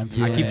love it. I'm Yes.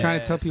 feeling I keep it. trying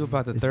to tell people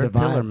about the It's third the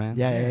pillar, vibe. man.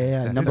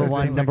 Yeah. This Number is the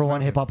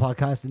one Apex hip hop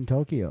podcast in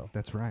Tokyo.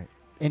 That's right.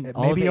 In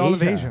Maybe all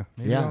of Asia.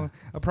 Maybe Yeah.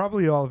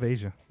 probably all of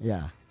Asia.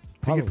 Yeah.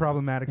 To get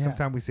problematic, Yeah.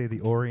 sometimes we say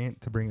the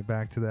Orient to bring it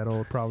back to that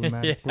old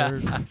problematic Yeah.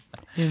 word.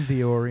 In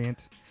the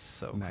Orient.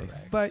 So Nice.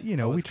 correct. But, you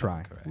know, That we was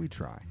try. correct. We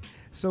try.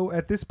 So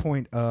at this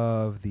point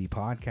of the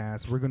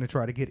podcast, we're going to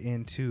try to get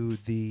into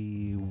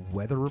the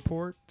weather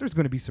report. There's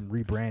going to be some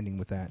rebranding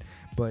with that.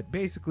 But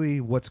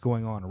basically, what's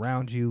going on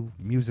around you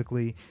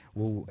musically.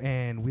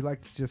 And we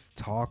like to just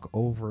talk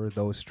over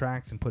those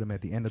tracks and put them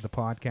at the end of the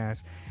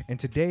podcast. And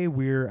today,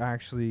 we're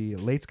actually,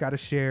 Late's got to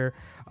share.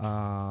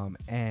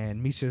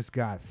 And Misha's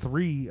got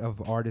 3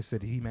 of artists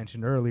that he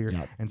mentioned earlier.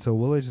 Yep. And so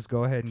we'll just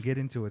go ahead and get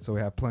into it so we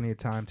have plenty of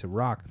time to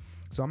rock.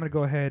 So I'm going to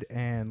go ahead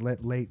and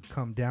let Late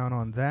come down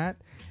on that.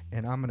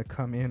 And I'm going to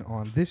come in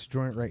on this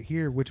joint right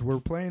here, which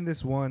we're playing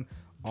this one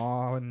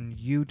on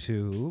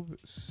YouTube.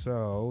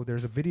 So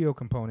there's a video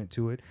component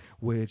to it,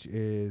 which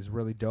is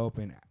really dope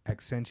and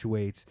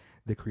accentuates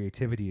the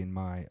creativity in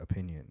my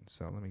opinion.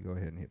 So let me go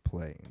ahead and hit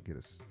play and get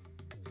us.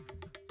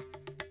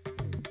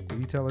 Can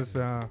you tell us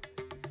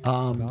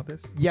about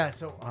this? Yeah,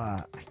 so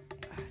I'm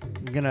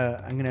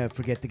gonna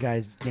forget the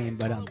guy's name,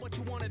 but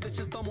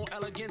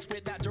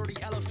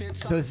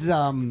so this is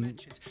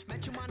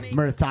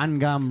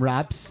Murthangam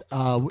Raps,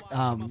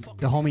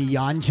 the homie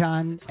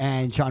Yanchan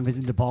and Sean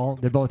Vincent DePaul.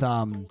 They're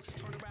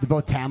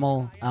both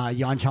Tamil.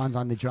 Yanchan's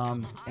on the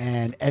drums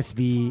and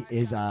SV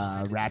is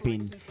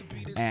rapping,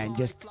 and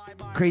just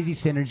crazy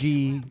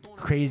synergy,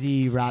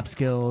 crazy rap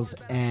skills,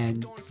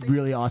 and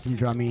really awesome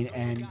drumming,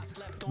 and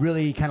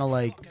really kind of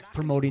like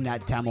promoting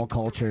that Tamil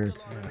culture.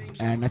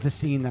 And that's a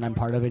scene that I'm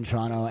part of in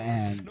Toronto,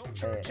 and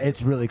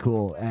it's really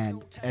cool.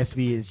 And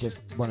SV is just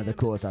one of the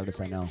coolest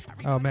artists I know.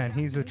 Oh man,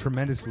 he's a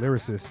tremendous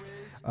lyricist.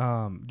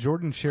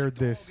 Jordan shared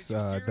this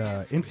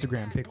the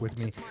Instagram pic with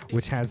me,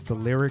 which has the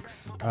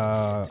lyrics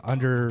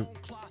under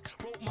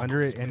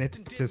it, and it's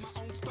just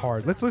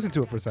hard. Let's listen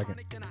to it for a second.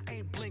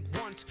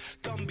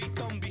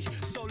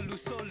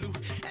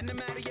 And the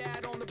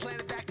Marriott on the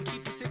planet that can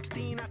keep you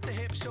 16 at the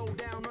hip,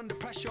 showdown under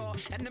pressure.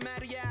 And the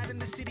Marriott in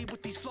the city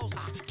with these flows.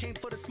 I came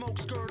for the smoke,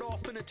 skirt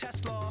off in a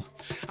Tesla.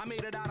 I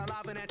made it out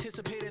alive and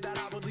anticipated that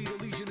I would lead a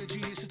legion of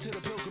geniuses to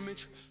the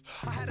pilgrimage.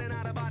 I had an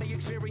out-of-body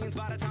experience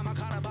by the time I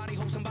caught a body.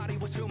 Hope somebody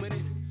was filming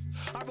it.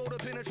 I rolled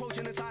up in a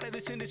Trojan and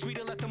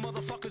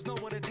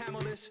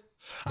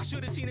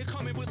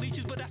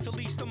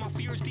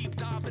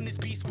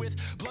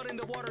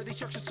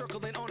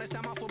and honest.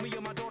 I'm out for me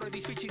and my daughter.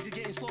 These species are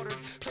getting slaughtered.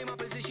 Play my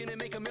position and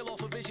make a mill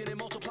off a vision and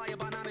multiply it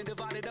by 9 and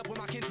divide it up with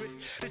my kindred.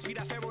 This be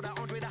that pharaoh, that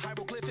Andre, that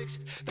hieroglyphics.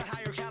 That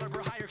higher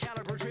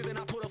caliber driven.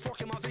 I put a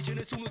fork in my vision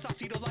as soon as I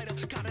see the light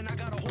of God, and I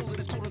got a hold of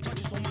this golden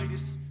touches on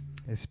Midas.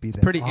 It's be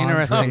that pretty Andre,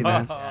 interesting,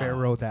 that man.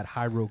 Pharaoh, that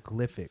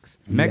hieroglyphics.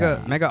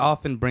 Mega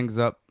often brings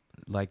up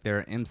like there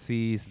are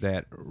MCs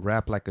that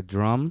rap like a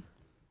drum,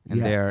 and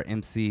Yeah. there are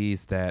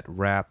MCs that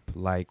rap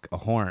like a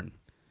horn.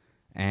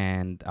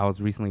 And I was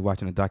recently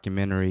watching a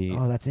documentary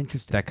Oh, that's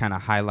interesting. that kind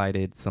of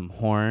highlighted some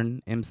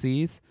horn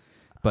MCs,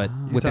 but You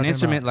with an talking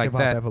instrument about like Hip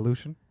Hop that,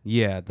 Evolution.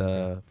 yeah,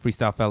 the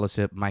Freestyle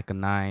Fellowship, Micah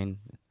 9,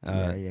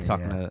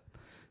 talking yeah. to.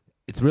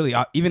 It's really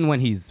even when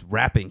he's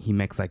rapping, he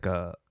makes like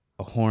a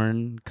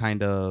horn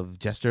kind of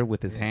gesture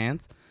with his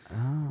hands.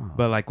 Oh.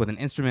 But like with an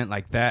instrument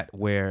like that,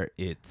 where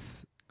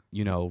it's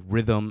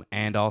rhythm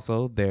and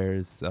also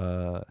there's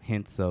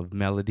hints of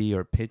melody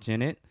or pitch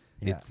in it.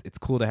 Yeah. It's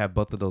cool to have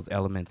both of those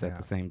elements Yeah. at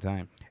the same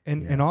time.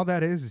 And all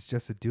that is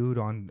just a dude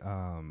on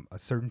a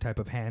certain type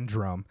of hand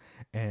drum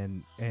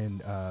and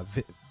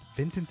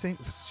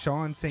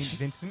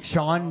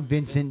Sean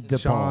Vincent DePaul.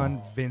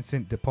 Sean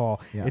Vincent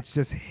DePaul. Yeah. It's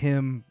just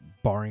him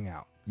barring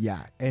out. Yeah.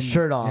 And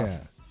Shirt off. yeah,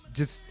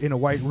 just in a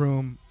white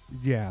room.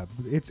 Yeah,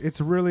 it's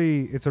a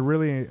really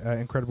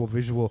incredible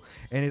visual,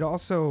 and it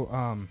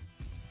also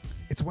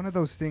it's one of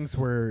those things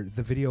where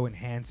the video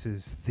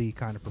enhances the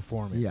kind of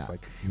performance. Yeah,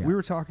 Like yeah. we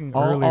were talking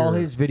All earlier.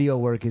 his video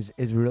work is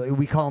really,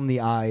 we call him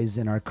the eyes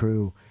in our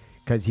crew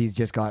because he's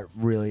just got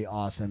really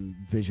awesome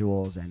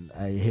visuals, and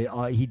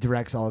he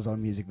directs all his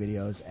own music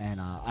videos, and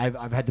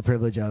I've had the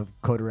privilege of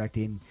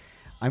co-directing.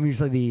 I'm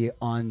usually the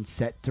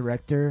on-set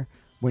director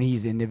when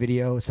he's in the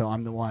video, so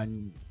I'm the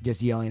one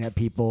just yelling at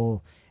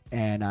people,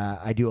 and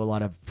I do a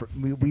lot of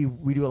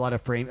we do a lot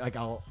of frame, like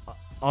I'll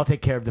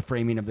take care of the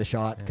framing of the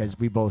shot because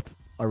we both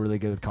are really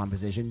good with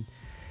composition.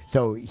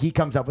 So he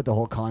comes up with the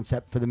whole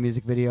concept for the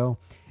music video,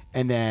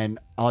 and then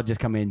I'll just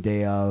come in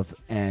day of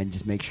and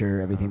just make sure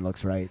everything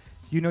looks right.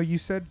 You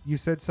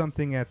said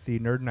something at the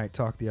Nerd Night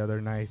talk the other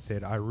night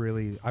that I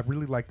really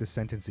liked the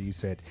sentence that you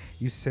said.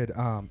 You said,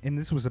 and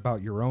this was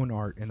about your own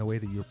art and the way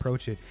that you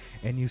approach it.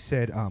 And you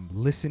said,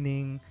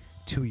 listening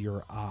to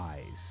your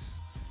eyes.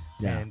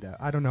 Yeah. And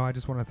I don't know. I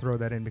just want to throw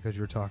that in because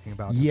you were talking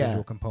about the Yeah.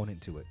 visual component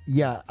to it.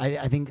 Yeah,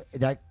 I think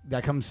that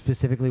comes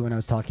specifically when I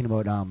was talking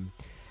about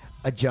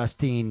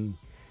adjusting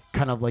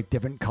kind of like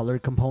different color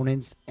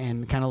components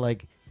and kind of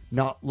like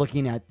not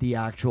looking at the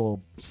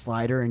actual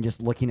slider and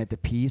just looking at the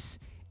piece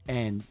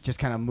and just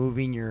kind of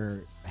moving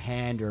your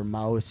hand or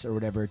mouse or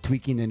whatever,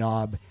 tweaking the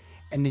knob,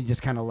 and then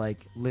just kind of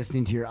like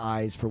listening to your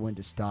eyes for when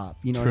to stop.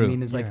 You know what I True.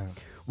 mean? It's like Yeah.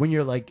 when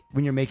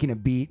you're making a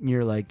beat and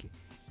you're like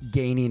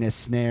gaining a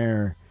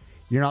snare,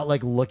 you're not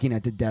like looking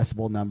at the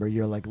decibel number.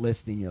 You're like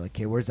listening. You're like,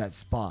 okay, where's that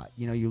spot?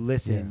 You know, you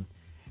listen.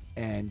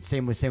 And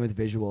same with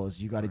visuals.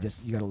 You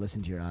gotta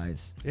listen to your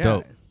eyes. Yeah.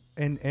 Dope.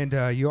 And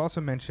you also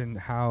mentioned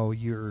how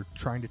you're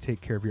trying to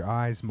take care of your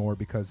eyes more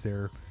because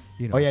they're,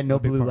 Oh, yeah, no a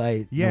big blue part.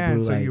 light, no Yeah, blue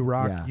and so light,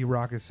 you yeah.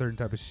 rock a certain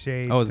type of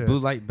shade. Oh, is to- blue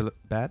light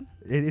bad?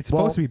 It's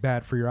Well- supposed to be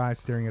bad for your eyes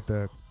staring at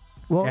the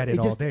Well, at it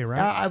all day, right?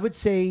 I would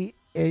say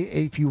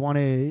if you want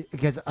to,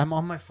 because I'm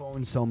on my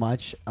phone so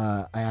much,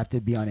 I have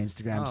to be on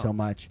Instagram Oh. so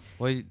much,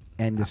 Well,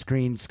 and the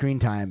screen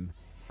time.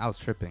 I was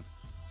tripping.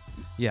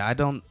 Yeah,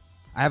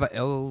 I have a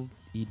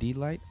LED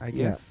light, I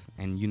Yeah. guess,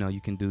 and you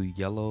can do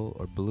yellow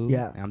or blue.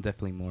 Yeah. I'm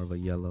definitely more of a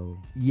yellow.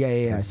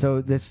 Yeah.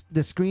 So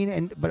the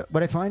screen, but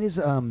what I find is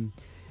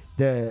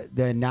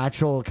the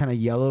natural kind of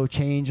yellow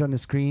change on the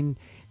screen,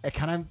 it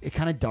kind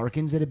of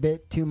darkens it a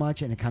bit too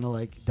much, and it kind of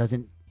like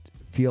doesn't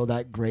feel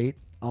that great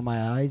on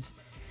my eyes.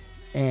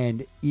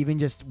 And even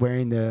just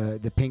wearing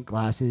the pink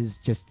glasses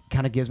just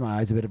kind of gives my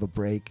eyes a bit of a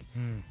break.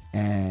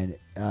 And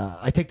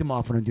I take them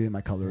off when I'm doing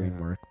my coloring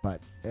work,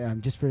 but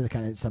just for the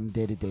kind of some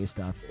day-to-day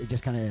stuff, it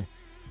just kind of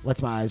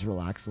lets my eyes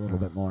relax a little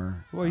bit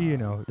more. Well,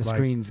 the like,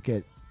 screens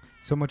get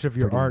so much of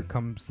your pretty- art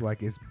comes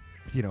is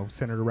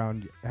centered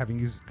around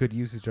having good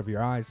usage of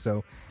your eyes.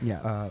 So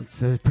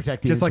so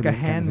protect the just like a instrument kind of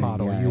hand thing.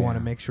 model, Yeah, you want yeah.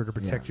 to make sure to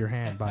protect your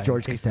hand by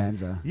George encasing-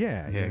 Costanza.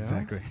 Yeah, Yeah,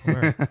 exactly.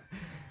 Word.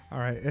 All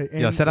right.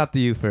 Yo, shout out to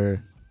you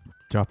for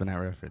dropping that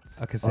reference.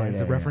 a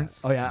Costanza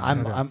reference. Oh yeah,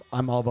 No doubt.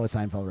 I'm all about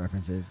Seinfeld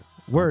references.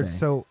 all Word. day.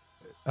 So,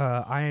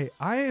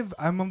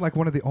 I'm like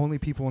one of the only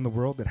people in the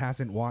world that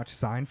hasn't watched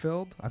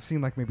Seinfeld. I've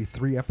seen like maybe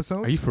 3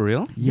 episodes. Are you for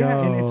real?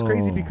 Yeah, and it's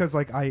crazy Yo. because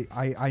like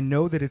I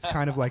know that it's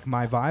kind of like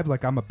my vibe.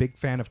 Like I'm a big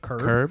fan of Curb.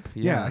 Curb?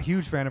 Yeah, Yeah. a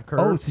huge fan of Curb.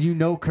 Oh, so you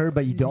know Curb,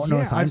 but you don't know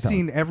yeah, Seinfeld. I've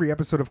seen every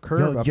episode of Curb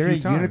Yo, a you're few a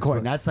times. unicorn.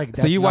 but- That's like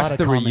So you not watched a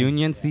the common-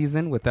 reunion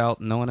season without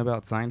knowing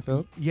about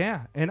Seinfeld?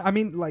 Yeah, and I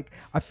mean, like,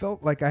 I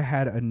felt like I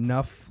had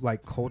enough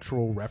like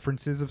cultural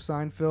references of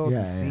Seinfeld. Yeah,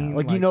 and yeah. seen,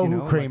 Like, you know who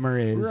like- Kramer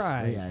is.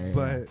 right? Yeah, yeah,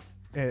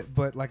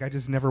 But like I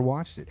just never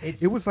watched it.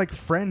 It's- It was like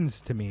Friends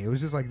to me. It was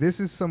just like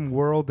this is some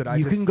world that I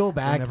You just can go will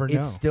back. never know.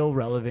 It's still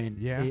relevant.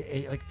 Yeah.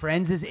 Like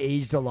Friends has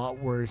aged a lot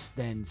worse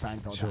than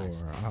Seinfeld Sure.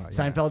 has. Yeah.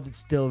 Seinfeld it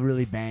still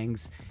really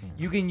bangs.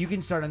 You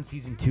can start on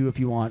season 2 if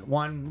you want.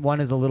 One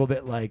is a little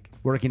bit like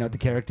working out the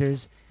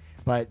characters,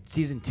 But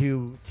season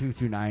 2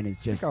 through 9 is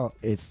just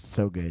it's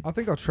so good. I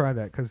think I'll try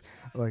that because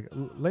like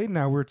Lade and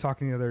I were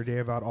talking the other day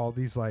about all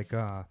these like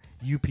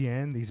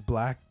UPN, these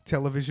black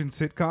television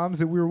sitcoms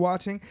that we were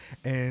watching,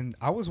 and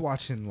I was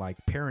watching like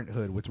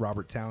Parenthood with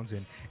Robert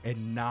Townsend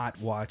and not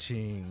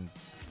watching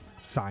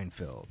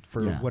Seinfeld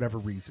for whatever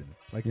reason.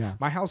 Like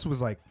my house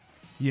was like,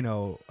 you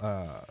know,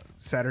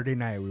 Saturday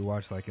night we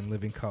watched like In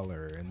Living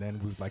Color, and then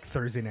we like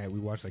Thursday night we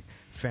watched like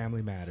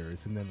Family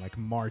Matters, and then like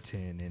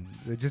Martin, and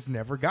it just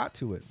never got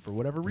to it for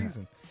whatever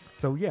reason.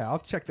 So yeah, I'll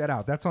check that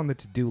out. That's on the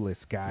to-do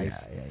list,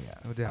 guys. Yeah.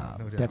 No doubt,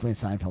 no doubt. Definitely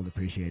Seinfeld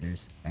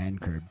appreciators and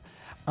Curb.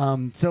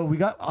 So we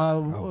got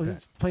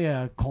let's play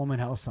a Coleman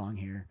Hell song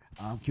here.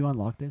 Can you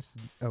unlock this?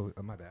 Oh,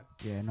 my bad.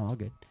 Yeah, no, all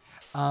good.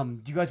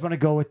 Do you guys want to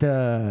go with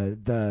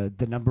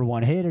the number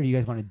one hit, or do you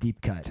guys want a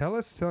deep cut? Tell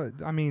us,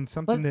 I mean,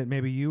 something that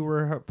maybe you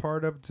were a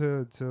part of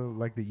to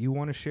like that you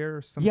want to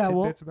share some well,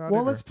 tidbits about it.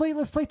 Well, let's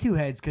play two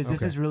heads because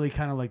this is really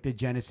kind of like the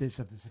genesis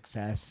of the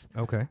success.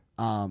 Okay.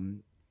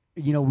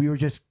 You know, we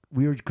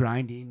were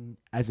grinding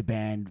as a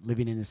band,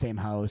 living in the same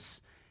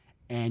house,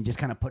 and just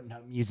kind of putting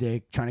out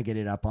music, trying to get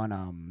it up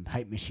on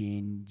Hype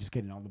Machine, just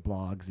getting on the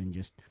blogs and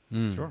just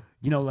sure.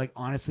 You know, like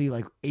honestly,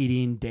 like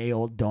eating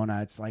day-old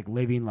donuts, like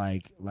living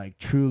like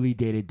truly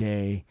day to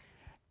day,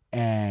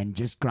 and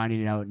just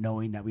grinding it out,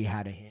 knowing that we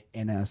had a hit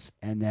in us.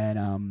 And then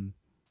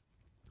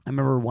I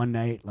remember one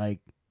night,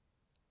 like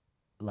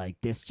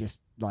this,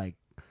 just like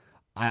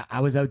I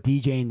was out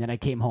DJing, then I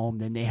came home,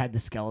 then they had the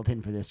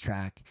skeleton for this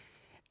track,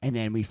 and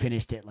then we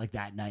finished it like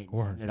that night,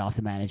 and sent it off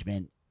to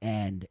management,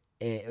 and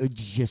it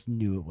just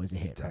knew it was a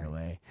hit right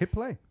away. Hit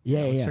play.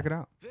 Yeah, Let's check it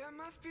out.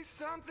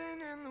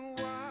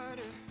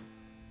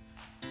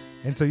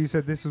 And so you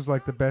said this was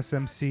like the best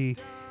MC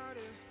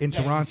in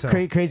Toronto.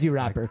 Crazy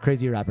rapper Bar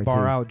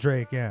too. out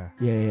Drake, yeah.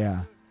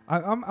 Yeah.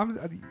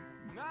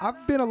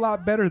 I've been a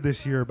lot better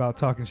this year about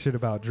talking shit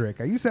about Drake.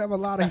 I used to have a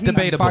lot of heat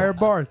Debatable. fire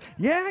bars.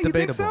 Yeah, you think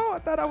Debatable. so? I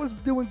thought I was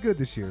doing good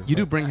this year. You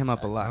do bring him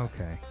up a lot.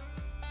 Okay.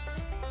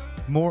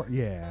 More,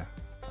 yeah.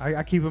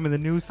 I keep him in the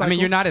news cycle. I mean,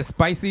 you're not as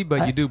spicy,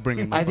 but you do bring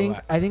him up a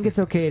lot. I think it's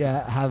okay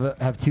to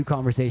have two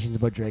conversations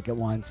about Drake at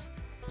once.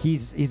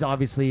 He's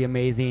obviously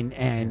amazing,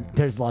 and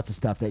there's lots of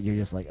stuff that you're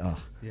just like, oh.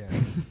 Yeah.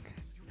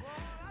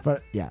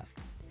 But yeah.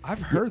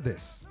 I've heard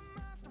this.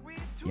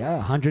 Yeah,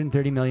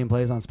 130 million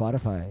plays on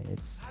Spotify.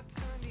 It's.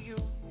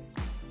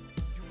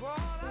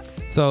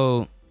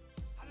 So,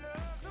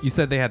 you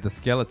said they had the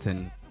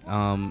skeleton.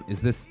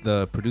 Is this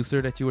the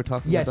producer that you were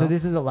talking about? Yeah, so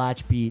this is a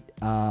Latch beat,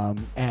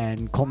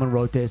 and Coleman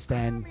wrote this,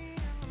 and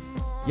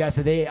yeah,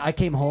 so I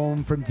came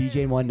home from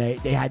DJing one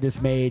night, they had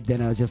this made,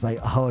 then I was just like,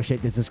 oh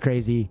shit, this is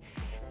crazy,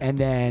 and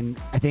then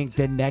I think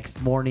the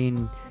next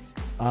morning,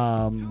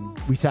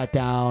 we sat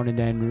down, and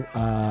then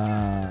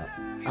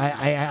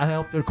I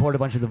helped record a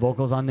bunch of the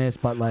vocals on this,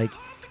 but like,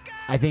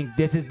 I think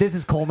this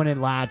is Coleman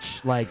and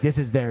Latch, like this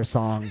is their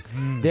song.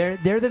 They're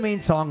the main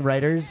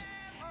songwriters.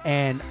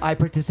 And I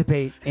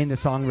participate in the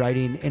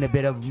songwriting in a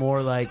bit of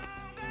more like,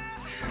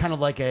 kind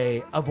of like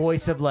a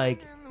voice of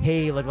like,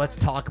 hey, like let's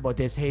talk about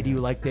this. Hey, do you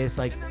like this?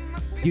 Like,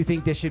 do you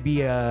think this should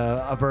be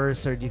a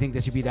verse, or do you think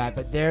this should be that?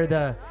 But they're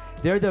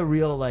the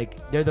real, like,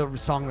 they're the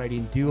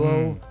songwriting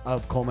duo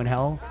of Coleman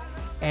Hell.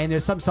 And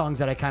there's some songs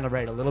that I kind of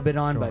write a little bit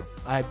on, but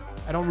I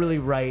don't really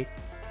write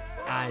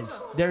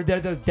as they're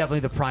definitely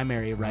the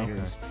primary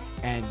writers,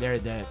 and they're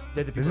the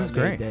people This is that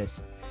great. made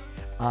this.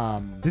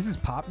 This is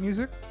pop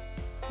music.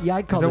 Yeah,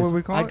 I'd call Is that this. what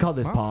we call I'd it? call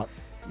this Wow. pop.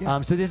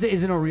 Yeah. So this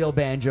isn't a real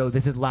banjo.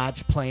 This is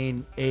Latch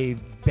playing a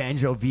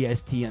banjo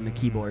VST on the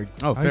keyboard.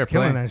 Oh, He's fair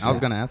killing play. that shit. I was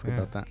gonna ask Yeah,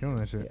 about that. Killing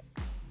that shit.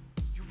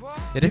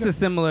 Yeah, this is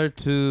similar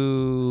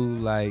to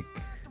like,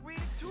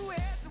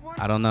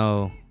 I don't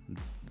know,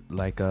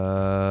 like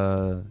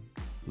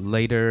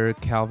later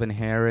Calvin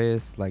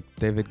Harris, like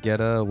David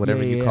Guetta,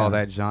 whatever you call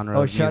that genre.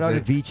 Oh, of shout out to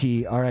music.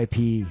 Vici,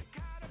 R.I.P.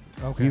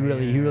 Okay. He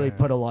really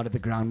put a lot of the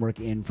groundwork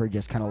in for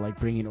just kind of like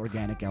bringing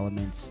organic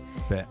elements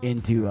Bet.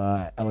 into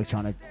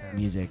electronic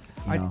music.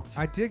 You know?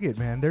 I dig it,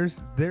 man.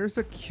 There's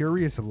a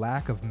curious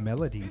lack of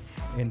melody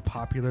in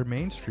popular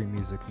mainstream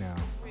music now.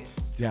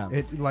 Yeah.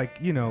 It, like,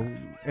 you know,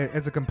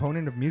 as a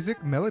component of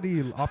music,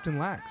 melody often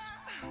lacks.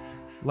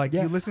 Like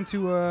you listen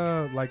to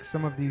like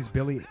some of these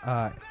Billie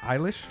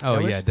Eilish. Oh,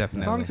 Eilish yeah,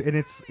 definitely. songs, and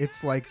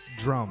it's like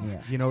drum.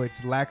 Yeah. You know, it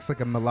lacks like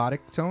a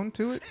melodic tone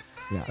to it.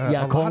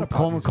 Yeah, a lot of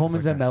pop music's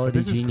Coleman's like a that. But melody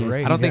this is genius.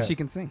 great. I don't think Yeah. she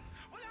can sing.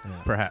 Yeah.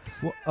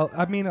 Perhaps. Well,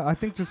 I mean, I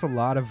think just a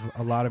lot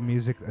of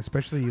music,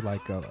 especially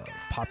like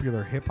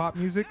popular hip hop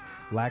music,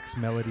 lacks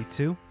melody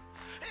too.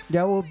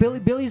 Yeah, well,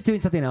 Billy's doing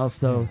something else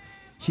though.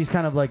 She's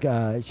kind of like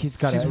she's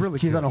really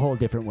she's good. on a whole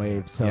different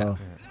wave. So Yeah.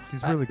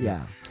 She's really good.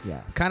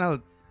 yeah. Kind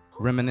of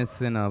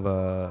reminiscent of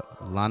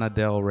Lana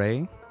Del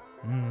Rey.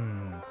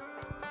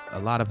 A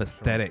lot of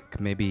aesthetic,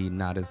 maybe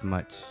not as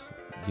much,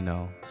 you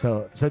know.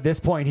 So this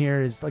point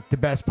here is like the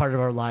best part of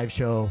our live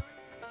show.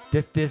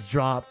 This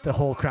drop, the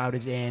whole crowd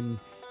is in,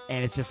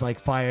 and it's just like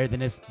fire. Then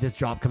this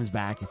drop comes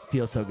back. It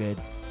feels so good.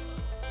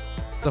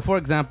 So, for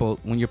example,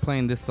 when you're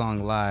playing this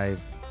song live,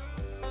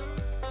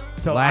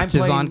 So Latch I'm is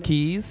playing- on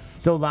keys.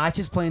 So Latch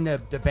is playing the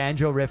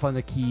banjo riff on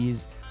the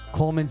keys.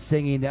 Coleman's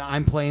singing, that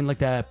I'm playing like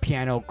the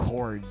piano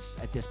chords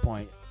at this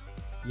point.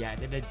 Yeah,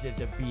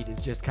 the beat is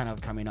just kind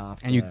of coming off.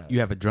 And you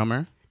have a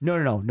drummer?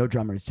 No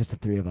drummer. It's just the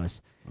three of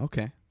us.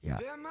 Okay. Yeah.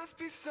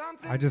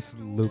 I just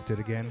looped it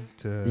again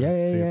to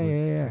Yeah, see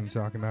yeah. him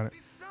talking about it.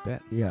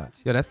 Bet. Yeah.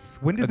 Yeah, that's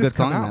When did a this good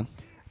come song, out? man.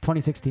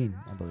 2016,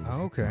 I believe.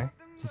 Oh, okay.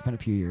 It's been a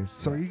few years.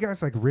 So are you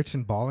guys like rich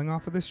and balling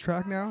off of this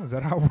track now? Is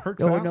that how it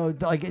works Oh out? no,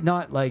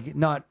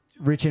 not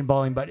rich and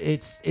balling, but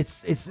it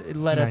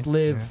let us nice,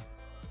 live,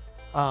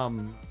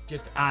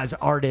 just as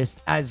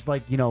artists, as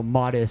like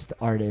modest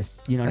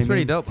artists. You know, That's what I pretty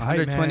mean? dope. Tight,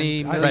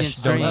 120 man. million Fresh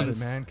streams. Love it,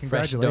 man.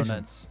 Fresh Congratulations.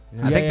 donuts.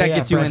 I think that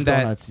gets you fresh in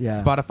that donuts,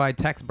 yeah. Spotify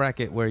tax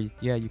bracket where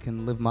you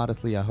can live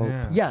modestly. I hope.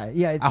 Yeah.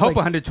 It's I hope like,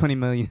 120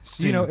 million.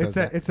 You know, streams it's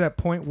does it's that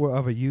point where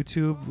of a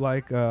YouTube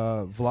like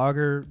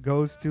vlogger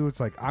goes to. It's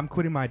like I'm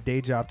quitting my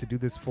day job to do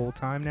this full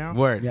time now.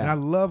 Word. Yeah. And I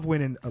love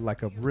when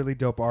like a really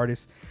dope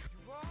artist,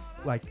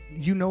 like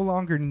you no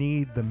longer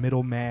need the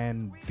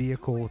middleman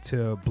vehicle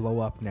to blow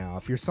up now.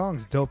 If your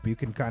song's dope, you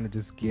can kind of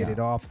just get it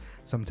off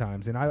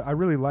sometimes. And I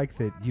really like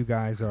that you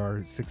guys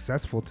are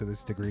successful to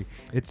this degree.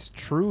 It's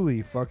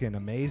truly fucking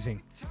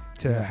amazing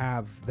to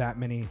have that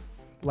many,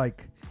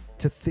 like,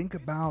 to think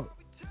about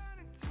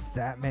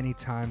that many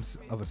times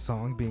of a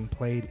song being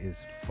played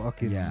is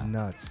fucking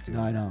nuts, dude.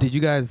 No, I know. Did you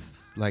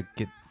guys like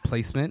get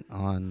placement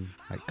on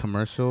like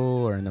commercial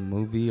or in a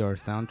movie or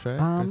soundtrack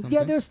or something?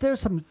 Yeah, there's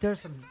some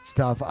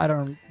stuff. I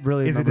don't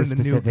really Is it remember in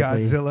the new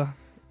specifically. Godzilla?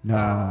 No,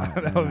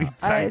 That would be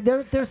tight.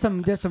 there's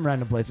some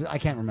random places. I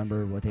can't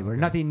remember what they were.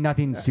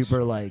 Nothing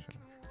super like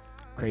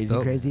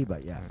dope. crazy,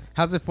 but yeah.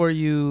 How's it for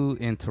you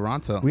in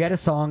Toronto? We had a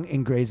song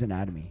in Grey's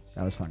Anatomy.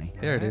 That was funny.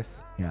 There it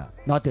is. Yeah,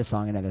 not this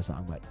song, another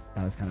song, but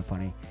that was kind of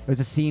funny. It was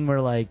a scene where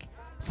like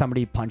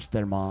somebody punched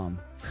their mom.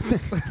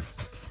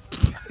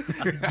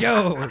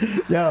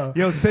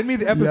 Yo, send me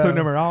the episode Yeah.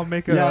 number. I'll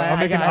make an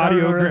I don't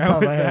remember audiogram the with top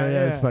of my head. that.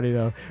 Yeah, it's funny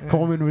though.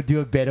 Coleman would do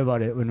a bit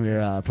about it when we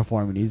were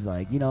performing. He's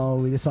like,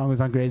 this song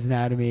was on Grey's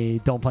Anatomy.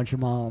 Don't punch your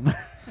mom.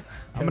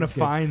 I'm gonna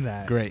find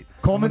that. Great.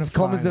 Coleman's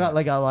find got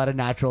like a lot of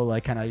natural,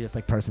 like kind of just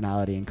like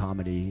personality and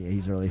comedy.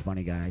 He's a really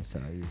funny guy, so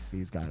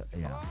he's got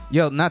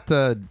Yo, not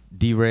to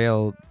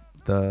derail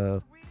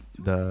the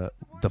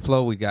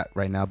flow we got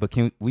right now, but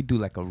can we do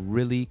like a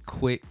really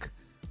quick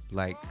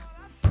like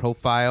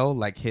profile,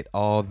 like hit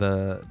all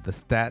the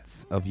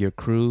stats of your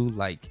crew,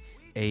 like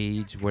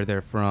age, where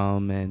they're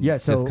from, and yeah.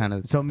 So just kind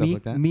of so stuff me,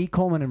 like that? me,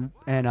 Coleman,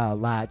 and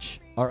Latch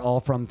are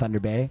all from Thunder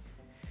Bay.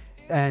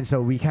 And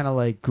so we kind of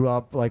like grew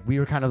up, like we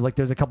were kind of like,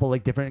 there's a couple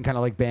like different kind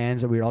of like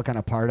bands that we were all kind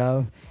of part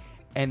of.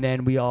 And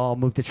then we all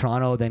moved to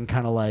Toronto. Then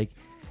kind of like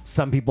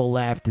some people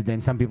left, and then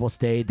some people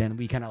stayed. Then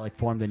we kind of like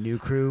formed a new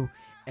crew.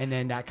 And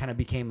then that kind of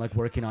became like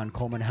working on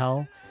Coleman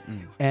Hell.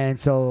 And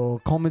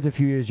so Coleman's a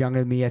few years younger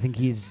than me. I think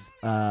he's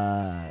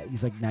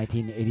like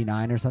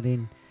 1989 or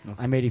something. Okay.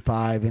 I'm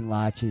 85 and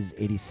Latch is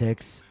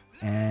 86.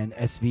 And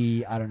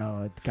SV, I don't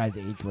know, the guy's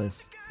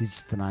ageless. He's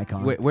just an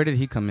icon. Where did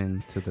he come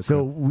into the So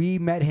crew? we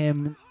met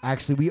him,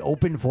 actually, we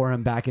opened for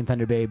him back in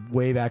Thunder Bay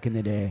way back in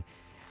the day.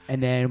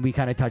 And then we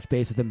kind of touched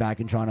base with him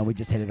back in Toronto. We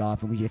just hit it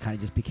off, and we kind of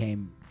just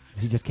became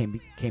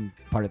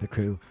part of the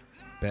crew.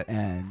 Bet.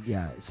 And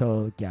yeah,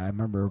 so yeah, I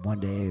remember one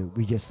day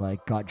we just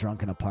like got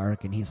drunk in a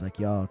park, and he's like,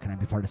 yo, can I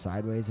be part of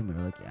Sideways? And we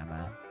were like, yeah,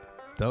 man.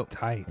 Dope.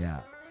 Tight. Yeah.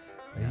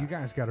 Yeah, you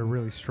guys got a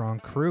really strong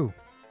crew.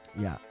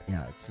 Yeah.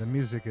 It's The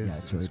music is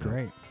it's really dope.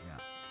 great.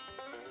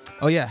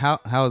 Oh yeah,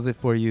 how is it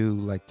for you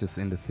like just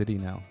in the city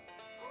now?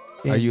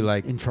 Are you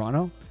like in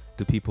Toronto?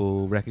 Do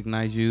people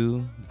recognize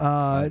you?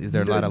 Is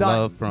there a lot of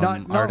love from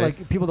not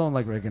artists? like people don't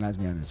like recognize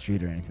me on the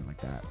street or anything like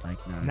that. Like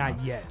no,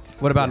 Not yet.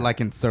 What about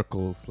like in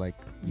circles, like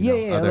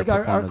Yeah. other Like our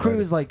performers, crew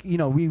artists? is like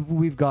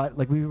we've got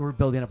like we were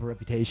building up a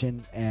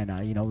reputation, and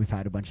we've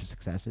had a bunch of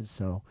successes.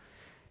 So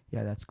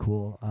yeah, that's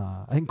cool.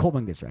 I think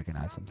Coleman gets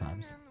recognized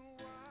sometimes.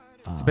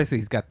 So basically,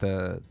 he's got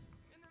the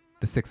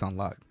six on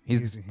lock.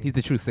 He's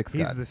the true six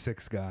He's god. the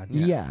sixth god.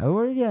 Yeah,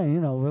 we're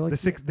like The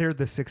six. They're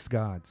the six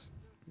gods.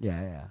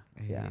 Yeah.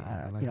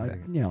 I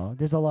like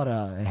There's a lot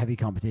of heavy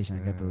competition.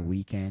 I got the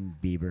Weeknd,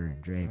 Bieber,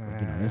 and Drake.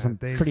 Like, there's some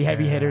They- pretty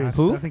heavy hitters.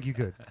 Who? I think you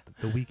could.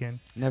 The Weeknd.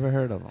 Never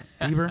heard of him.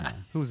 Bieber.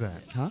 Who's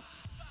that? Huh?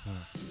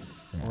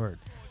 Yeah. Word.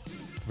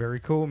 Very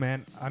cool,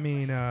 man. I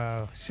mean,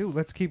 shoot.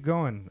 Let's keep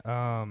going.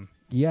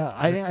 Yeah,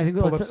 I think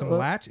pull let's up some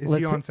Latch. Is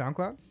he on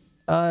SoundCloud?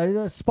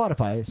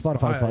 Spotify.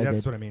 Spotify's probably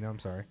That's good. what I mean. I'm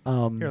sorry.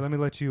 Um, Here, let me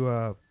let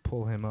you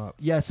pull him up.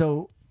 Yeah,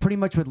 so pretty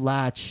much with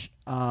Latch,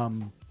 Here,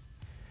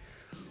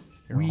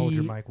 hold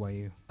your we- mic while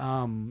you.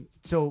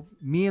 so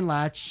me and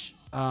Latch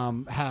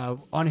have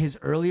on his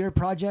earlier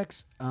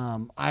projects.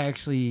 I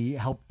actually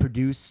helped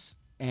produce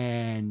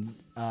and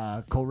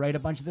co-write a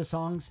bunch of the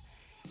songs,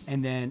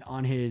 and then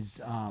on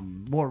his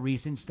more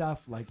recent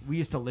stuff, like we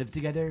used to live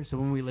together. So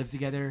when we lived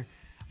together,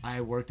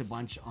 I worked a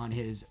bunch on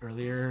his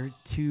earlier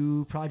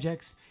two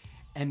projects,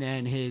 and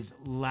then his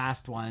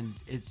last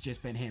ones, it's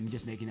just been him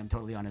just making them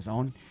totally on his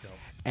own. Dope.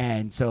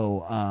 And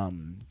so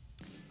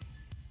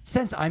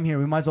since I'm here,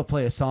 we might as well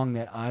play a song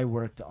that I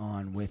worked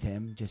on with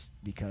him, just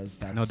because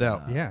that's No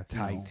doubt. Yeah, you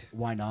know, tight.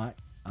 why not?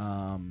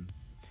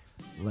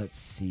 Let's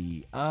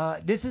see.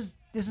 This is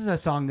a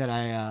song that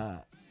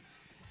I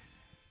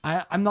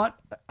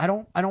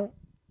don't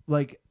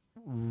like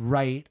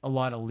write a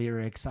lot of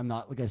lyrics. I'm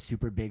not like a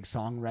super big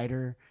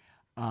songwriter.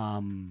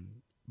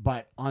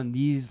 But on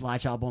these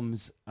Latch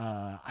albums,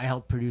 I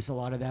helped produce a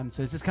lot of them.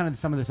 So it's just kind of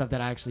some of the stuff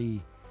that I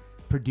actually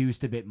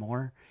produced a bit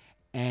more.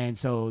 And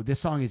so this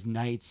song is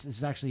Nights. This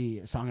is actually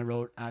a song I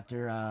wrote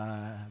after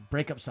a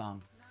breakup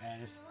song.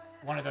 And it's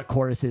one of the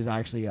choruses I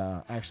actually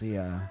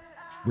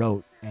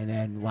wrote. And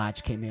then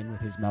Latch came in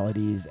with his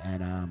melodies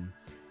and,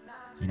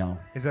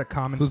 Is that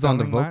common Who's on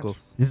spelling, the Latch?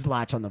 vocals? this is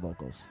Latch on the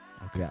vocals.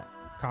 Okay. Yeah.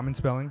 Common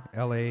spelling?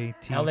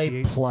 L-A-T-C-H?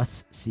 L-A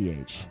plus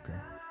C-H. Okay.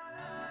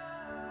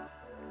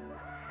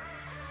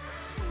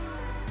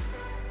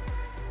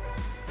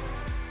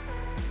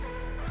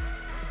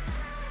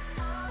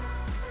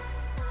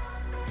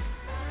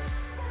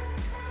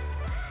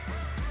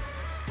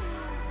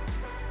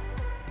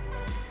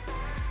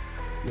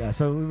 Yeah,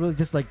 so we really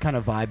just like kind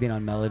of vibing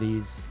on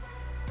melodies.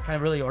 Kind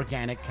of really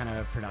organic kind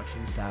of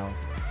production style.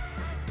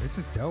 This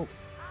is dope.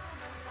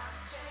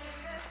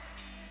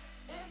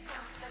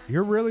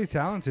 You're really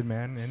talented,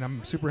 man, and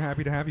I'm super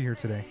happy to have you here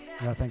today.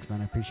 Yeah, thanks,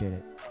 man. I appreciate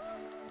it.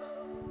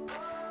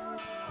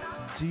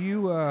 Do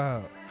you,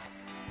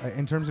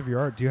 in terms of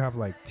your art, do you have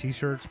like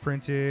T-shirts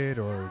printed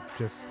or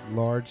just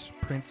large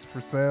prints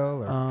for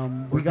sale? Or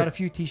We got a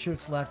few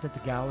T-shirts left at the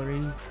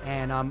gallery,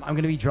 and I'm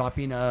going to be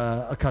dropping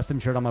a custom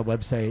shirt on my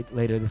website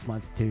later this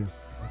month too.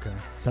 Okay,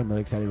 So I'm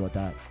really excited about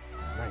that.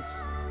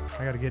 nice.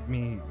 I got to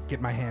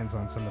get my hands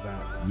on some of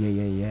that.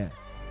 Yeah.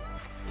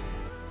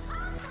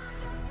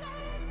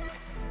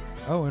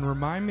 Oh, and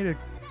remind me to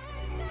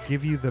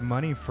give you the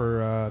money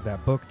for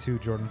that book too,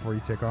 Jordan, before you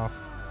take off.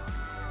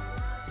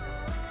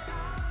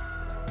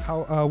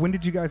 How? When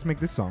did you guys make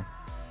this song?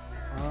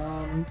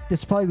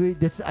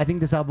 I think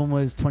this album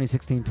was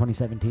 2016,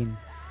 2017,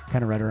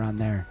 kind of right around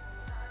there.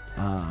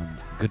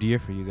 Good year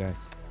for you guys.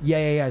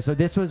 Yeah. So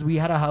we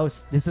had a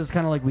house. This was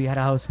kind of like we had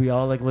a house. We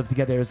all like lived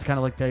together. It was kind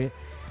of like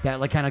that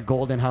like kind of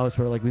golden house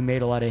where like we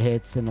made a lot of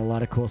hits and a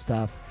lot of cool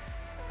stuff.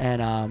 And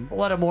a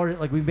lot of more,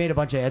 like we've made a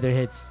bunch of other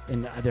hits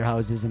in other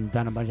houses and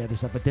done a bunch of other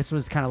stuff. But this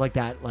was kind of like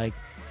that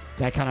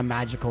kind of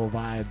magical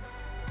vibe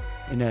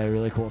in a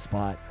really cool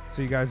spot.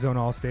 So you guys don't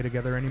all stay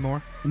together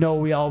anymore? No,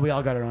 we all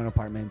got our own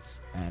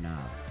apartments, and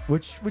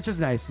which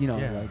is nice, Yeah.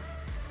 like,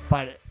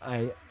 but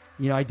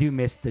I do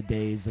miss the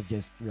days of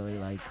just really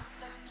like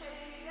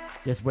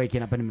just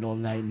waking up in the middle of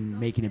the night and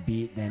making a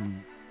beat.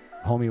 Then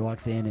homie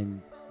walks in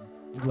and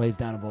lays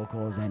down the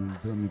vocals, and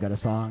boom, you got a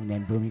song.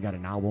 Then boom, you got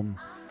an album.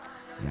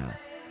 Yeah.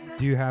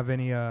 Do you have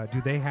any?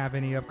 Do they have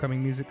any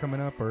upcoming music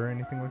coming up or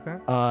anything like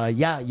that?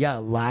 Yeah.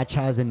 Latch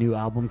has a new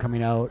album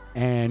coming out,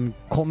 and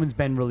Coleman's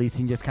been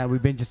releasing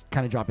we've been just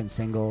kind of dropping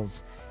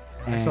singles.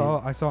 I And- saw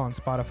on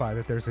Spotify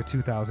that there's a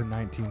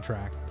 2019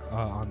 track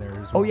on there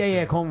as well. Oh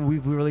yeah, Coleman. We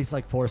released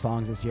like 4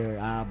 songs this year.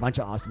 A bunch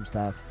of awesome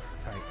stuff.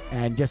 Tight.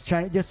 And just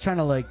trying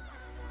to like,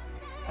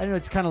 I don't know.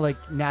 It's kind of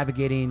like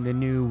navigating the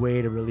new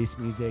way to release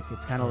music.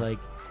 It's kind of like,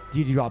 do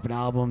you drop an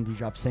album? Do you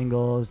drop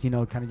singles?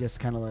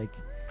 Kind of like,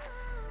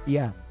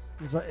 yeah.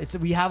 It's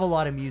we have a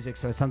lot of music,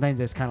 so sometimes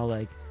it's kind of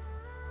like,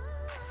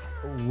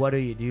 what do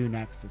you do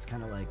next? It's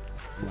kind of like,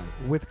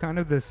 With kind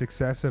of the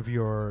success of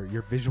your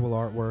visual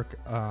artwork,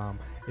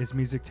 is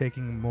music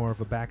taking more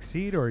of a back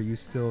seat, or are you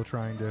still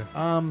trying to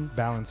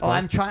balance? Oh, both?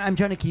 I'm trying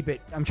to keep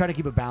it. I'm trying to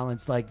keep it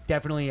balanced. Like,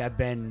 definitely, I've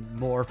been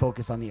more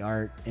focused on the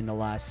art in the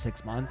last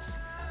 6 months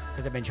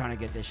because I've been trying to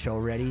get this show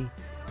ready.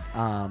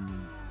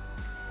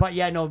 But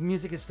yeah, no,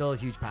 music is still a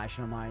huge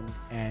passion of mine,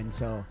 and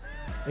so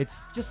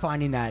it's just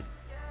finding that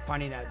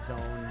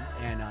zone.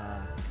 And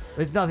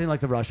there's nothing like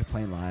the rush of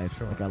playing live.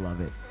 Sure. Like, I love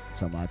it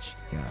so much.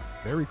 Yeah.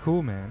 Very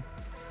cool, man.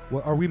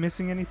 Well, are we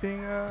missing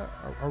anything?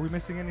 Are we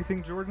missing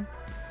anything, Jordan?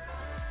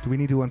 Do we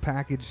need to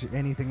unpackage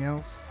anything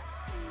else?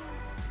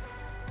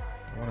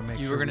 I want to make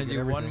You sure were gonna we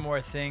get do one everything.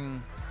 more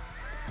thing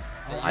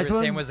that I you just were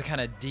saying wanna- was a kind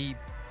of deep,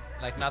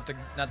 like not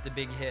the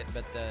big hit,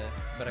 but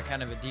a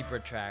kind of a deeper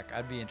track.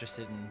 I'd be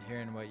interested in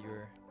hearing what you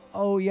were.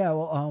 Oh yeah.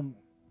 Well,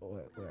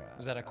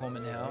 Was that a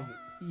Coleman Hill?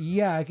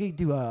 Yeah, I could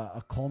do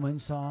a Coleman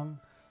song.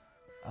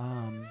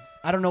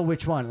 I don't know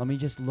which one. Let me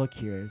just look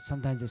here.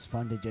 Sometimes it's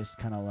fun to just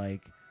kind of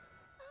like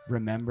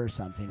remember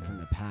something from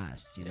the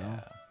past, you know?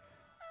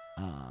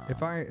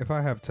 If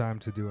I have time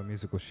to do a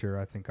musical share,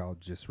 I think I'll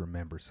just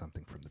remember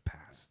something from the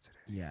past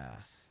today. Yeah.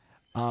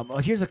 Oh,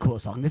 here's a cool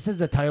song. This is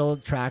the title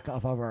track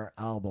of our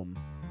album.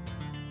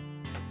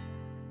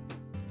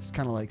 It's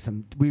kind of like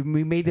we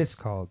made this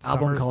called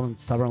album Summer- called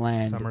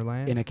Summerland,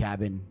 Summerland? in a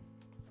cabin.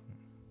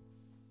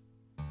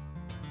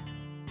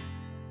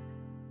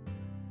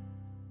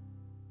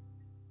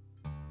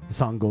 The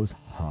song goes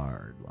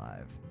hard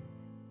live.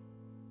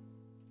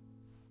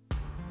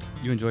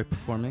 You enjoy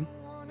performing?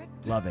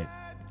 Love it.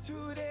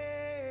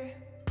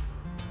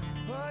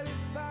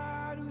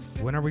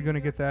 When are we going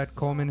to get that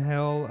Coleman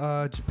Hill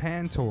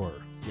Japan tour?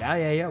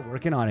 Yeah.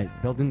 Working on it.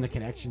 Building the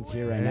connections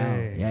here right now.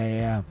 Hey.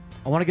 Yeah.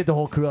 I want to get the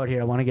whole crew out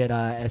here. I want to get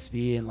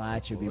SV and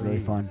Latch. It'd be really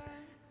fun.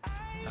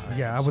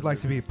 Yeah, I would like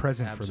to be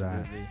present for that.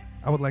 Absolutely.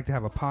 I would like to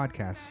have a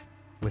podcast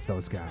with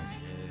those guys.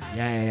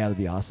 Yeah, that'd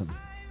be awesome.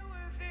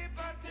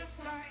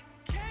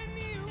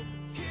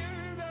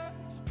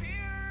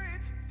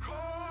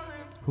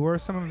 Who are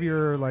some of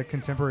your like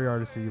contemporary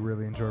artists that you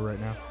really enjoy right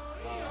now?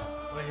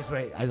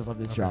 Wait. I just love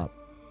this drop.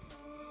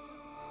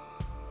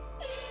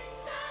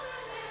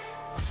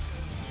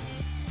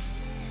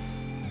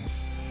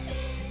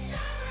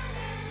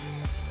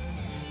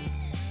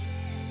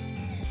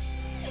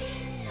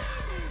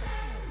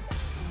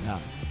 Yeah.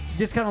 It's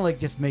just kind of like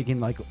just making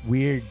like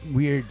weird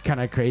kind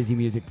of crazy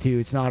music too.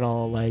 It's not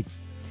all like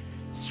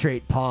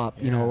straight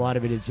pop. You know, a lot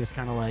of it is just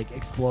kind of like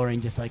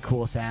exploring just like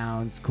cool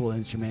sounds, cool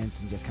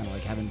instruments, and just kind of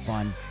like having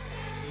fun.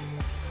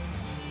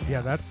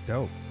 Yeah, that's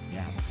dope.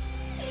 Yeah.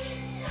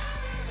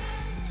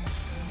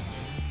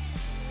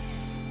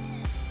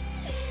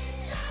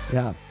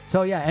 Yeah.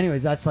 So yeah.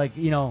 Anyways, that's like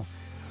the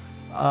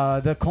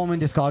Coleman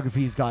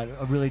discography's got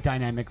a really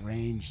dynamic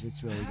range.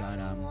 It's really got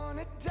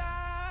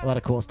a lot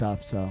of cool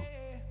stuff. So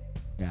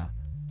yeah.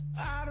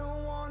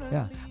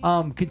 Yeah.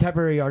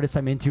 Contemporary artists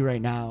I'm into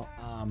right now.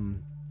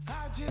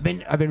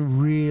 I've been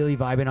really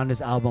vibing on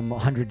this album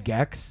 100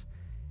 Gex.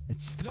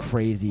 It's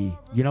crazy.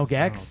 You know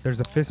Gex? There's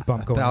a fist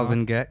bump going 1,000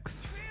 on.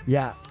 Gex.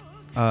 Yeah.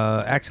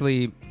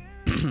 Actually,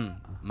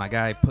 my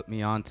guy put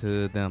me on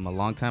to them a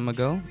long time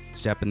ago. It's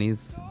a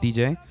Japanese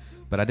DJ,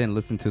 but I didn't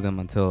listen to them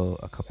until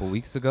a couple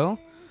weeks ago.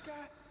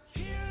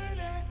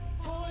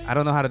 I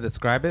don't know how to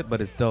describe it,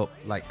 but it's dope.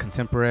 Like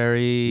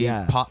contemporary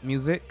pop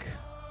music.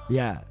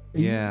 Yeah.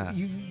 Yeah.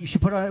 You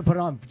should put it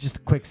on for just a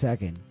quick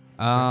second.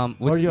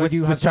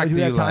 Which track do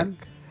you like?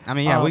 I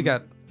mean, yeah, we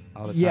got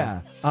all the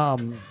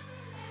time.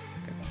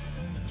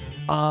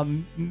 Yeah.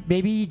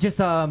 Maybe just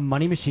a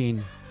Money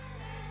Machine.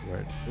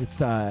 Word. It's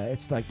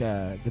like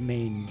the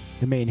main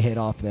hit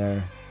off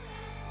there.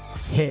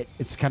 Hit.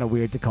 It's kind of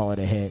weird to call it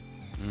a hit.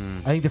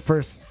 I think the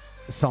first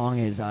song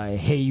is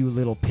 "Hey You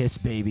Little Piss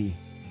Baby."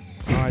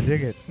 Oh, I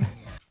dig it.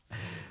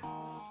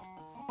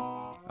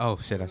 Oh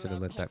shit! I should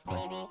have let that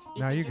play.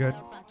 Nah, you good.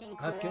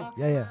 That's good.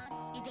 Yeah.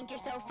 You think you're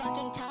so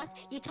fucking tough?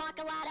 You talk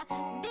a lot of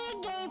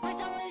big game for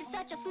someone with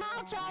such a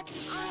small truck.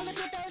 Oh, look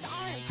at those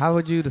arms. How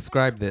would you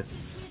describe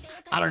this?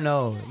 I don't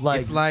know.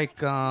 Like it's like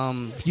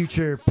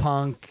future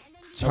punk,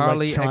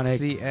 Charlie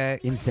electronic XCX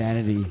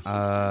insanity.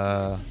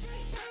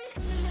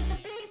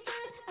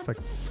 It's like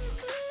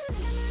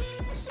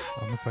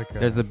almost like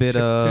there's a bit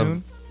of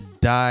chiptune.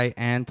 Die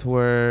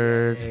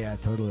Antwoord. Yeah,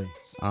 totally.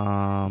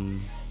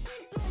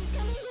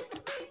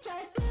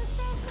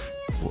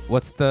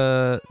 What's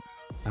the?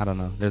 I don't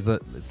know.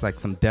 It's like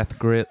some Death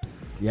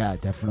Grips. Yeah,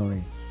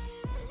 definitely.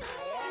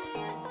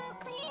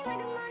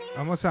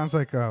 Almost sounds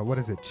like what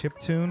is it?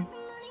 Chiptune,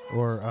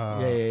 or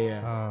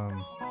yeah.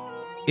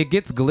 It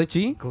gets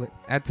glitchy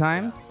at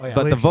times, Oh, yeah.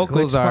 but the Glitch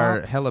vocals are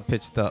pop. hella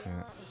pitched up.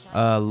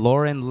 Yeah.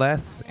 Lauren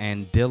Less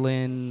and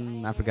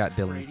Dylan, I forgot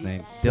Dylan's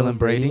name. Dylan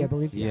Brady, I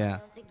believe. Yeah.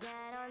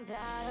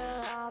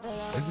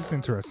 This is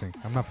interesting.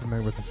 I'm not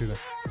familiar with this either.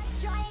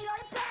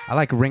 I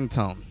like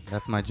Ringtone.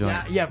 That's my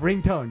joint. Yeah,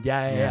 ringtone.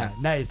 Yeah.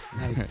 Nice.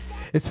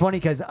 It's funny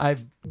because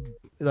I've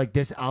like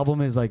this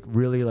album is like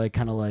really like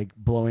kind of like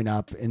blowing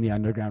up in the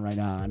underground right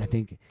now, and I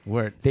think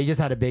Word. they just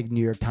had a big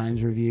New York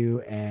Times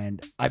review,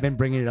 and I've been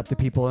bringing it up to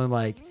people and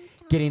like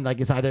getting like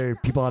it's either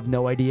people have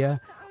no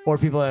idea or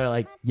people are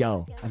like,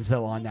 "Yo, I'm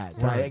so on that."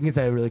 So I think it's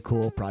a really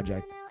cool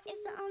project.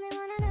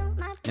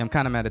 Yeah, I'm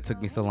kind of mad it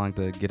took me so long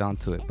to get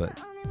onto it,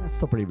 but That's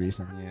still pretty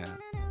recent. yeah.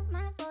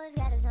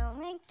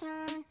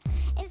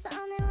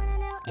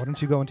 Why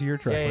don't you go into your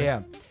track? Mike?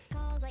 Yeah.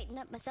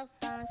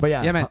 But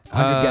yeah, Yeah, man,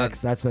 100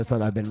 Gex. That's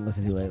what I've been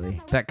listening to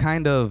lately. That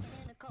kind of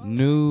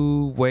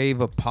new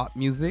wave of pop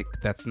music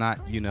that's not,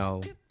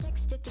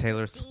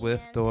 Taylor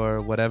Swift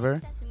or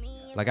whatever.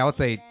 Like I would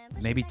say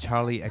maybe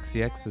Charlie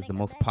XCX is the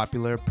most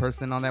popular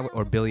person on that,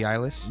 or Billie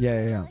Eilish.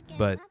 Yeah.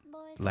 But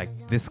like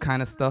this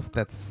kind of stuff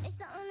that's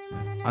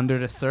under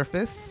the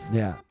surface.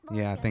 Yeah.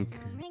 Yeah, I think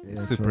Yeah, it's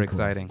it's super really cool.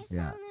 exciting.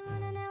 Yeah.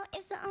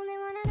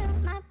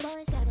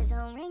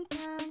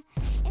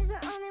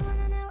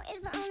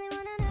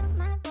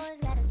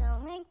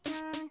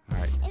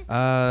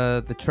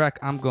 The track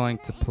I'm going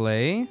to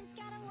play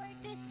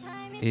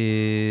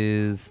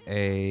is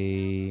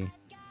a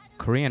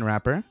Korean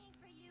rapper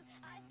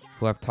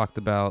who I've talked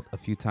about a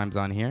few times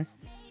on here.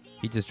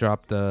 He just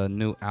dropped a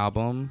new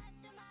album,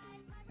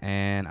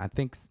 and I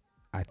think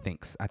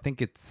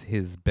it's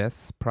his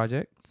best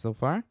project so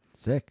far.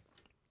 Sick.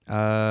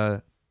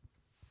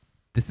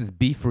 This is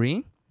Be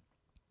Free.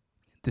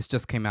 This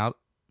just came out.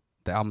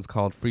 The album's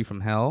called Free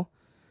From Hell,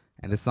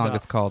 and this song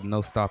is called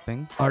No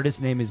Stopping.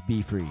 Artist name is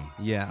Be Free.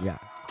 Yeah.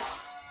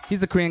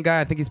 He's a Korean guy.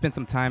 I think he spent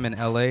some time in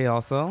LA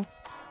also.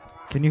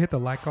 Can you hit the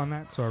like on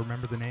that so I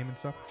remember the name and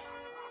stuff?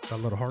 That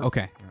little heart.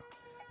 Okay. Yeah.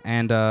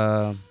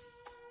 And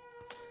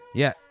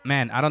yeah,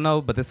 man, I don't know,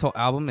 but this whole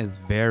album is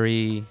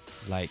very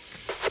like,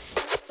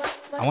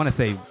 I want to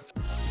say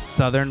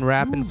Southern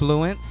rap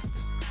influenced.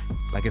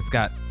 Like it's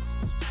got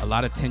a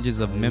lot of tinges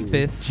of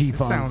Memphis.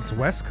 G-Funk. Sounds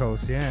West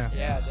Coast, yeah.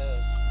 Yeah, it does.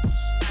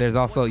 There's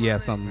also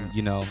some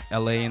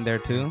LA in there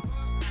too.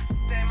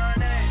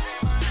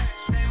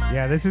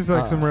 Yeah, this is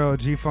like some real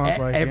G-funk.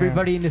 Like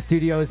Everybody in the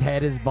studio's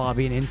head is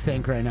bobbing in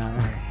sync right now.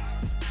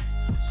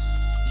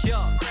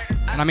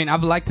 And I mean,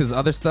 I've liked his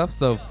other stuff,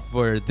 so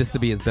for this to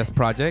be his best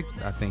project,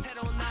 I think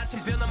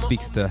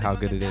speaks to how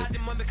good it is.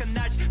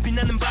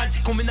 빛나는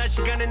반지 고민할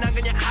시간은 난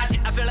그냥 아직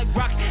I feel like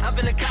rock I'm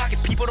feeling cocky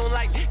people don't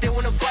like me they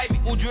wanna fight me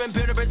우주엔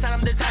별의별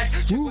사람들 사이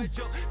최고의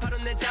적 바로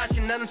내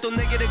자신 나는 또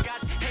내 길을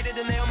가지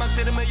헤이드들 내 음악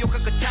들으면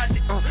욕할 것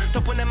차지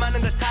덕분에 많은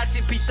걸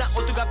사지 비싼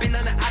옷두가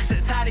빛나는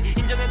액세서리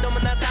인정해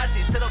너무나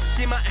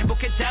사지스럽지만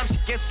행복해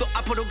잠시 계속 또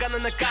앞으로 가는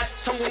날까지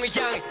성공을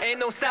향해 ain't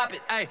no stop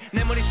it ay,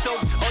 내 머릿속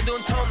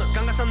어두운 터널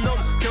강가선 놈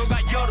겨울과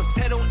여름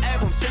새로운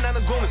앨범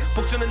신나는 고민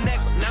복수는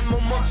내거 난 못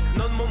멈춰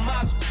넌 못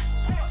막어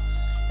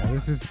Yeah,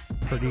 this is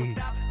pretty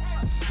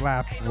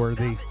slap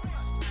worthy.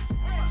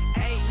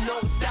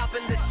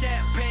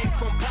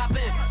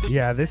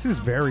 Yeah, this is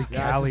very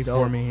Cali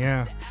for me.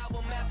 Yeah.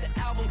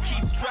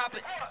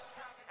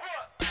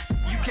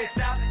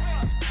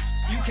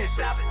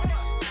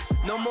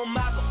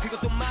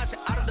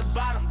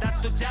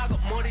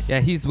 Yeah,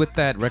 he's with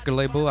that record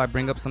label I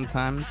bring up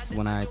sometimes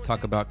when I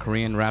talk about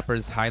Korean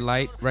rappers,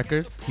 Highlight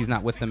Records. He's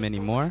not with them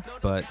anymore,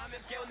 but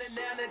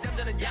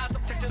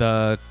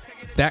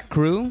that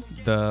crew,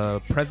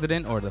 the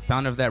president or the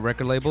founder of that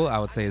record label, I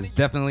would say is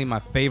definitely my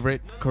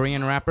favorite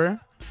Korean rapper.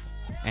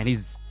 And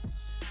he's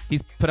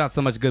put out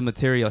so much good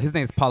material. His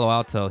name's Palo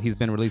Alto. He's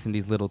been releasing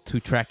these little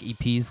 2-track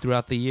EPs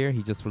throughout the year.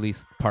 He just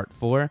released part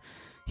 4.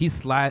 He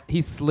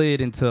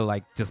slid into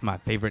like just my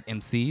favorite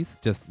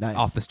MCs, just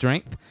off the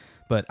strength.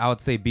 But I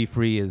would say Be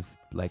Free is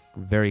like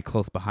very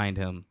close behind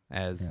him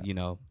as, you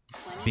know,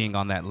 being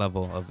on that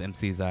level of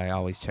MCs I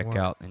always check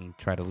out and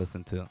try to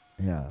listen to.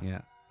 Yeah.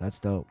 Yeah. That's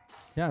dope.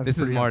 Yeah. This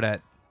is more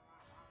that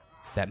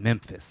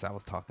Memphis I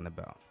was talking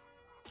about.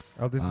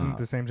 Oh, this isn't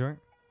the same joint?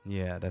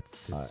 Yeah,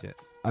 that's his shit.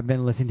 I've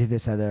been listening to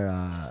this other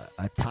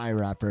a Thai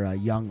rapper,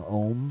 Young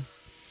Ohm.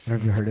 I don't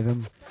know if you heard of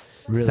him.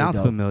 Really Sounds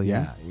dope.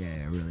 familiar. Yeah,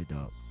 really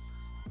dope.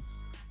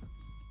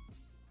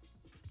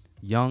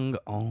 Young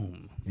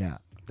Ohm. Yeah.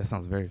 That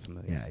sounds very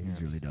familiar. Yeah,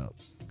 he's really dope.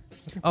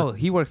 Oh,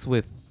 he works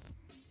with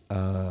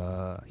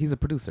he's a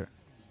producer.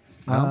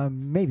 No?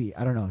 Maybe.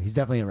 I don't know. He's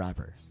definitely a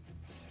rapper.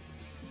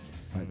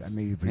 But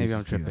maybe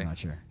I'm tripping. I'm not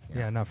sure.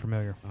 Yeah, not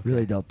familiar. Okay.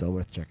 Really dope though,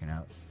 worth checking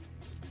out.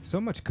 So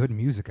much good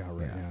music out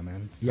right now,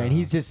 man. It's, Yeah, and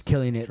he's just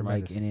killing it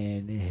tremendous. like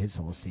in his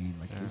whole scene.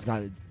 Like he's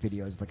got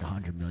videos like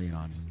 100 million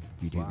on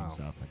YouTube and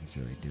stuff. Like he's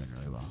really doing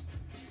really well.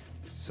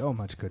 So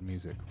much good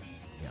music.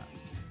 Yeah.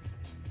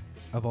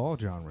 Of all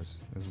genres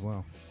as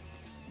well.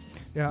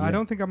 Yeah, Yeah. I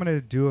don't think I'm going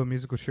to do a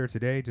musical share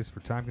today just for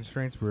time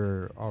constraints.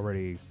 We're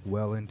already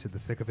well into the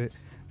thick of it.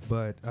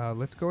 But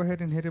let's go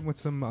ahead and hit him with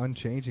some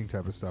Unchanging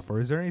type of stuff. Or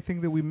is there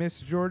anything that we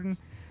missed, Jordan,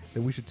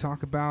 that we should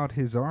talk about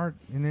his art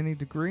in any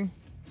degree?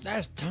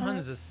 There's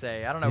tons to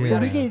say. I don't know.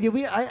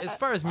 Yeah. As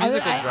far as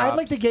musical drops, I'd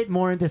like to get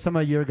more into some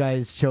of your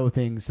guys' show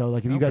things. So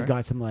like if you guys Okay.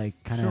 got some like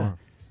kind of Sure.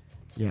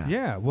 yeah.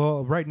 Yeah,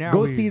 well, right now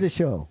Go we- see the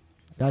show.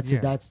 That's Yeah.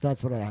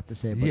 that's what I have to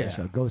say about Yeah. the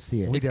show. Go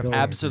see it. We It's definitely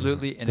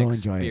absolutely an Go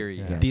enjoy it.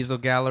 experience. Yes. Diesel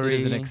Gallery. It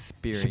is an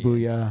experience,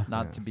 Shibuya.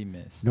 not to be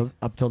missed. No,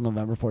 up till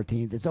November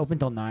 14th. It's open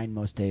till 9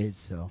 most days.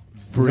 So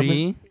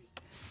Free.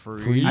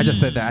 Free. I just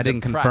said that. I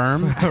didn't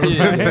confirm.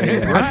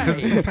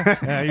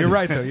 Yeah, you're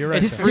right, though. You're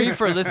right. It's though. free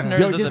for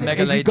listeners of the Mega if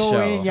you Late go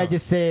Show. in,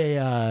 just say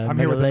I'm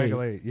here with the Mega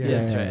Late. Yeah,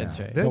 That's right, that's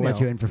right. They They'll let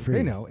know. you in for free.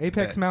 They know.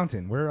 Apex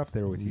Mountain. We're up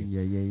there with you.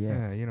 Yeah.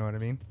 Yeah, you know what I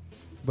mean?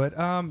 But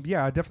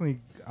yeah,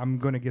 I'm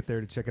going to get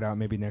there to check it out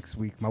maybe next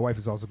week. My wife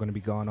is also going to be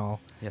gone all.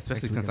 Yeah,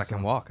 especially next week since I and can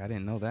so- walk. I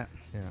didn't know that.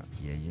 Yeah.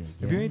 Yeah.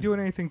 If you ain't doing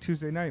anything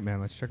Tuesday night, man,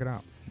 let's check it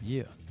out.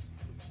 Yeah.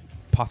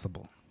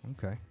 Possible.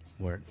 Okay.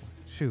 Word.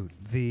 Shoot.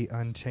 The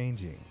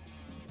Unchanging.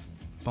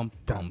 Bum,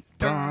 Dun,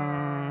 bum,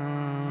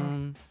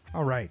 dun.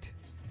 All right.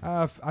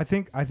 I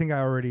think I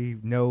already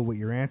know what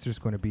your answer is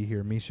going to be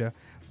here, Misha.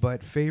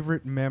 But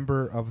favorite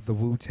member of the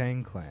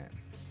Wu-Tang Clan?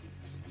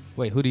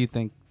 Wait, who do you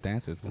think the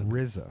answer is going to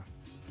be? RZA.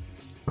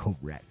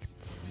 Correct.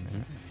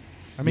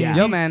 I mean, Yeah.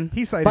 Yo, man.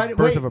 he cited But Birth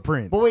wait, of a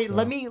Prince. But wait, so-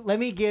 let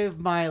me give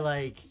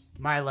my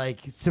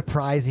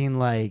surprising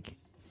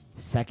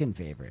second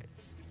favorite.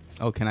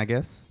 Oh, can I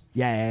guess?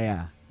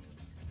 Yeah.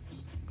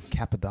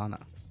 Capadonna.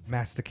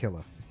 Master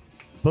Killer.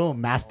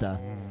 Boom, Master.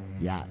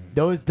 Yeah,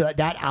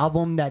 that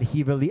album that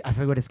he released. I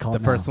forget what it's called.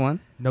 The first one?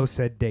 No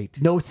Said Date.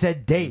 No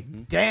Said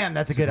Date. Damn,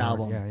 that's a good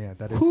album. Yeah,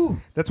 that is.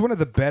 Whew. That's one of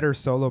the better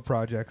solo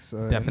projects.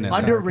 Definitely.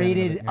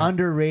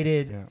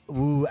 Underrated Yeah.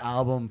 Woo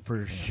album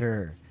for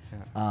sure.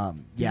 You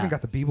Yeah. even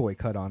got the B-boy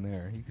cut on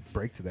there. You could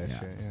break to that Yeah.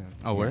 shit. Yeah.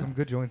 Oh, word? Some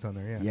good joints on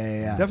there. Yeah.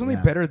 Yeah. Definitely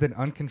yeah. better than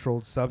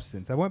Uncontrolled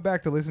Substance. I went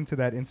back to listen to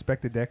that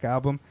Inspect the Deck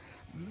album.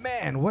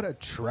 Man, what a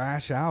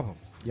trash album.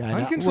 Yeah, I know.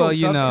 Uncontrolled Well,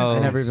 you Substance know- is I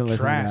never even listened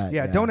to trash. that,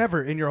 Yeah, yeah. don't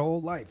ever in your whole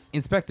life.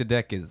 Inspector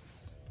Deck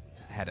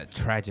had a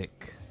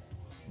tragic,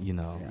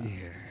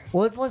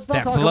 Well, let's not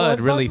That talk flood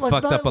let's really not,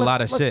 fucked up a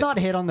lot of let's shit. not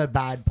hit on the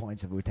bad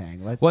points of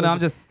Wu-Tang. Well, no, I'm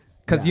just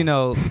because you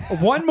know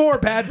One more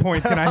bad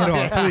point can I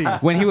hit on,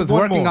 please? when he Just was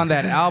one working more. on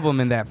that album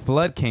and that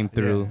flood came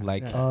through,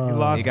 like He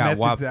lost it got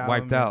Method's album.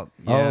 wiped out.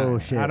 Oh Yeah.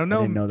 shit! I don't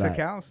know. didn't know that.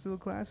 Takal still a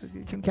classic.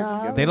 He can Takal. put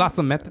together. They lost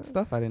some Method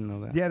stuff. I didn't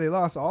know that. Yeah, they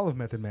lost all of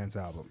Method Man's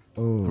album.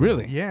 Oh.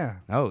 Really? Yeah.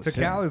 Oh,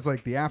 Takal shit. is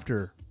like the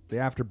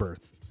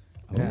afterbirth.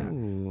 Yeah.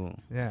 Ooh.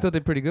 Yeah. Still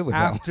did pretty good with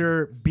that.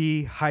 After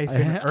B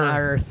hyphen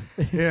Earth.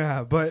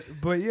 Yeah, but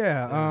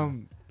yeah.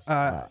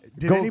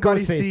 Did Go-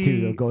 anybody Ghostface see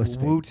too, though, Ghostface.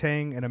 Wu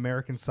Tang: An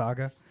American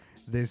Saga?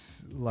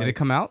 This like Did it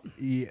come out?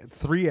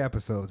 3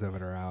 episodes of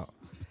it are out.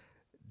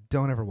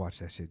 Don't ever watch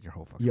that shit in your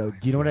whole fucking Yo, life.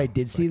 do you know what I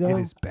did see, though?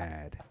 It is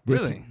bad.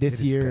 Really? This It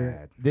is year,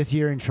 bad. this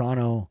year in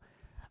Toronto,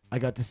 I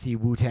got to see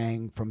Wu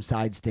Tang from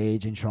side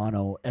stage in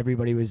Toronto.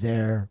 Everybody was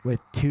there with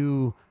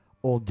 2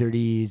 Old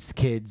Dirty's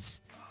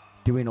kids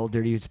doing Old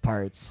Dirty's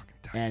parts,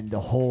 and the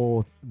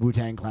whole Wu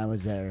Tang clan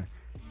was there,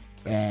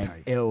 That's and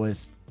tight. it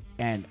was.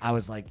 And I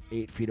was like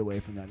 8 feet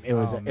away from them. It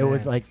was Oh, it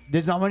was man. like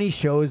there's not many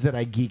shows that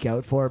I geek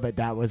out for, but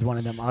that was one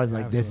of them. I was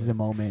like, this is a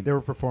moment. They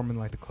were performing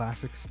like the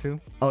classics too.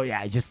 Oh yeah,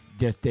 I just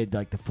did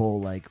like the full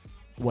like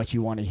what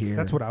you want to hear.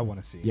 That's what I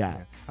want to see. Yeah.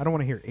 I don't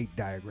want to hear 8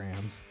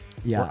 diagrams.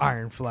 Yeah. Or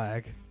Iron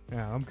Flag.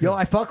 Yeah, I'm good. Yo,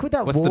 I fuck with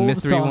that What's the Wolves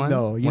mystery song one?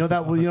 though. You know What's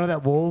that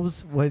that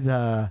Wolves was it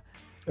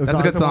was That's a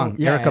on good the- song.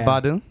 Yeah, Erica yeah.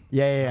 Badu.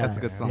 Yeah. That's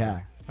a good song. Yeah.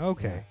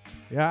 Okay.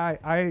 Yeah,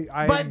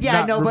 I But yeah, I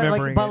not know, but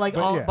remembering like, it,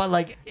 all, yeah. but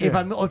like, if Yeah.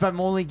 I'm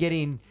only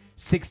getting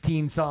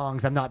 16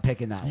 songs, I'm not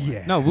picking that one.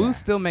 Yeah. No, Wu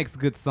still makes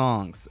good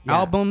songs. Yeah.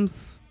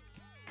 Albums.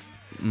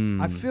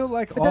 I feel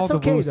like But all that's the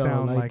okay, Wu though,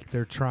 sound like- like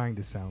they're trying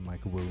to sound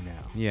like Wu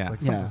now. Yeah.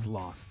 Like Yeah. something's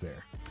lost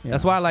there.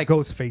 That's why I like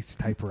Ghostface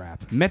type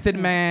rap. Method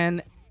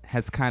Man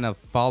has kind of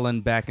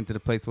fallen back into the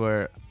place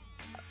where,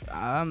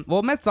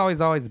 well, Met's always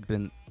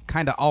been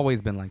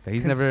like that.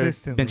 He's never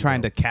Consistently, been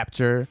trying though. to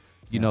capture,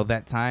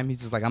 that time. He's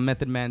just like, I'm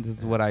Method Man. This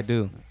is what I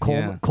do.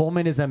 Yeah.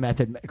 Coleman is a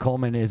method.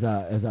 Coleman is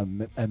a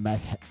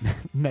method.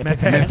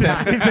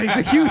 he's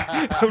a huge.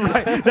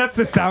 Right. That's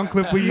the sound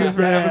clip we use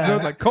for an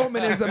episode. Like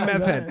Coleman is a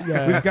method.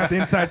 Yeah. We've got the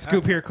inside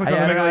scoop here. Click on the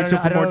I Mega don't Lake Show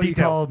know for more what you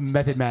details. call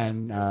Method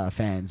Man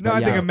fans. No, but I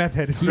think yeah. a meth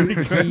head is pretty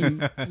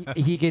good.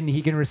 he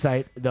can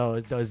recite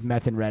those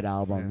Meth and Red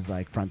albums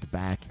like front to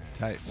back.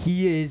 Tight.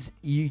 He is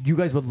you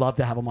guys would love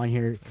to have him on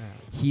here.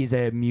 He's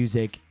a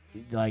music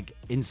like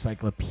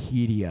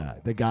encyclopedia.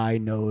 The guy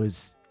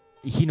knows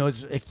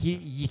like,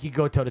 he could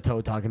go toe to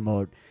toe talking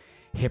about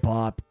hip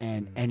hop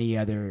and any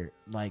other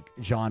like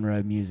genre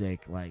of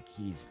music. Like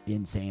he's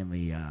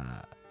insanely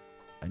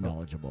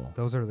knowledgeable.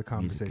 Those are the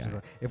music conversations.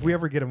 guy. If we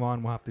ever get him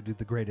on, we'll have to do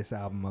the greatest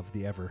album of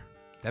the ever.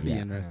 That'd be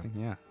Yeah. interesting.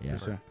 Yeah, Yeah.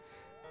 for sure.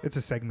 It's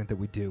a segment that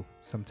we do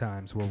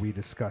sometimes where we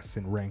discuss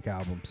and rank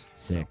albums.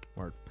 Sick.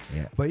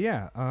 Yeah. But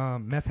yeah,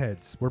 Meth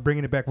Heads. We're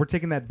bringing it back. We're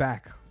taking that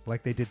back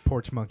like they did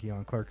Porch Monkey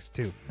on Clerks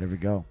too. There we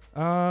go.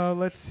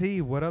 Let's see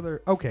what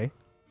other. Okay.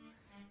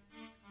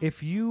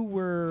 If you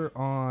were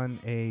on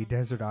a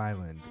desert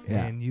island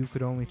Yeah. and you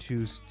could only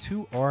choose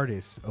 2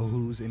 artists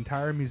whose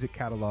entire music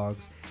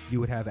catalogs you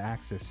would have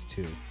access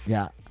to,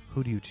 Yeah.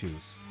 who do you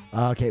choose?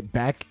 Okay,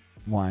 Beck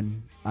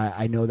one.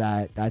 I know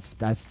that's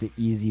the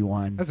easy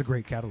one. That's a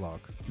great catalog.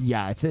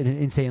 Yeah, it's an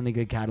insanely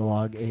good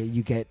catalog.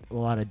 You get a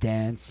lot of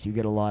dance. You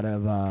get a lot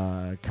of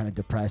kind of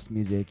depressed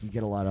music. You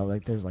get a lot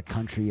of there's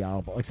country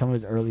album. Like some of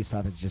his early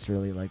stuff is just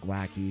really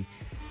wacky.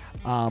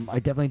 I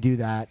definitely do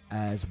that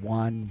as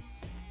one.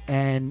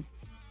 And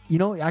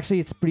actually,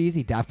 it's pretty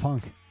easy. Daft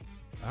Punk.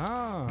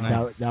 Ah,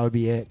 Nice. That would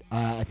be it.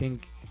 I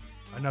think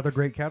another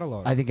great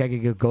catalog. I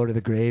could go to the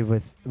grave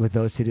with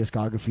those 2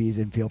 discographies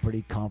and feel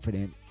pretty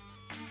confident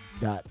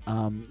that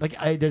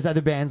there's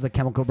other bands like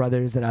Chemical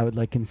Brothers that I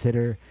would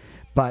consider,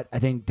 but I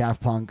think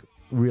Daft Punk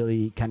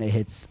really kind of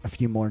hits a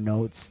few more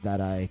notes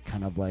that I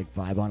kind of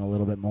vibe on a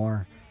little bit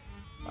more.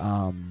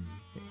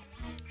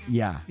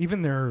 Yeah.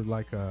 Even their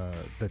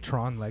the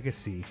Tron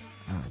Legacy.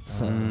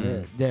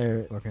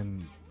 They're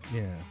fucking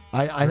yeah.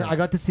 I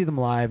got to see them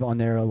live on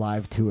their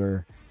live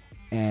tour,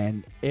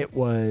 and it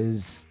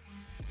was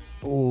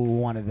it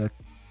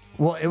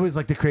was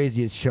the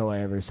craziest show I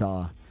ever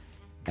saw,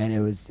 and it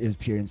was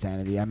pure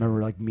insanity. I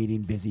remember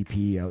meeting Busy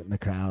P out in the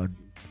crowd.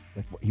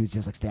 He was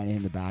just standing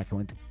in the back. I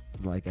went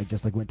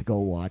to go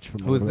watch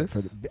from Who is this?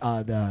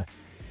 for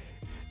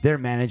their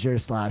manager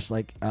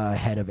 /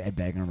 head of Ed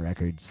Banger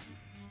Records.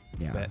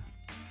 Yeah. Bet.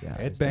 Yeah.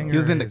 Ed it was Banger dope. He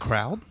was in the is-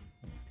 crowd.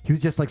 He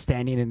was just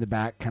standing in the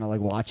back, kind of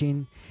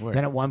watching. Word.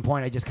 Then at one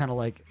point, I just kind of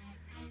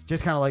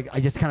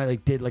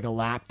did a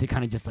lap to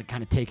kind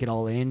of take it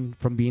all in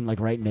from being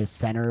right in the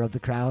center of the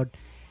crowd,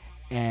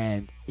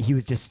 and he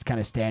was just kind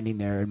of standing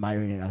there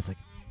admiring it. I was like,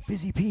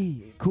 "Busy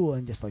P, cool,"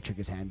 and just shook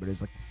his hand, but it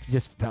was it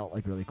just felt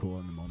really cool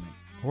in the moment.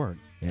 Word.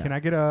 Yeah. Can I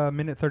get a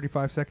minute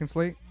 35 seconds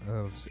late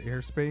of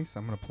airspace?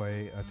 I'm gonna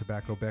play a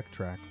Tobacco Beck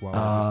track while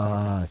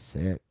we're just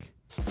talking.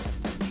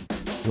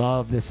 Sick.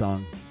 Love this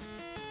song.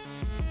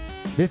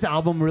 This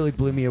album really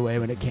blew me away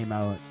when it came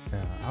out. Yeah,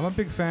 I'm a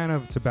big fan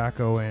of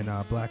Tobacco and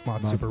Black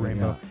Moth Super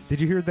Rainbow. yeah.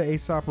 Did you hear the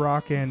Aesop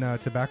Rock and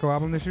Tobacco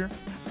album this year?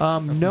 No,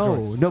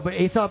 joints. no, but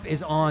Aesop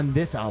is on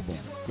this album,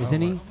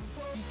 isn't he?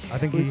 I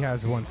think he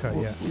has one cut.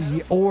 Yeah.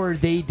 Or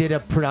they did a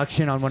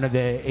production on one of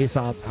the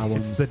Aesop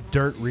albums. It's the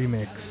Dirt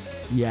remix.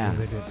 Yeah. that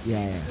they did.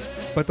 Yeah.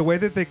 But the way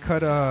that they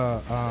cut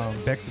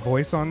Beck's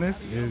voice on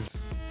this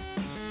is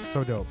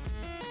so dope.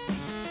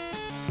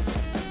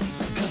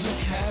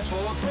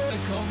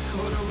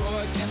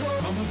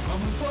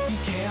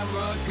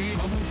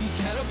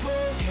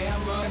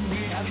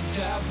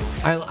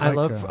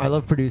 I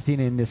love producing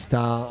in this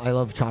style. I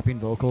love chopping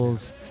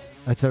vocals.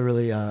 That's a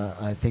really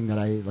a thing that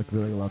I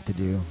really love to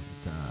do.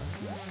 It's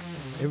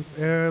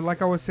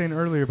Like I was saying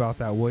earlier about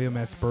that William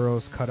S.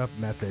 Burroughs cut up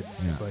method.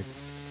 Yeah. It's like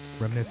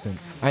reminiscent.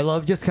 I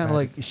love just kind of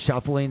Magic. like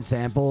shuffling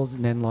samples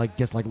and then like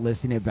just like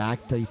listening it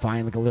back till you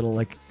find like a little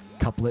like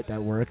couplet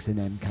that works and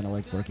then kind of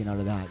like working out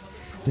of that.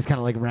 Just kind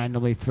of like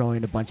randomly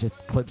throwing a bunch of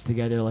clips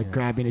together, like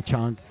grabbing a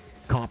chunk,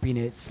 copying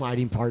it,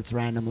 sliding parts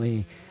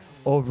randomly,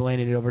 overlaying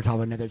it over top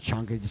of another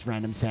chunk of just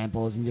random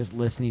samples and just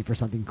listening for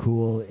something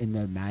cool in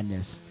the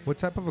madness. What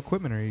type of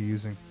equipment are you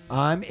using?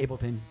 I'm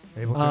Ableton.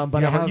 Ableton?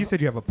 But You said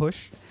you have a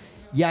push?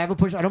 Yeah, I have a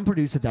push. I don't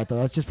produce with that though.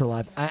 That's just for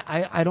live.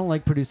 I don't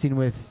like producing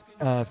with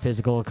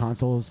physical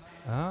consoles.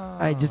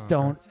 I just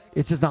don't.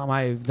 It's just not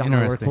my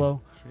workflow.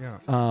 Yeah.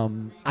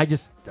 I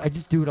just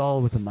do it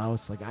all with a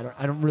mouse. Like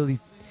I don't really.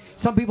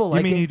 Some people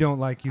like. You mean it. you don't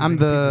like using I'm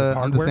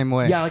the same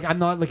way. Yeah, like I'm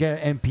not like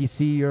an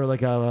NPC or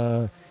like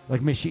a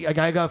like machine. Like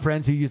I got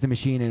friends who use the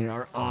machine and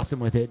are awesome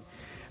with it,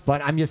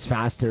 but I'm just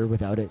faster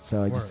without it.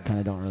 So I just kind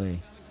of don't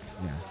really.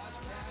 Yeah.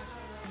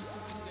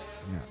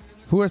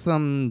 Who are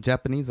some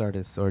Japanese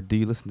artists, or do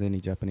you listen to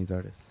any Japanese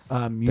artists?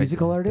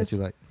 Musical artists that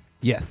you like?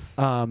 Yes.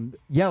 Yeah.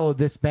 Well,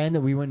 this band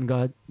that we went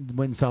and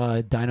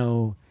saw,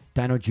 Dino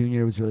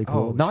Jr. was really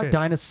cool. Oh, Not shit.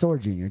 Dinosaur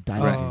Jr.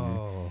 Dino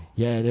Jr.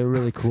 Yeah, they were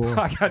really cool.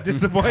 I got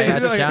disappointed. I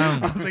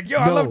was like, yo,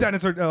 I love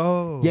Dinosaur.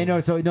 Oh. Yeah, no,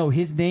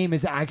 his name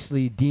is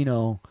actually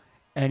Dino,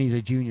 and he's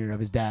a junior of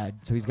his dad.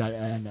 So he's got,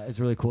 and it's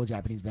a really cool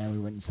Japanese band we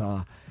went and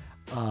saw.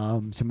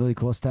 Some really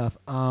cool stuff.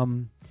 I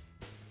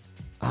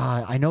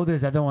know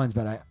there's other ones,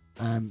 but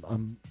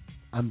I'm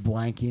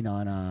blanking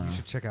on. You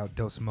should check out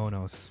Dos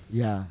Monos.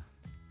 Yeah.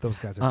 Those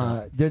guys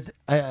are dope. There's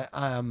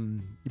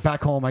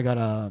back home I got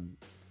a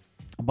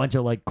bunch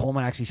of like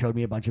Coleman actually showed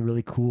me a bunch of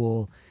really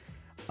cool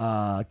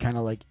kind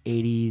of like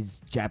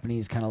 80s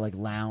Japanese kind of like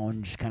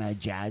lounge kind of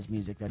jazz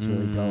music that's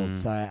really dope.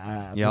 So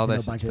I all listened that to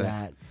a bunch of shit's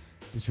that.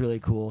 Just really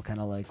cool, kind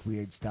of like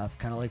weird stuff.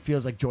 Kind of like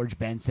feels like George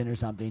Benson or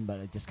something, but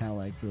it just kind of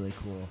like really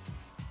cool.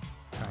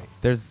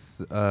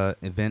 There's an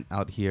event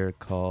out here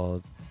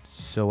called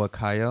Showa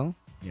Kayo.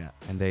 Yeah.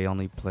 And they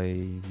only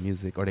play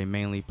music, or they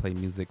mainly play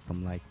music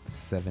from like the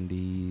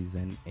 70s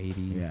and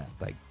 80s, Yeah.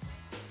 like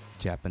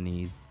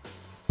Japanese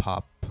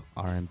pop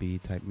R&B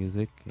type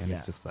music. And Yeah.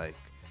 it's just like,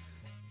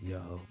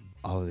 yo,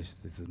 all of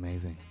this is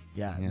amazing.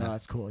 Yeah, no,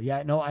 that's cool.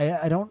 Yeah, no,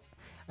 I don't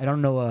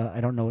know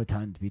a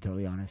ton, to be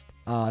totally honest.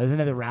 There's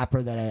another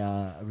rapper that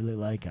I really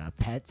like,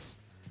 Pets.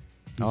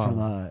 He's from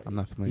I'm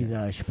not familiar. He's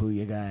a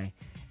Shibuya guy.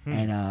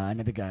 And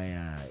another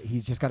guy,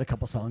 he's just got a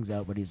couple songs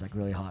out, but he's like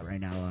really hot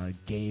right now.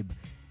 Gabe,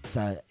 it's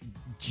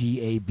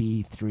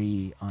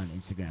GAB3 on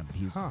Instagram.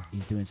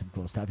 He's doing some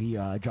cool stuff. He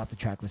dropped a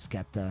track with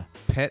Skepta.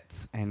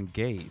 Pets and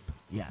Gabe.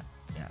 Yeah,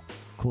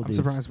 cool I'm dudes.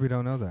 surprised we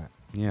don't know that.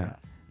 Yeah.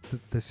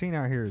 The scene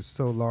out here is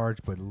so large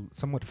but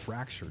somewhat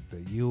fractured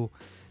that you'll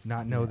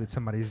not know that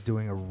somebody's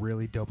doing a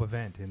really dope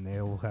event, and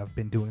they'll have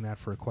been doing that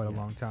for quite a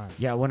long time.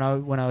 Yeah, when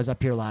I was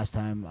up here last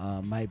time,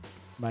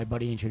 my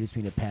buddy introduced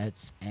me to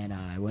Pets, and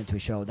I went to a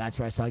show. That's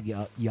where I saw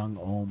Young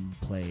Ohm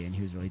play, and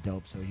he was really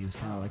dope. So he was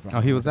kind of like...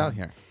 Oh, he was out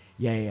here.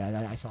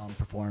 Yeah. I saw him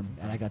perform,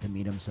 and I got to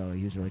meet him, so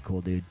he was a really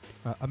cool dude.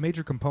 A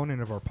major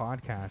component of our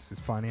podcast is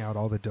finding out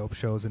all the dope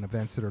shows and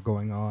events that are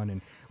going on,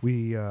 and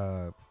we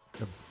have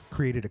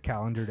created a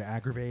calendar to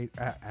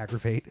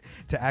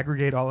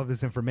aggregate all of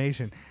this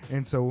information.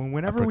 And so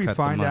whenever we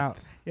find out,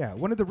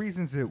 one of the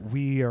reasons that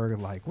we are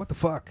like, what the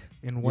fuck?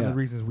 And one of the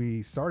reasons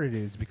we started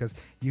is because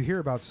you hear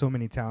about so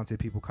many talented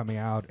people coming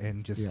out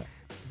and just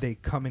they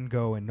come and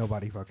go and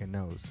nobody fucking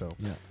knows. So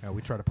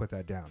we try to put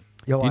that down.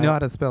 Do you know how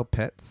to spell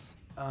pets?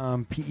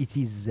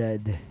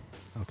 PETZ.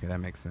 Okay, that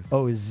makes sense.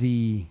 OZ.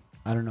 I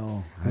don't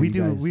know. We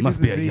do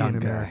Must the be a Z young in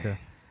guy. America.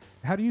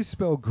 How do you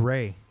spell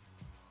gray?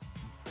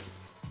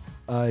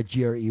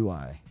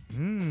 GREY.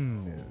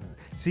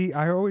 See,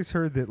 I always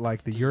heard that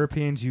like the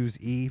Europeans use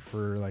E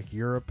for like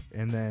Europe,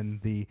 and then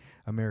the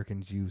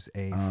Americans use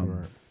A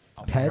for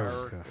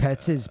Pets. America.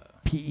 Pets is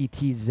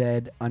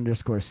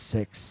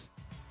PETZ_6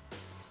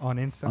 on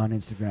Insta. on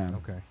Instagram.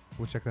 Okay,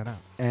 we'll check that out.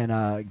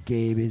 And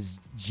Gabe is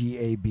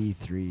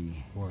GAB3.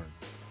 Word.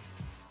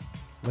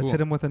 Let's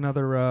hit him with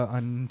another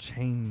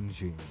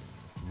unchanging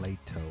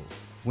Leto.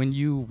 When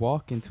you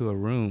walk into a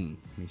room,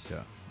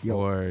 Misha,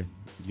 or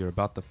you're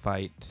about to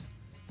fight,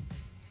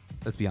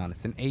 let's be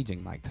honest, an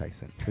aging Mike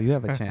Tyson, so you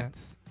have a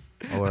chance.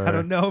 Or I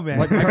don't know, man.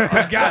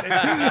 I got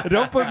it.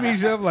 Don't put me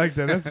up like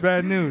that. That's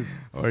bad news.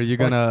 Or you're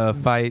gonna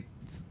fight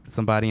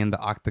somebody in the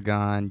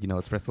octagon. You know,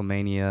 it's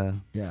WrestleMania.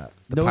 Yeah.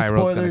 The No pyro's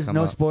gonna spoilers. come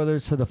No up.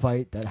 spoilers for the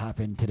fight that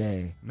happened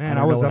today. Man,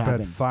 don't I was know up what at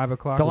happened. 5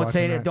 o'clock. Don't watching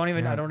say it. that. Don't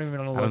even. Yeah. I don't even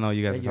know. I don't know what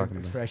you guys what are your talking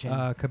about. expression.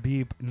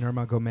 Khabib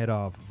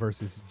Nurmagomedov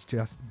versus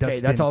just Okay,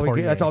 Dustin that's all we.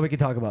 Poirier. That's all we can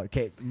talk about.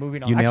 Okay,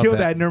 moving on. You I nailed killed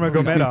that. that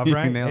Nurmagomedov, You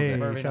right? nailed Hey, it.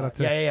 Moving shout on. out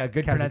to Yeah.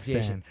 Good Kazakhstan.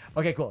 pronunciation.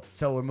 Okay, cool.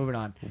 So we're moving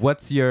on.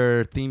 What's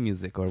your theme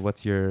music or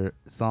what's your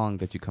song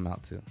that you come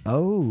out to?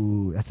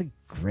 Oh, that's a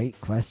great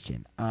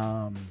question.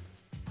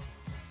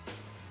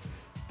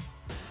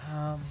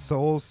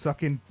 Soul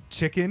sucking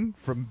chicken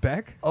from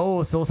Beck.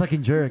 Oh, soul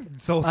sucking jerk.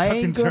 Soul I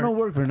sucking ain't gonna jerk.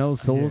 work for no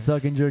soul Yeah.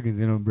 sucking jerk. Is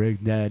gonna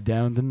break that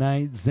down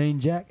tonight. St.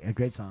 Jack, a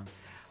great song.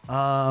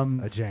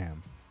 A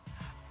jam.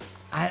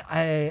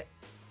 I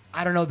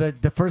don't know.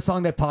 The first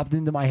song that popped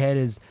into my head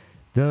is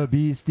the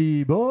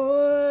Beastie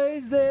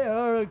Boys. They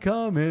are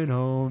coming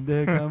home.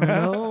 They're coming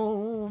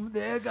home.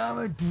 They're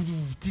coming.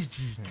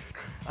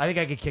 I think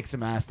I could kick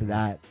some ass to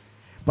that.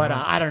 But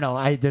I don't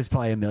know. There's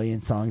probably a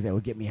million songs that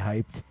would get me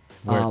hyped.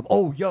 Where-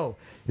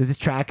 There's this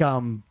track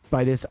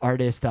by this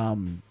artist not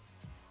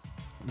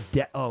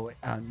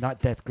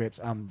Death Grips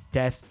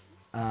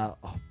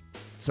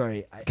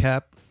sorry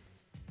Cap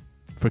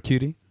for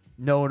Cutie?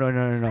 no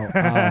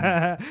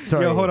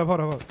sorry Yo, hold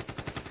up.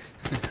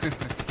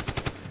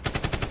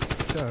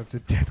 Shout out to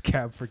Death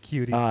Cab for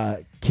Cutie.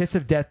 Kiss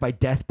of Death by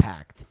Death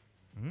Pact.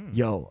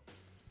 Yo,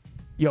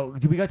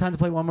 do we got time to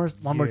play one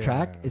more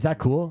track? Yeah. Is that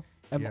cool?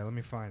 Yeah, let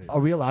me find it. Are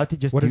we allowed to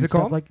just What do is it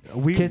stuff called? like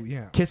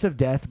Yeah. Kiss of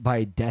Death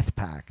by Death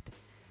Pact?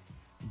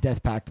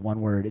 Death Pact,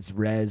 one word. It's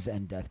Rez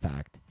and Death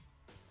Pact.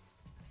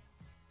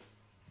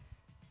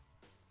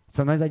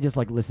 Sometimes I just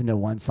like listen to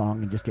one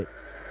song and just get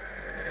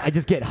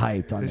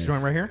hyped on This this.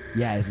 joint right here?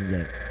 Yeah, this is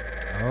it.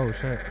 Oh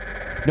shit.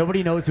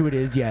 Nobody knows who it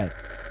is yet.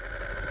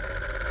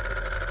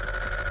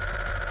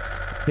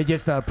 They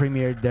just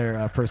premiered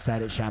their first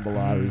set at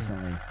Shambhala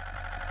recently.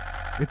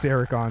 It's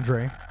Eric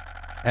Andre.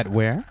 At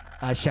where?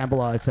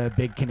 Shambhala, it's a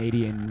big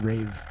Canadian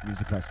rave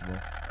music festival.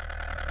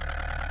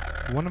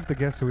 One of the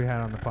guests who we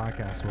had on the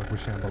podcast worked with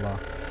Shambhala.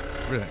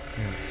 Really?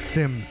 Yeah.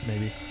 Sims,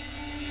 maybe.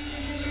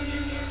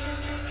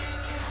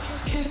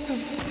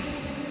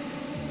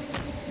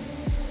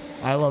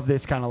 I love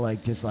this kind of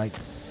like just like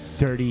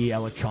dirty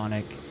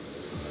electronic.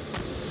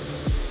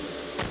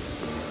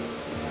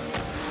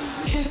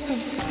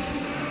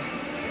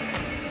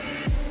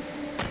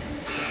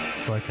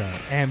 It's like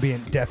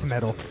ambient death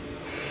metal.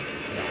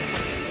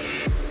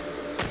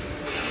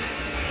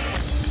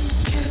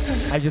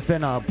 I've just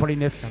been putting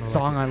this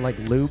song on like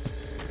loop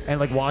and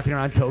like walking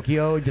around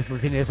Tokyo and just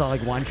listening to this on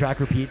like one track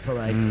repeat for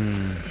like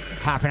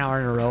half an hour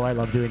in a row. I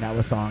love doing that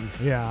with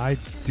songs. Yeah, I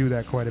do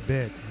that quite a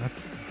bit.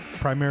 That's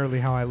primarily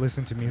how I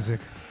listen to music,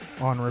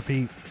 on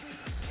repeat.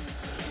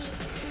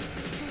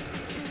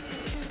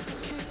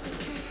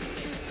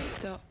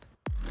 Stop.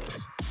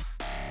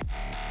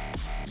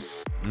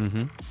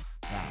 Mm-hmm.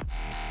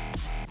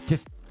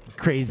 Just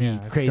crazy, Yeah,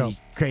 it's dope.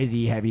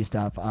 crazy heavy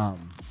stuff.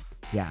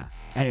 Yeah.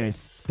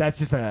 Anyways, that's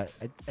just a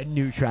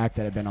new track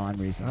that I've been on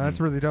recently. That's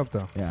really dope,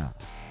 though. Yeah.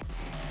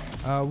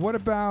 What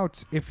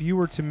about if you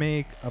were to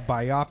make a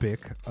biopic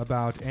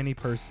about any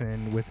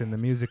person within the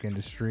music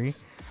industry?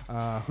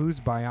 Whose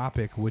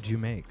biopic would you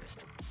make?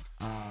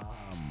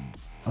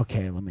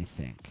 Okay, let me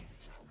think.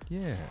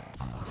 Yeah.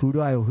 Who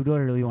do I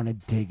really want to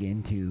dig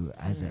into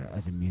as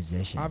a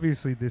musician?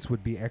 Obviously, this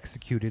would be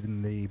executed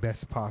in the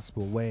best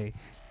possible way,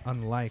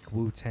 unlike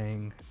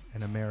Wu-Tang,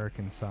 an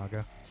American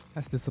saga.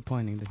 That's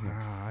disappointing to hear.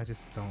 I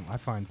just don't. I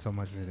find so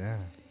much of that.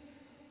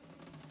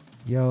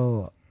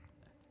 Yo.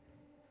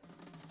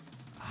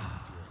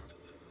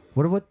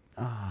 What? No,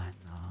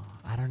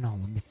 I don't know.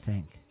 Let me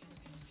think.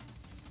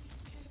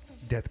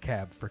 Death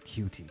Cab for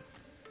Cutie.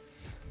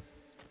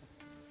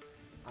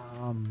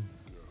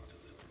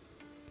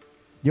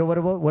 Yo, what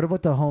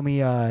about the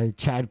homie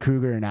Chad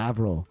Kruger and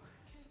Avril?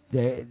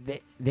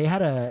 They've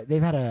had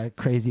a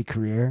crazy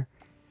career.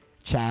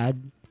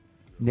 Chad,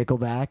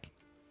 Nickelback,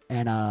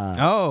 and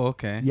Oh,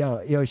 okay.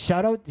 yo,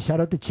 shout out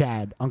to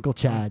Chad, Uncle Would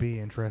Chad. be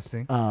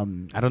interesting.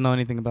 I don't know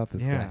anything about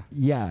this Yeah. guy.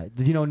 Yeah,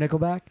 did you know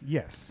Nickelback?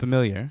 Yes.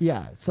 Familiar.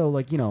 Yeah, so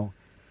like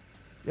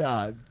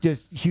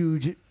just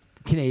huge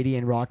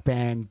Canadian rock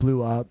band,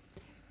 blew up,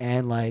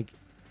 and like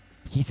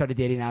he started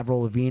dating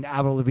Avril Lavigne.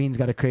 Avril Lavigne's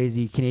got a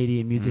crazy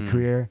Canadian music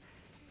career,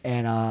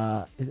 and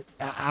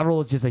Avril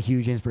is just a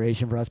huge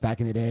inspiration for us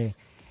back in the day.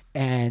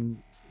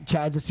 And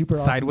Chad's a super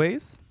awesome.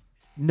 Sideways?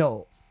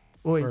 No,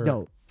 wait,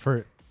 no.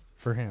 For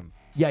him.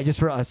 Yeah, just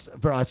for us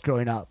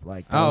growing up,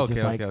 like that Oh, was just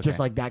okay, like okay, just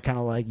okay. like that kind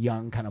of like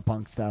young kind of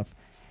punk stuff.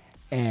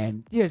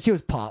 And yeah, she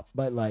was pop,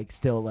 but like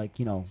still like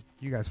You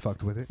guys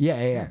fucked with it.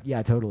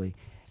 Yeah, totally.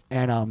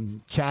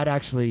 And Chad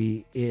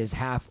actually is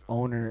half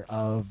owner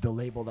of the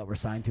label that we're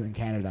signed to in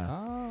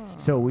Canada.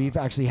 So we've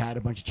actually had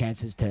a bunch of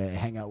chances to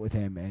hang out with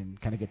him and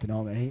kind of get to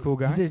know him. And Cool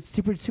guy? He's a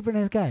super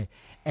nice guy.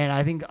 And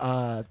I think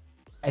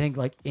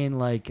like in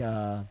like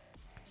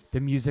the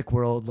music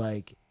world,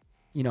 like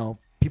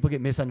people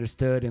get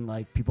misunderstood and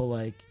like people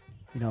like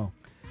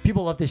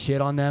people love to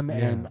shit on them. Yeah.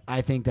 And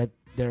I think that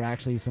they're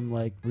actually some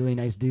like really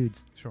nice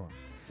dudes. Sure.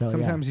 So yeah.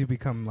 sometimes you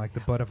become like the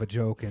butt of a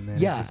joke, and then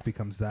Yeah. it just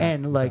becomes that.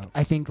 And like without-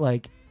 I think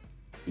like,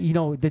 you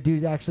know, the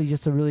dude's actually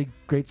just a really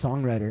great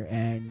songwriter,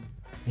 and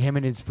him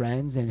and his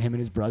friends and him and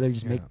his brother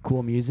just make Yeah.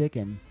 cool music.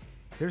 And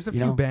there's a you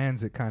few know.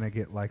 bands that kind of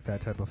get like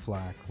that type of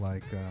flack,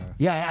 like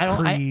yeah, I don't.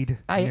 Creed,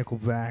 I-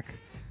 Nickelback.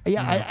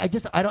 Yeah, you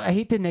know. I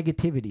hate the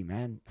negativity,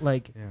 man.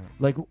 Like,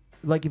 Yeah.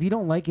 like if you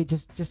don't like it,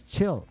 just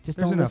chill. Just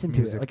There's don't enough listen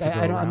to it. music Like to go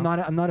I'm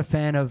around. not a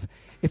fan of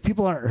if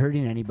people aren't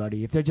hurting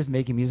anybody. If they're just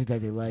making music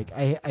that they like,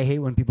 I hate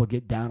when people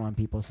get down on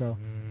people. So,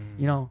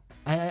 you know,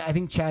 I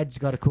think Chad's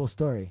got a cool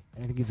story.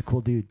 I think he's a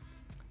cool dude.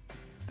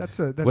 That's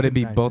Would a it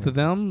be nice both of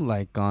answer. them,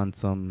 like on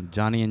some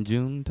Johnny and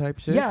June type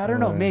shit? Yeah, I don't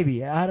know. or-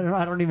 Maybe I don't know.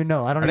 I don't even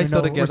know. I don't Are they even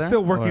still know. together? We're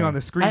still working Or- on the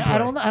screenplay.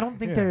 I don't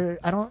think Yeah. they're.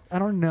 I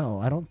don't know.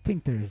 I don't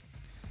think they're.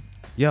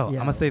 Yo, I'm Yeah.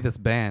 gonna say this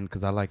band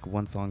because I like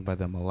one song by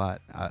them a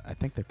lot. I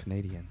think they're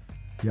Canadian.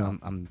 Yeah.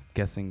 I'm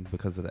guessing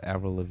because of the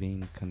Avril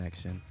Lavigne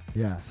connection.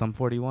 Yeah. Sum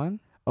 41.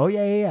 Oh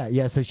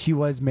yeah. So she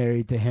was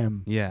married to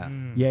him. Yeah.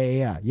 Mm.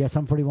 Yeah.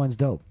 Sum 41's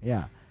dope.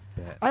 Yeah.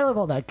 Bet. I love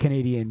all that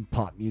Canadian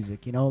pop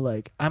music. You know,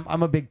 like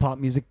I'm a big pop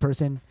music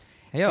person.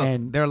 Hey, yo,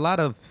 And- there are a lot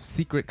of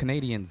secret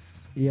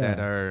Canadians Yeah. that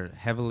are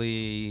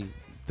heavily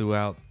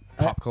throughout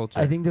pop culture.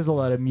 I think there's a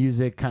lot of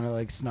music kind of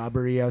like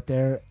snobbery out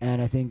there,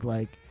 and I think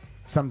like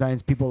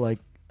sometimes people like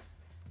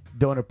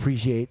don't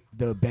appreciate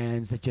the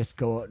bands that just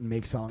go out and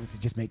make songs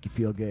that just make you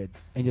feel good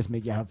and just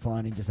make you have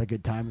fun and just a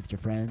good time with your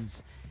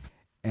friends.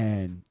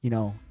 And you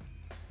know,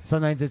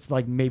 sometimes it's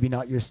like maybe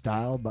not your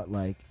style, but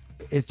like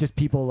it's just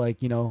people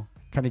like, you know,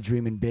 kind of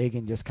dreaming big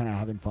and just kind of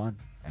having fun.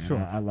 And Sure.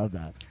 I love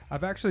that.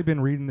 I've actually been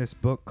reading this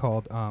book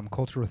called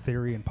Cultural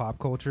Theory and Pop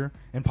Culture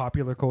and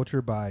Popular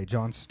Culture by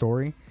John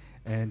Story,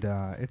 and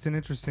it's an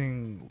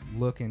interesting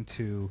look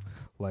into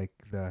like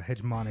the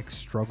hegemonic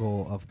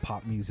struggle of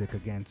pop music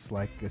against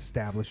like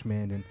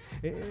establishment, and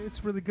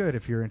it's really good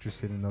if you're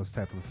interested in those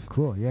type of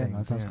Cool. Yeah, things,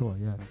 that sounds yeah. cool.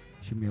 Yeah.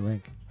 Shoot me a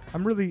link.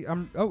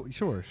 I'm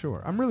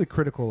sure. I'm really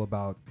critical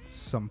about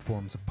some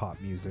forms of pop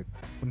music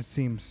when it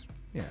seems,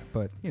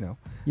 but you know,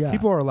 Yeah.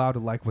 people are allowed to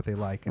like what they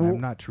like, and Well-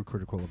 I'm not too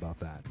critical about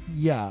that.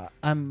 Yeah,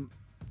 I'm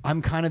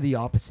kind of the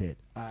opposite.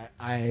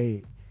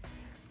 I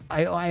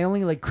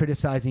only like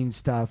criticizing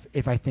stuff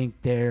if I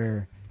think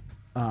they're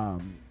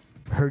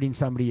hurting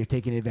somebody or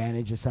taking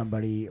advantage of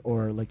somebody,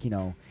 or like, you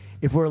know,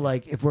 if we're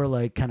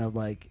like kind of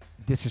like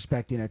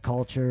disrespecting a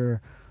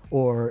culture,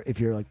 or if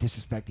you're like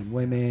disrespecting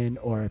women,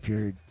 or if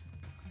you're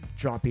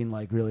dropping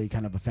like really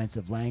kind of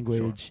offensive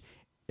language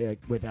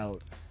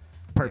without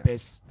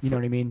purpose. You know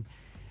what I mean?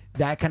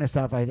 That kind of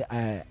stuff.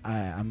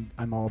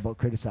 I'm all about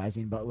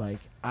criticizing, but like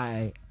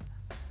I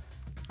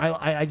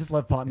just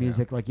love pop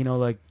music. Like, you know,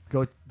 like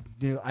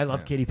I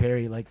love Katy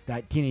Perry. Like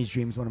that Teenage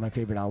Dream is one of my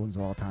favorite albums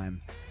of all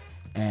time,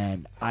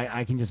 and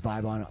I can just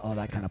vibe on all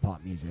that kind of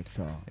pop music.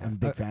 So I'm a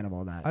big fan of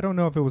all that. I don't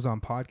know if it was on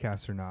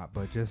podcast or not,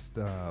 but just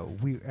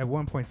we at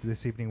one point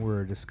this evening we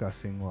were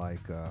discussing like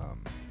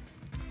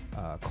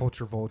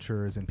culture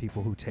vultures and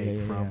people who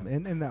take Yeah.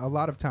 and a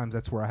lot of times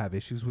that's where I have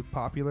issues with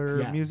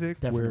popular Yeah, music,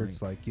 where definitely.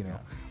 it's like, you know,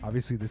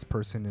 obviously this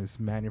person is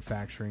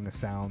manufacturing a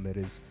sound that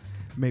is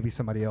maybe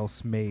somebody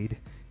else made.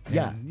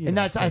 Yeah, you and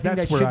know, that's so I think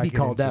that where should I be get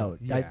called into- out.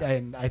 Yeah.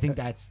 And I think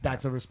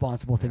that's a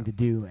responsible thing to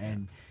do,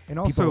 and And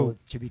also people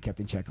should be kept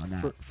in check on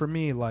that. for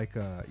me, like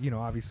you know,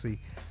 obviously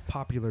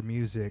popular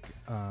music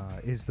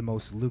is the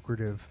most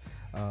lucrative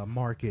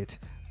market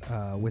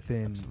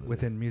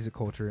within music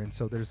culture, and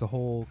so there's a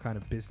whole kind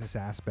of business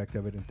aspect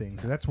of it and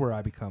things, and that's where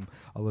I become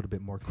a little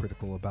bit more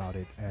critical about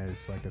it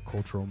as like a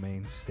cultural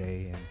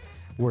mainstay, and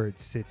where it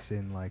sits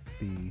in like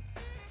the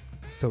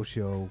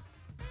socio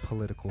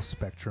political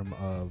spectrum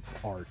of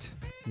art.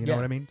 You know Yeah.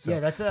 what I mean? Yeah,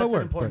 that's but an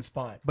we're- important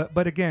spot.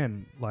 But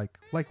again, like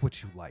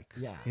what you like.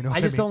 Yeah, You know I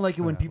what just mean? don't like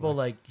it when Yeah, people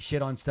like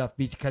shit on stuff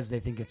because they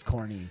think it's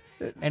corny,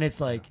 and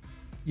it's like,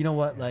 you know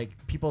what? Like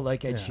people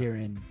like Ed Yeah.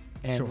 Sheeran,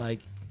 and Sure. like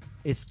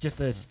it's just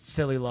a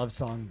silly love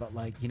song, but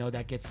like, you know,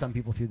 that gets some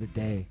people through the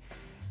day.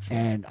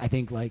 And I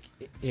think like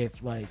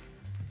if like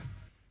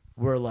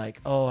we're like,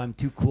 oh, I'm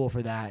too cool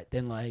for that,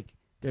 then like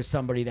there's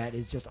somebody that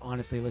is just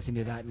honestly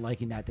listening to that and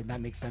liking that, then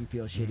that makes them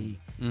feel shitty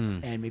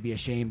and maybe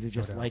ashamed of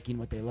just doubt. liking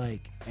what they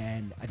like.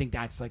 And I think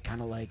that's like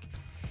kind of like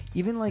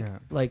even like Yeah.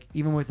 like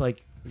even with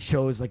like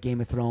shows like Game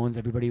of Thrones,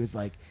 everybody was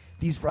like,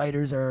 these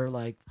writers are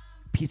like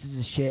pieces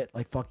of shit,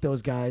 like fuck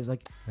those guys.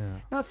 Like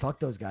not fuck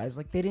those guys,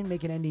 like they didn't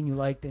make an ending you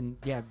liked, and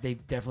yeah, they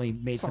definitely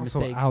made It's some also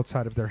mistakes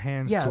outside of their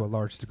hands Yeah. to a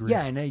large degree.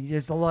 yeah, and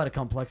there's a lot of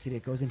complexity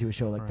that goes into a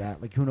show like Right.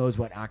 that. Like who knows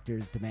what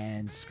actors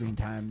demands, screen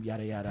time,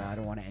 yada yada. I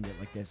don't want to end it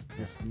like this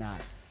and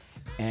that.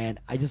 And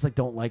I just like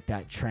don't like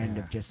that trend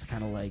Yeah. of just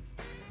kind of like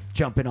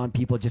jumping on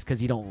people just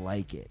because you don't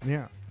like it.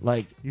 Yeah.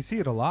 Like You see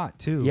it a lot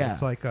too. Yeah.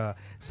 It's like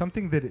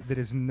something that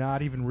is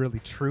not even really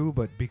true,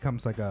 but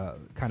becomes like a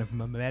kind of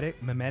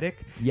mimetic.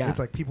 Yeah. It's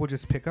like people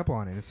just pick up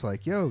on it. It's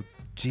like, yo,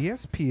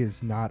 GSP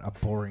is not a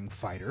boring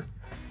fighter.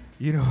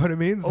 You know what I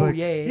mean? It's Oh, like,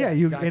 yeah,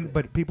 You exactly.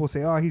 but people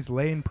say, oh, he's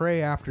laying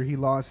prey after he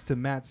lost to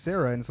Matt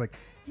Serra, and it's like,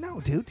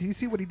 no, dude. Do you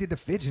see what he did to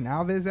Fidge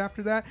Alves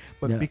after that?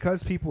 But Yeah.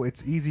 because people,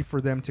 it's easy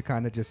for them to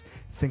kind of just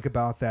think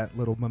about that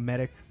little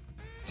mimetic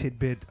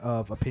tidbit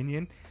of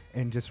opinion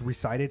and just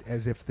recite it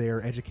as if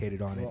they're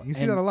educated on it. Well, You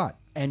see and- that a lot.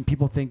 And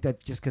people think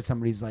that just because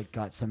somebody's like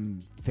got some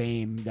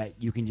fame that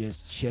you can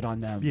just shit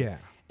on them. Yeah,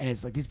 And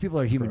it's like these people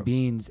are human Gross.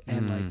 beings,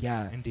 and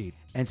like indeed.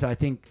 And so I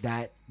think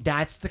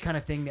that's the kind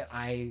of thing that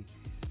I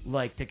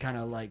like to kind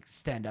of like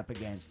stand up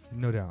against.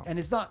 No doubt. And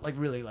it's not like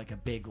really like a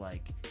big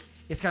like.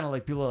 It's kind of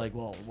like people are like,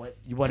 well,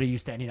 what are you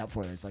standing up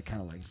for? It's like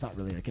kind of like it's not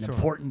really like an Sure.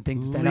 important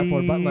thing to stand up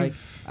for, but like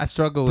I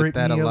struggle with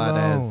that a Britney lot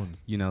alone. as,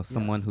 you know,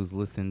 someone who's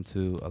listened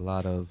to a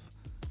lot of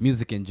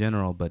music in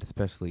general, but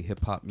especially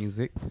hip hop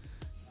music.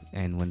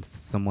 And when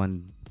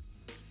someone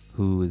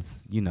who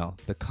is, you know,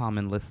 the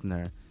common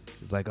listener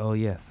is like, oh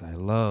yes, I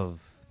love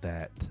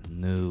that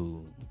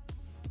new.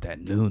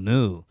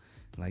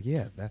 Like,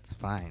 yeah, that's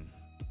fine.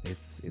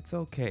 It's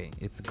okay.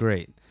 It's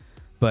great.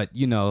 But,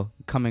 you know,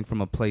 coming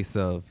from a place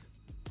of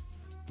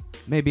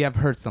maybe I've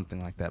heard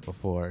something like that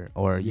before,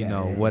 or, you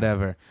know,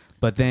 whatever.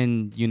 But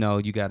then, you know,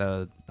 you got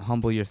to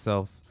humble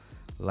yourself.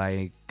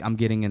 Like, I'm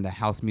getting into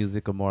house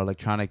music or more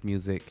electronic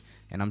music,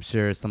 and I'm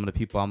sure some of the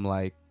people I'm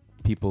like,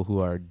 people who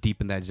are deep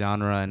in that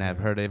genre and have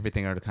heard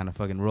everything are kind of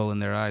fucking rolling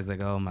their eyes like,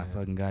 oh my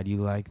fucking God, you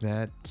like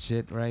that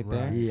shit right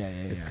there?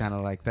 It's kind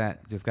of like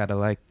that. Just got to,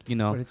 like, you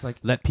know, but it's like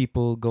let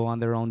people go on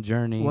their own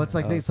journey. well, it's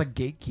like of-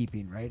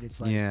 gatekeeping, right? It's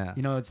like Yeah.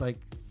 you know, it's like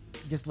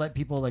just let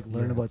people like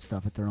learn Yeah. about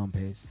stuff at their own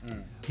pace.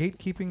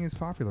 Gatekeeping is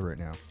popular right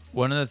now.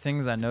 One of the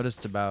things I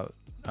noticed about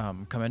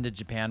coming to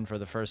Japan for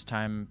the first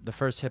time, the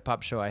first hip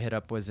hop show I hit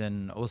up was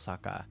in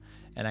Osaka.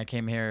 And I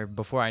came here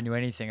before I knew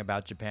anything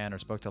about Japan or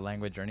spoke the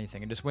language or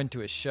anything. I just went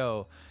to a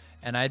show.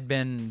 And I'd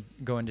been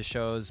going to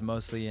shows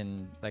mostly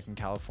in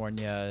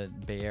California,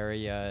 Bay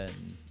Area,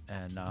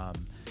 and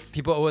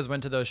people always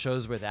went to those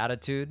shows with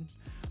attitude.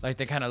 Like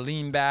they kind of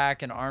lean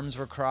back and arms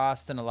were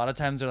crossed. And a lot of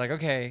times they're like,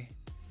 okay,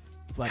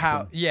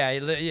 Flexing.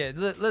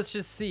 let's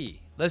just see.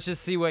 Let's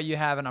just see what you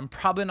have, and I'm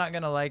probably not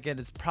gonna like it.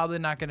 It's probably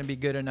not gonna be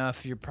good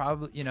enough. You're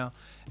probably, you know.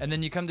 And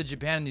then you come to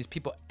Japan, and these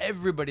people,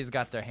 everybody's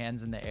got their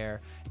hands in the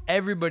air.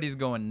 Everybody's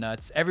going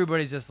nuts.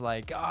 Everybody's just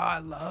like, oh, I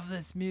love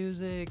this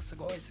music,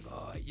 sugoi,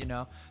 sugoi, you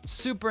know.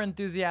 Super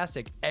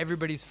enthusiastic.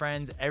 Everybody's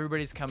friends.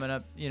 Everybody's coming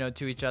up, you know,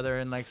 to each other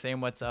and like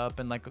saying what's up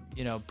and like,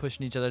 you know,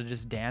 pushing each other to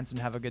just dance and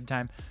have a good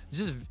time. It's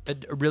just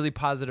a really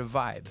positive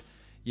vibe.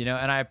 You know,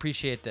 and I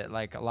appreciate that,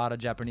 like, a lot of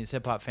Japanese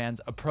hip-hop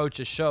fans approach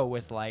a show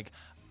with, like,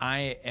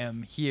 I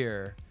am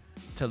here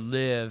to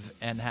live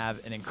and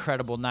have an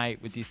incredible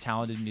night with these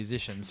talented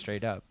musicians,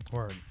 straight up.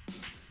 Word.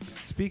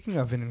 Speaking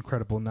of an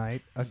incredible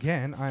night,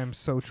 again, I am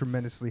so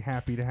tremendously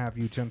happy to have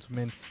you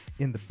gentlemen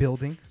in the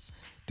building.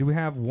 Do we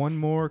have one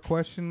more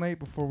question, Late,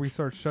 before we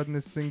start shutting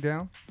this thing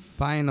down?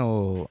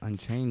 Final,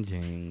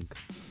 unchanging.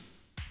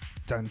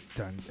 Dun,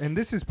 dun. And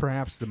this is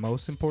perhaps the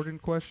most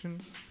important question.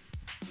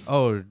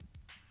 Oh,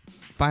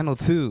 final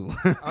two.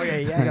 Oh yeah,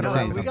 yeah. gotta No,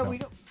 change we something.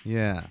 go.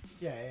 Yeah.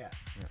 Yeah.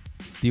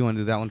 Do you want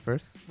to do that one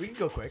first? We can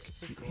go quick.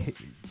 It's cool.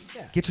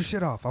 Yeah. Get your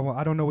shit off.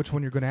 I don't know which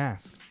one you're going to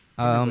ask.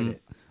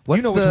 What's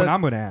You know which one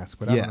I'm going to ask,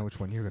 but I Yeah. don't know which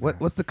one you're going to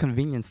ask. What's the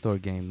convenience store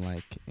game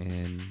like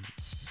in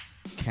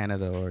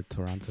Canada or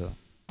Toronto?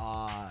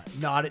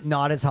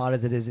 Not as hot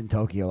as it is in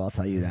Tokyo. I'll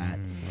tell you that.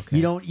 Okay.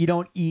 You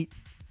don't eat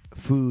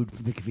food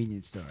from the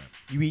convenience store.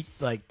 You eat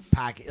like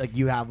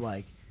you have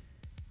like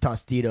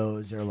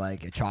Tostitos or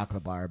like a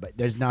chocolate bar, but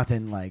there's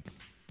nothing like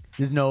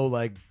there's no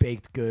like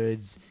baked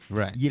goods.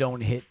 Right. You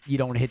don't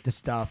hit the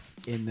stuff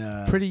in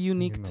the Pretty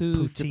unique You to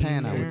know, poutine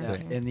Japan, I in would the- say.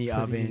 in the Pretty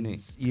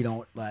ovens. You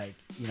don't like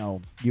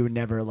you would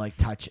never like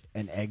touch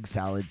an egg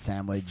salad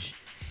sandwich.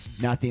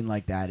 Nothing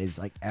like that is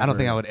like ever. I don't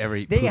think I would ever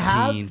eat They poutine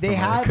have from a they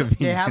have a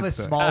convenience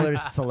store. smaller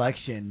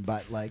selection,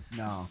 but like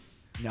no,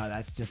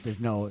 that's just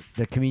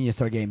the convenience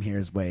store game here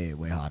is way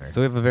hotter.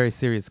 So we have a very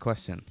serious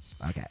question.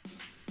 Okay.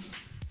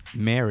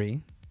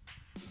 Marry,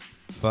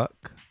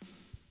 fuck,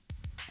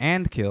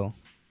 and kill.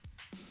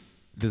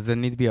 Does there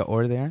need to be an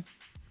order there?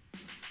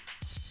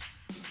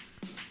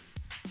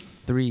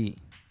 3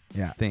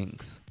 Yeah.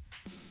 things.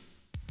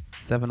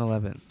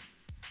 7-Eleven,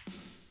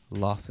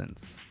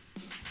 Lawson's,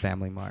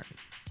 Family Mart.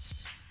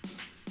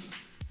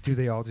 Do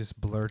they all just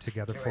blur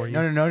together for you?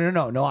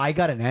 No. I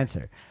got an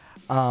answer.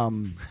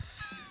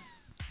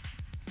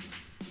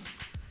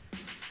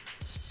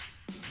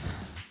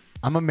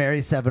 I'm a Mary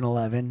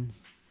 7-Eleven.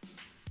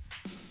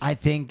 I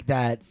think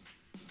that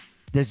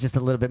there's just a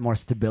little bit more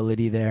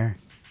stability there.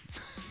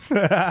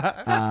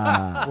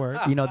 Word.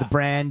 You know, the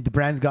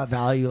brand's got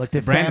value. Like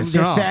the brand is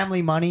there's strong.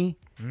 family money.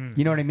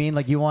 You know what I mean?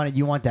 Like you want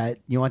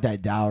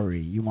that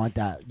dowry. You want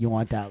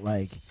that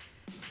like.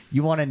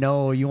 You want to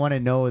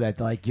know that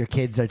like your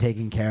kids are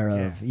taken care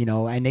of, you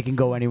know, and they can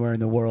go anywhere in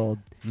the world,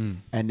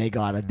 and they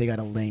got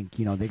a link,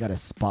 you know, they got a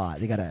spot,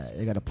 they got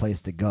a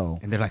place to go.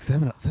 And they're like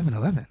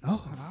 7-Eleven.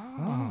 Oh.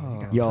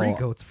 You got Yo. 3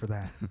 goats for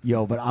that.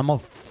 Yo, but I'm a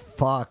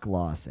fuck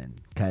Lawson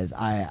because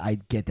I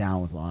get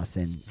down with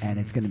Lawson, and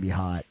it's gonna be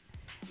hot,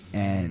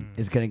 and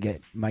it's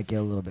might get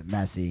a little bit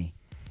messy,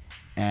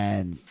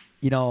 and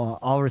you know,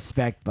 all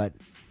respect, but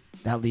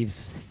that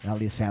leaves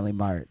Family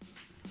Mart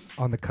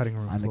On the cutting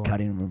room on floor. the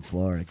cutting room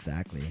floor,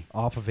 exactly.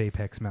 Off of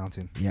Apex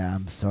Mountain. Yeah,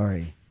 I'm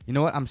sorry. You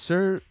know what? I'm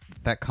sure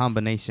that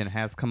combination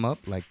has come up,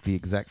 like the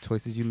exact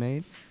choices you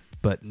made,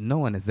 but no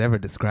one has ever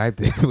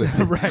described it with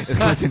as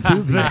much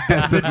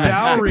enthusiasm. The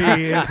dowry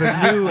is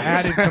a new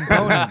added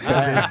component to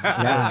this.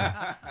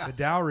 Yeah. The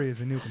dowry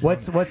is a new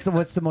component.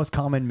 What's the most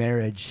common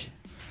marriage?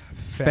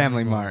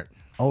 Family Mart.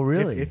 Oh,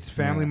 really? It's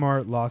Family Yeah.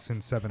 Mart, Lawson,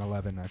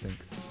 7-Eleven, I think.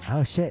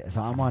 Oh shit!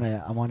 So I'm on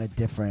a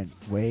different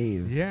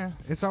wave. Yeah,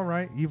 it's all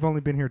right. You've only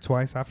been here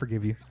twice. I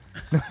forgive you.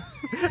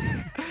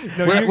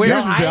 No, We're-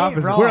 yours is I the ain't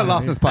opposite. wrong. We're a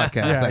Losses podcast,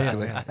 Yeah,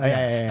 actually. yeah, Oh,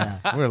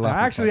 yeah. We're a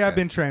Losses Actually, I've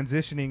been podcast.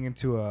 transitioning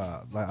into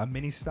a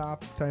mini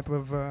stop type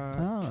of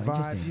vibe.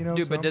 interesting. You know,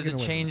 Dude, so but I'm does getting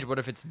it away change? with What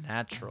if it's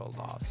natural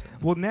Lawson?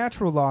 Well,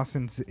 natural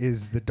Lawson's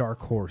is the dark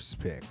horse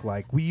pick.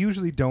 Like we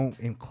usually don't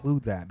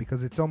include that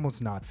because it's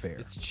almost not fair.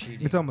 It's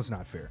cheating. It's almost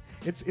not fair.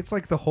 It's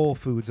like the Whole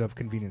Foods of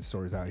convenience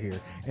stores out here,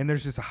 and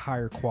there's just a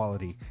higher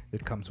quality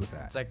that comes with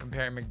that. It's like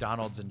comparing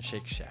McDonald's and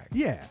Shake Shack.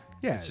 Yeah,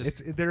 yeah. It's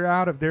just- They're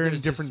in there's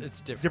just- different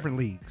it's different. different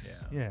leagues.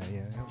 Yeah,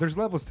 yeah. There's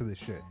levels to this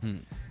shit. Hmm.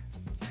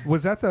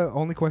 Was that the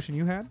only question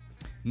you had?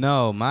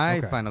 No, my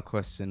Okay. final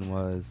question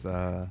was,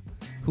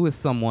 who is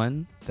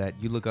someone that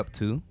you look up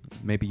to?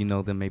 Maybe you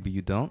know them, maybe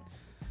you don't.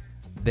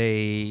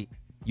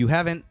 You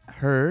haven't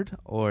heard,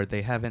 or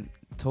they haven't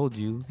told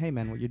you, hey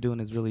man, what you're doing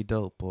is really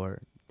dope, or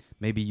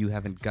maybe you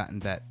haven't gotten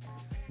that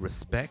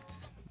respect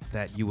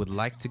that you would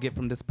like to get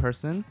from this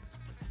person.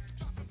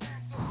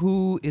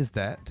 Who is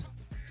that?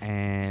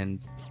 And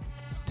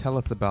tell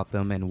us about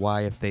them and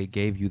why, if they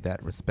gave you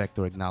that respect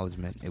or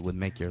acknowledgement, it would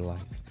make your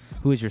life.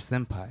 Who is your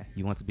senpai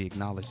you want to be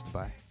acknowledged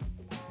by?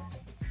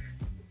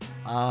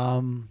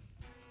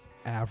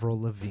 Avril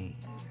Lavigne.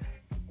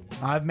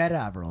 I've met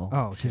Avril.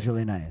 Oh, she's okay.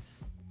 really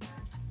nice.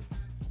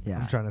 Yeah.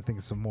 I'm trying to think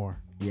of some more.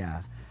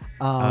 Yeah.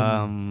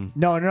 No,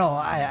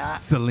 I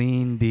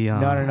Celine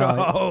Dion.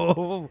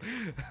 Oh,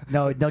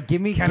 no.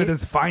 Give me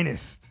Canada's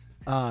finest.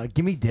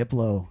 Give me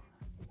Diplo.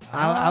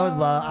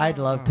 I'd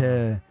love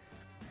to.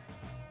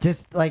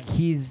 Just like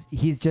he's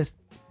just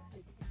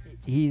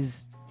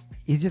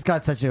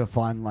got such a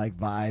fun like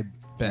vibe.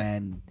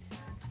 Bet.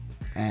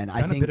 And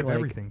I Done a think bit of like,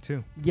 everything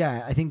too.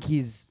 yeah, I think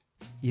he's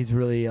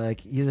really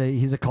like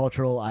he's a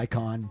cultural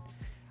icon.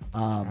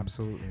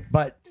 Absolutely.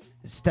 But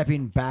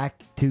stepping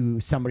back to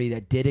somebody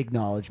that did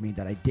acknowledge me,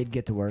 that I did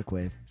get to work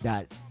with,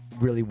 that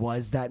really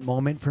was that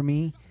moment for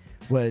me,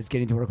 was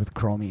getting to work with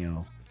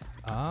Chromeo.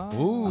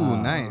 Ooh,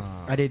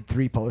 nice. I did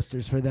 3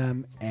 posters for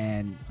them,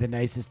 and the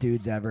nicest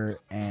dudes ever.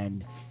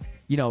 And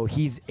you know,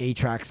 he's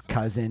A-Track's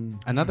cousin.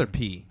 Another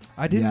P.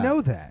 I didn't Yeah.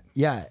 know that.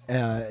 Yeah,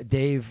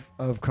 Dave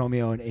of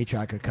Chromeo and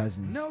A-Track are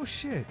cousins. No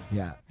shit.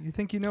 Yeah. You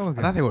think you know a I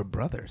guy? thought they were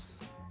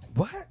brothers.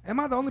 What? Am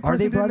I the only Are person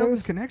they who didn't know brothers?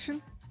 this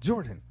connection?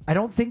 Jordan. I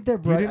don't think they're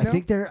brothers.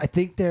 didn't know? I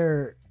think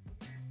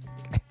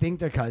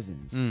they're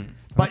cousins. Mm.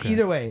 But Okay.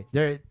 either way,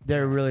 they're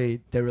really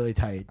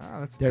tight. Oh,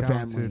 that's They're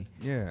talented. family.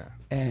 Yeah.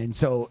 And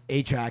so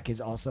A-Track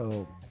is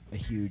also a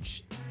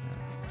huge,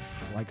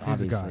 like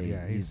He's a god, obviously,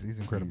 yeah, he's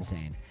incredible.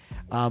 insane.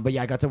 But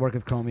yeah, I got to work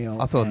with Chromeo.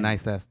 Also a and-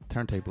 nice ass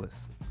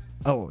turntablist.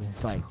 Oh,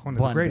 it's like One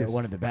of the greatest.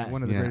 one of the best.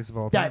 One of the Yeah. greatest of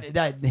all time.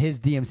 that his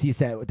DMC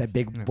set with that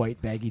big Yeah. white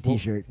baggy Well,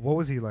 T-shirt. What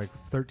was he like?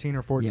 13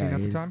 or 14 at the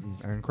he's- time?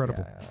 he's-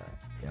 Incredible.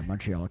 Yeah,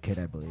 Montreal kid,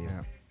 I believe.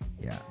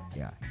 Yeah.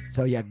 Yeah.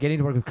 So yeah, getting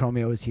to work with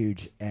Chromeo was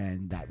huge,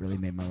 and that really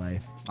made my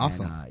life.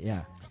 Awesome. And,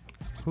 yeah.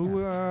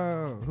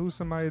 Who's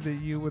somebody that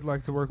you would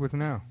like to work with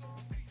now?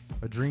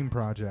 A dream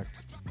project.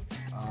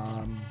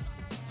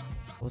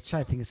 Let's try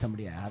to think of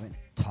somebody I haven't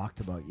talked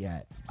about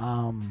yet.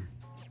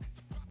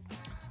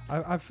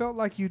 I felt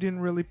like you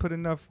didn't really put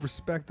enough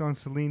respect on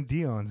Celine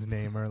Dion's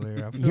name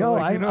earlier. I feel Yo,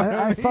 like, you know what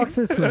I mean? fucks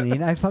with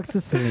Celine. I fucks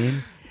with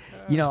Celine.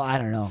 You know, I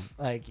don't know.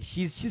 Like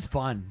she's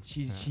fun.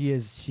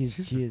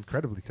 She's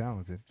incredibly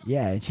talented.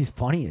 Yeah, and she's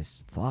funny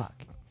as fuck.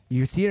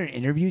 You see her in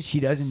interviews, she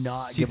does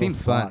not. She give seems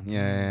a fuck. fun.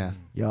 Yeah.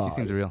 Yo, She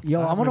seems real. Yo,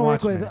 I I've want to been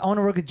work watching with. it. I want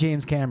to work with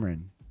James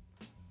Cameron.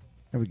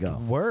 There we go.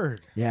 Word.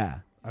 Yeah.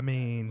 I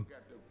mean,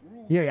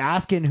 You're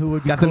asking who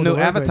would be Got cool the to new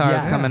work with.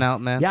 avatars Yeah. coming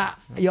out, man. Yeah,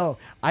 yo,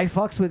 I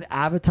fucks with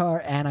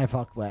Avatar and I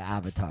fuck with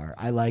Avatar.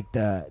 I like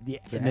the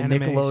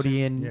animation,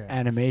 Nickelodeon yeah.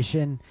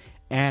 animation,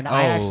 and Oh,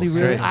 I actually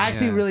straight,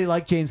 yeah. really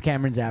like James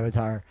Cameron's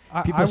Avatar.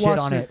 I People shit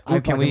watched on it. it. I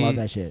Ooh, can fucking we- love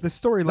that shit. the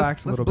story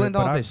lacks Let's a little blend bit.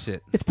 all but this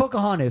shit. It's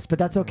Pocahontas, but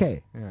that's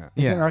okay. Yeah. It's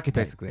Yeah, an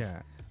archetype. basically.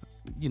 Yeah.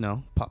 You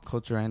know, pop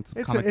culture and some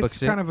It's comic book it's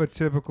shit. kind of a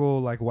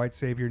typical like white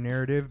savior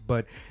narrative,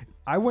 but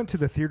I went to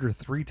the theater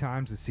 3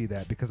 times to see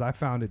that because I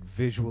found it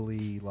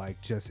visually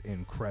like just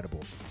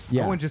incredible.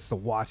 Yeah. I went just to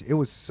watch. It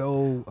was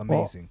so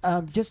amazing.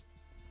 Well,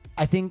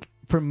 I think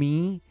for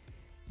me,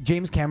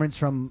 James Cameron's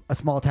from a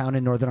small town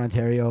in Northern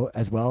Ontario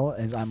as well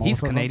as I'm. He's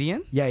also from.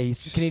 Canadian? Yeah,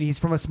 he's Canadian. He's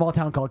from a small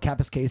town called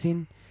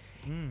Kapuskasing,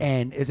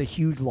 and there's a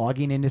huge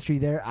logging industry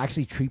there.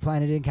 Actually, tree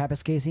planted in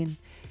Kapuskasing,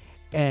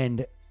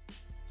 and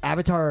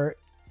Avatar.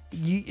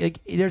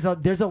 There's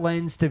a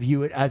lens to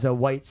view it as a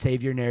white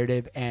savior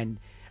narrative, and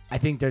I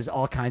think there's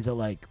all kinds of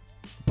like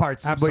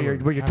parts where you're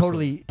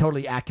Absolutely.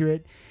 totally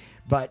accurate.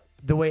 But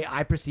the way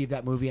I perceive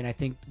that movie, and I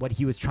think what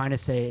he was trying to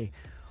say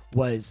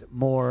was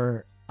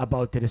more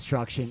about the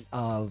destruction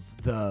of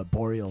the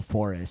boreal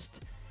forest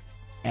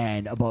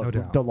and about No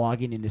doubt. the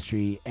logging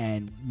industry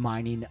and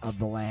mining of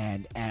the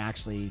land, and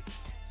actually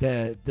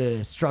the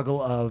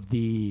struggle of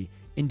the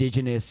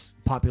indigenous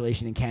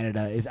population in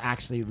Canada is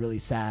actually really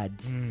sad.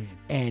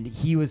 And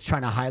he was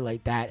trying to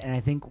highlight that, and I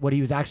think what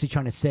he was actually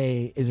trying to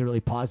say is a really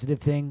positive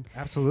thing.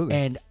 Absolutely.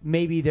 And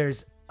maybe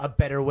there's a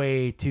better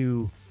way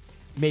to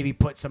maybe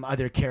put some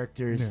other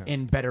characters Yeah.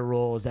 in better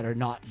roles that are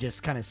not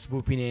just kind of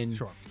swooping in.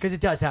 Sure. Because it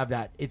does have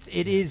that. It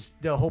is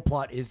the whole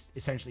plot is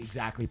essentially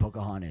exactly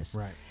Pocahontas.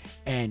 Right.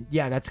 And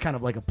yeah, that's kind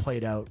of like a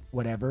played out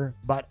whatever.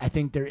 But I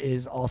think there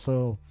is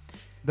also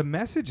The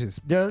messages.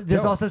 there's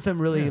dope. also some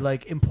really Yeah.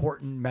 like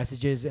important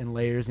messages and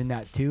layers in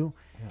that too.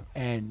 Yeah.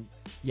 And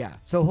yeah,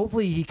 so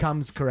hopefully he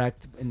comes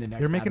correct in the next.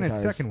 They're making a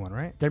Avatars. second one,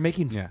 right? They're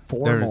making Yeah,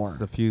 4 there's more.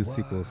 a few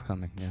sequels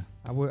coming. Yeah,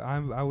 I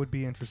would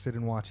be interested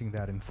in watching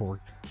that in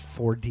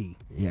 4D.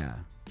 Yeah.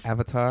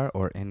 Avatar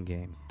or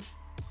Endgame.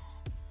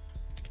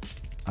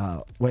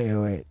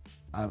 Wait.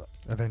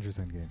 Avengers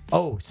Endgame.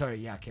 Oh, sorry.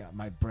 Yeah, okay,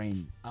 my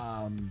brain.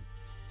 I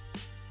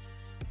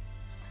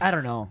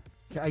don't know.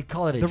 I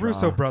call it a The draw.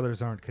 Russo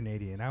brothers aren't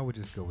Canadian. I would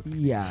just go with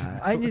Yeah,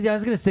 I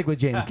was gonna stick with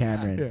James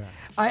Cameron. Yeah.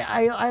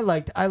 I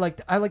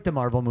liked the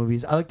Marvel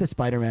movies. I like the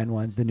Spider-Man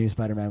ones, the new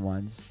Spider-Man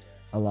ones,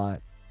 a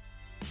lot.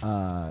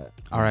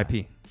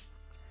 R.I.P.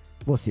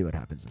 We'll see what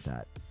happens with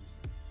that.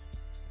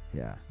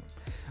 Yeah.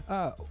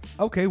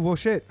 Okay, well,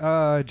 shit.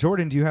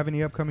 Jordan, do you have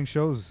any upcoming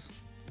shows?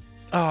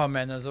 Oh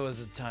man, there's always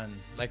a ton,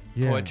 like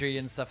Yeah. poetry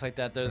and stuff like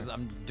that.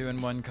 I'm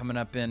doing one coming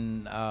up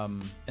in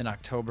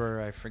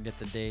October. I forget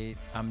the date.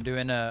 I'm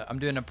doing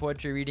a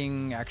poetry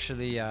reading.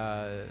 Actually,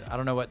 I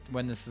don't know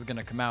when this is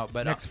gonna come out,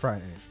 but Next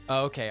Friday.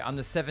 Okay, on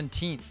the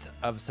 17th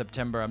of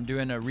September, I'm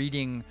doing a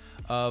reading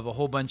of a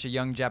whole bunch of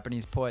young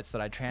Japanese poets that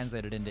I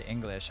translated into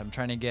English. I'm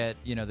trying to get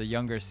the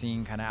younger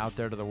scene kind of out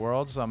there to the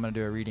world, so I'm gonna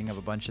do a reading of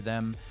a bunch of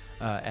them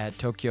at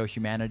Tokyo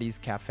Humanities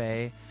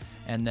Cafe.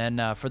 And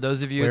then for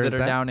those of you Where that is are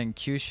that? down in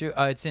Kyushu,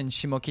 it's in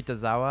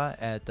Shimokitazawa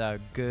at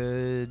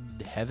Good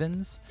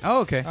Heavens. Oh,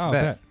 okay. Oh,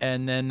 Bet. bet.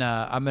 And then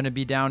I'm going to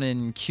be down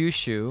in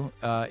Kyushu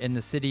in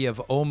the city of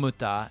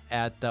Omuta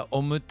at the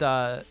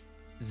Omuta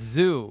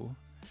Zoo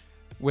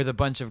with a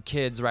bunch of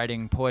kids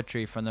writing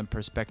poetry from the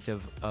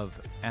perspective of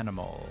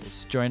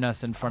animals. Join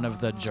us in front of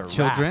the giraffe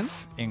Children?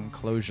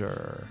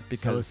 enclosure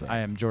because sick. I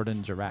am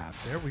Jordan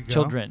Giraffe. There we go.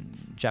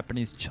 Children,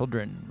 Japanese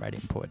children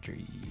writing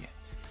poetry.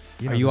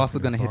 Are you also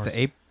going to hit the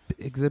ape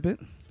exhibit?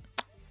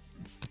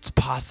 It's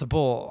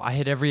possible. I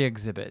hit every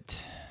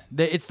exhibit.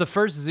 It's the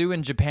first zoo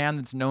in Japan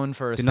that's known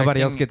for Did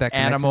nobody else respecting get that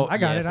connection? animal. I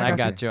got yes, it. I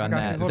got you I on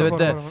got that. you.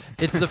 Hold on.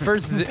 It's the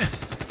first zoo.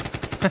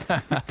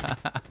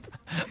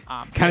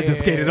 Kind of just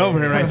skated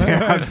over it right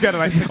there. I was kind of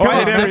like,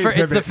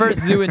 It's the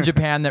first zoo in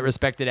Japan that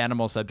respected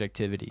animal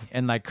subjectivity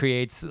and like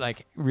creates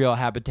like real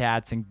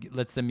habitats and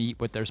lets them eat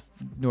what they're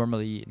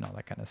normally eat and all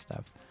that kind of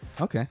stuff.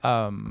 Okay.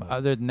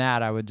 Other than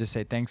that, I would just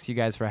say thanks to you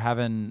guys for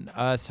having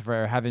us,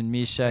 for having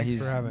Misha.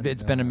 Thanks for having-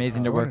 It's been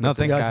amazing to what work an with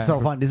this thanks. guy. That's so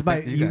fun. This is my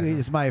Thanks to you guys. this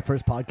is my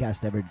first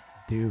podcast to ever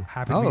do.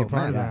 Happy to be a Oh,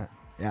 part of man. that.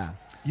 Yeah.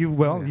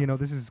 You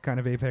this is kind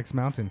of Apex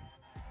Mountain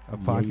of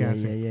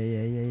podcasting.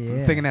 Yeah.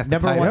 I'm thinking that's the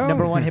number title. one,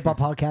 number one hip hop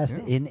podcast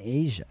Yeah. in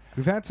Asia.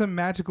 We've had some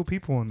magical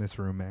people in this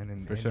room, man,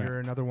 and For and sure. you're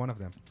another one of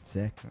them.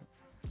 Sick.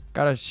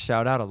 Gotta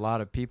shout out a lot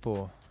of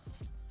people.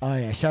 Oh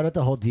yeah! Shout out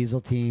the whole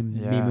Diesel team,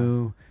 Yeah.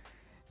 Mimu,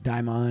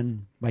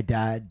 Daimon, my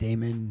dad,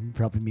 Damon,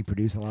 for helping me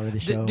produce a lot of the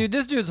show. Dude,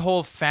 this dude's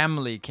whole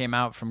family came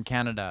out from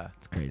Canada.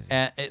 It's crazy.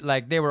 And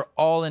they were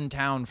all in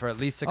town for at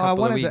least a Oh, I couple of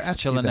wanted to weeks ask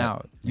you chilling that.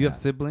 out. You have Yeah.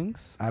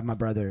 siblings? I have my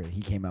brother. He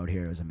came out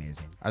here. It was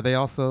amazing. Are they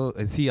also?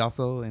 Is he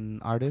also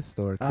an artist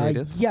or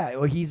creative? Yeah.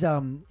 Well, he's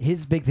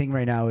his big thing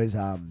right now is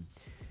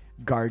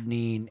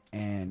gardening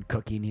and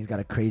cooking. He's got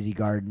a crazy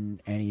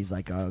garden and he's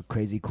like a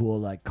crazy cool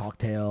like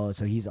cocktail.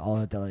 So he's all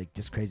into like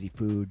just crazy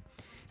food.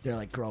 They're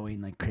like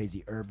growing like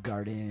crazy herb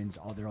gardens,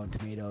 all their own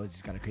tomatoes.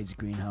 He's got a crazy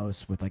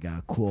greenhouse with like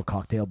a cool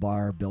cocktail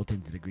bar built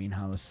into the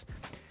greenhouse.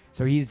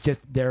 So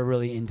they're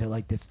really into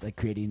like this, like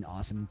creating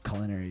awesome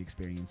culinary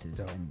experiences.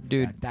 And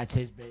Dude. that's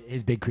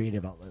his big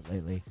creative outlet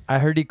lately. I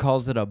heard he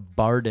calls it a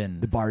barden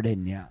The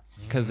Barden, yeah.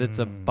 because it's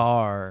a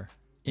bar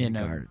in a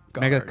Garden.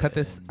 garden. Mega, cut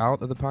this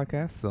out of the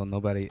podcast so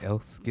nobody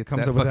else gets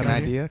Comes that up with fucking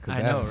that idea. 'cause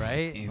I know, that's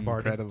right?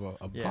 Incredible.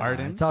 A Yeah.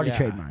 barden. It's already Yeah.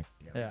 trademarked.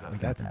 Yeah. we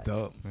got That's that.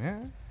 dope.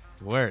 Yeah.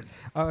 Word.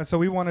 So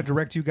we want to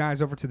direct you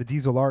guys over to the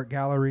Diesel Art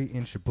Gallery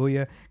in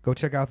Shibuya. Go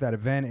check out that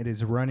event. It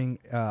is running.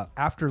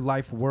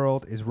 Afterlife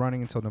World is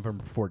running until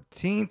November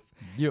 14th,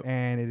 Yep.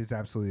 and it is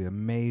absolutely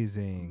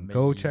amazing.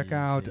 Go check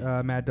out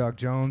Mad Dog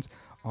Jones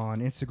on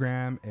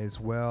Instagram,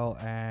 as well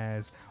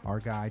as our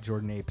guy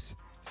Jordan Apes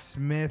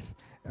Smith.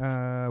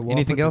 We'll put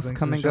Anything the else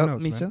links in the coming show up,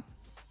 notes, man.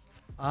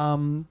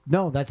 Misha?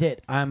 No, that's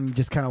it. I'm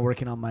just kind of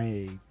working on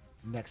my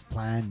next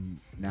plan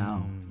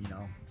now. You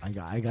know,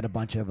 I got a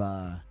bunch of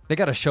They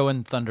got a show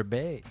in Thunder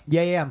Bay.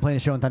 yeah. I'm playing a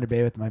show in Thunder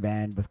Bay with my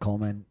band with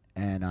Coleman,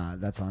 and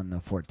that's on the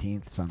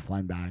 14th. So I'm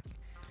flying back.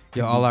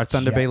 Yo, all our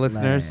Thunder Bay Jet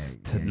listeners lag.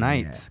 Yeah,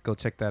 tonight, yeah. go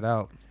check that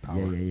out.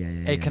 Yeah.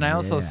 Hey, can I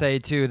also say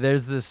too?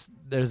 There's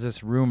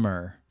this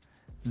rumor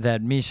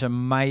that Misha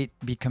might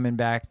be coming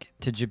back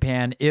to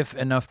Japan if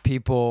enough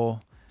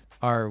people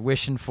are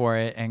wishing for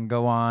it and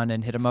go on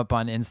and hit him up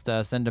on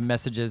Insta, send him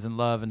messages and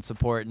love and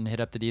support, and hit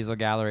up the Diesel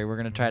Gallery. We're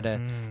gonna try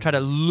to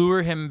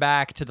lure him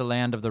back to the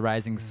land of the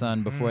rising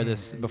sun before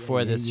this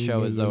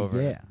show is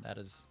over. yeah. That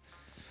is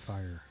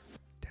Fire.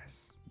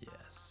 yes.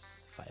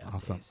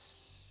 Awesome.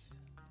 Fayantes.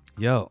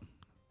 Yo,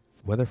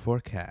 weather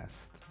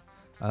forecast.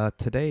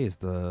 Today is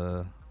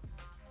the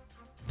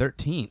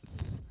 13th.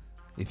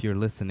 If you're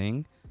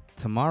listening,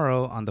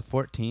 tomorrow on the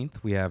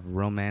 14th we have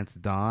Romance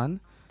Dawn.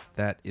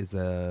 That is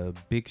a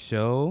big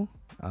show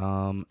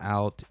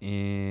out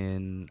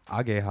in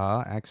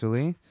Ageha,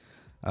 actually.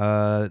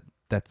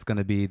 That's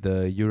gonna be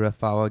the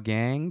Urafawa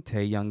Gang,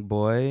 Tae Young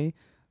Boy,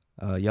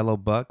 Yellow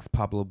Bucks,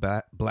 Pablo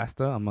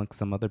Blasta, amongst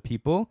some other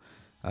people.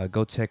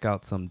 Go check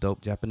out some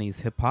dope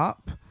Japanese hip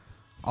hop.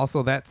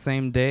 Also, that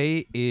same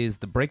day is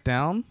the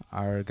Breakdown.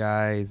 Our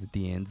guys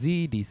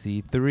DNZ,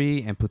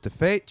 DC3, and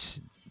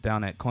Putafetch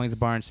down at Coins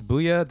Bar in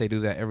Shibuya. They do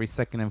that every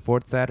second and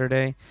fourth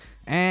Saturday.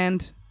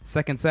 And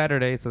second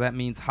Saturday, so that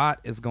means Hot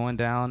is going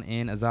down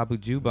in Azabu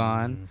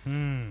Juban.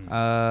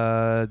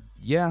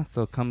 Yeah,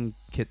 so come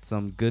get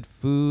some good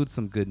food,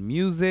 some good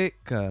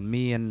music.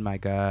 Me and my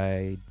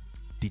guy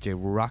DJ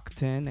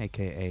Rockton,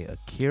 aka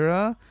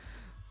Akira.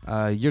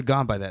 You're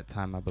gone by that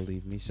time, I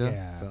believe, Misha.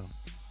 Yeah. So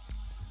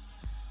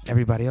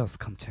everybody else,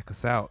 come check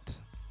us out.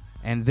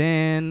 And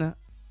then,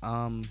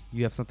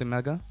 you have something,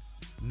 Mega?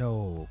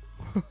 No.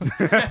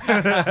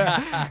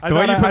 The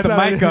way you put the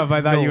mic up,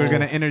 I thought you were No.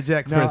 gonna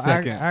interject for No, a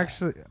second.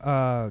 actually,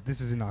 this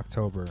is in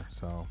October,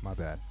 so my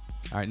bad.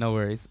 All right, no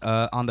worries.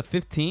 On the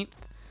 15th,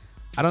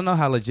 I don't know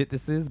how legit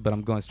this is, but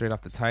I'm going straight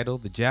off the title.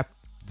 The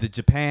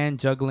Japan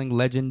Juggling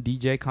Legend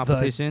DJ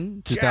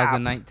Competition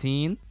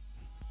 2019.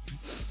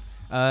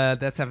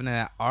 That's happening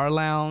at our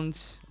lounge.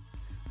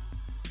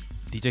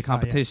 DJ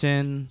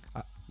competition.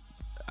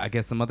 I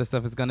guess some other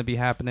stuff is going to be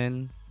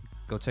happening.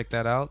 Go check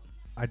that out.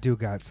 I do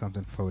got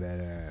something for that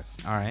ass.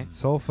 All right.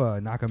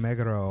 Solfa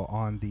Nakameguro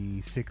on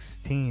the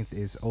 16th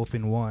is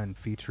Open One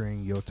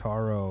featuring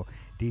Yotaro,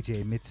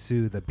 DJ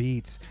Mitsu, The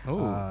Beats,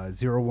 Ooh.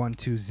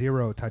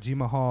 0120,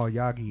 Tajima Hall,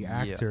 Yagi,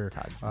 actor,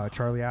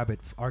 Charlie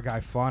Abbott, our guy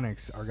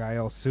Phonics, our guy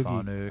El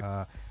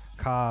Sugi,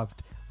 Kavd,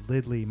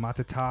 Lidley,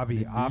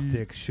 Matatabi,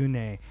 Optic,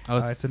 Shune. Oh,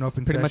 It's an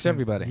open pretty much session.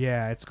 everybody.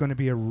 Yeah, it's going to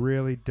be a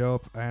really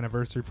dope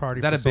anniversary party.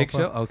 Is that for a big Solfa.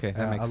 show? Okay,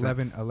 that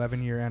makes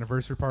 11-year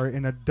anniversary party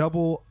and a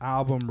double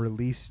album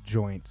release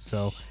joint.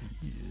 So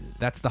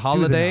that's the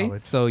holiday,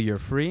 knowledge. so you're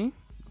free.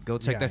 Go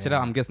check Yeah, that shit yeah.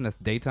 out. I'm guessing that's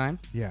daytime.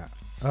 yeah.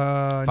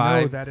 No,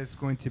 5 that is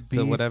going to be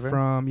to whatever?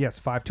 from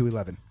 5 to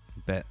 11.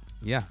 Bet.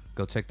 Yeah,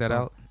 go check that Oh.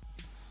 out.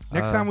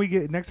 Next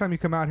time you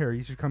come out here,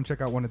 you should come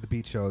check out one of the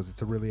beat shows.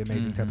 It's a really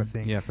amazing type of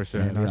thing. Yeah, for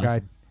sure. And our that'd be guy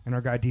awesome. and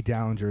our guy D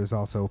Dallinger is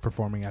also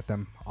performing at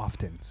them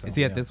often. So Is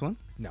he at this one?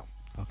 No.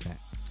 Okay.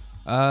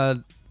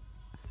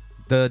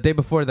 The day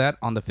before that,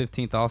 on the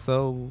 15th,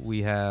 also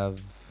we have.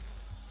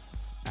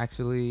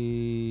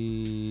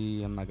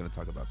 Actually, I'm not gonna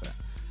talk about that.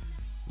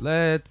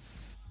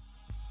 Let's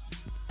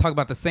talk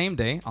about the same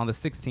day on the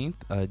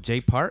 16th.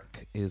 Jay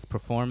Park is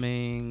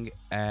performing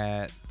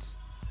at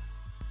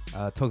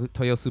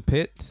Toyosu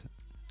Pit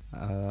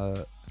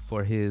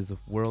for his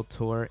world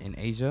tour in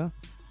Asia.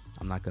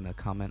 I'm not gonna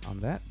comment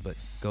on that, but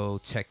go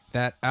check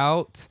that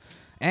out.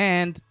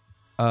 And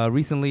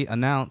recently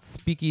announced,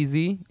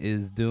 Speakeasy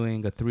is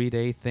doing a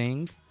 3-day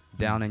thing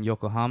down in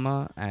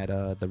Yokohama at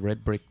the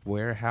Red Brick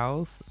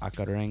Warehouse,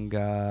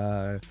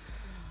 Akarenga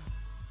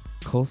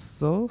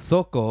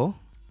Soko.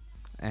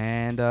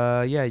 And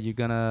yeah, you're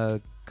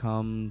gonna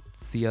come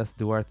see us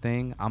do our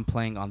thing. I'm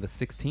playing on the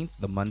 16th,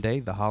 the Monday,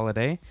 the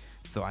holiday.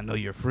 So I know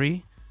you're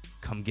free.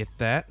 Come get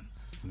that.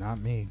 not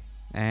me.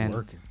 And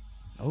Working.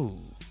 oh,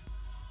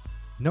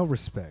 No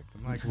respect.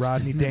 I'm like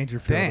Rodney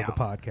Dangerfield of the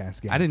Damn.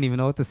 podcast game. I didn't even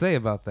know what to say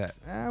about that.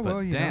 Well, but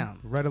you damn. know,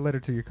 write a letter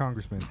to your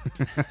congressman,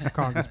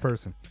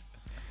 congressperson.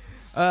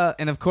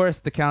 And of course,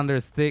 the calendar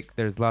is thick.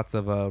 There's lots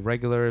of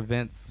regular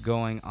events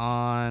going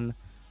on.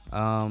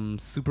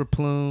 Super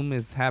Plume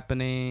is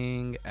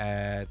happening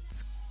at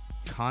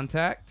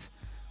Contact.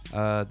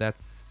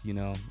 That's,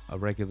 a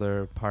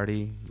regular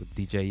party with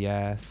DJ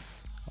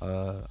Yas.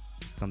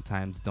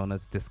 Sometimes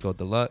Donuts Disco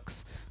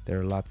Deluxe. There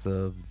are lots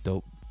of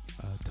dope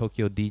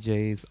Tokyo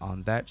DJs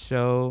on that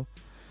show.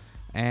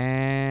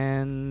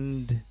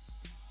 And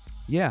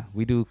yeah,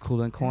 we do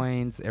Cool and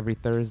Coins every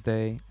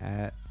Thursday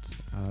at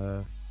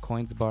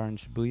Coins Bar in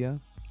Shibuya.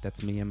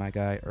 That's me and my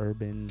guy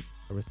Urban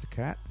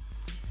Aristocrat.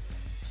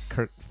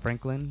 Kirk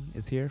Franklin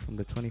is here from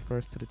the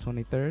 21st to the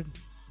 23rd.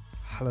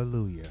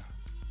 Hallelujah.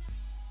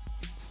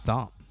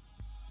 Stomp.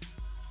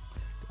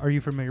 Are you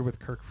familiar with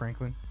Kirk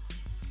Franklin?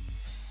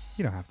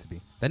 You don't have to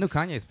be. That new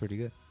Kanye is pretty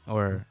good.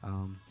 Or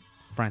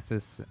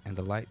Francis and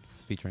the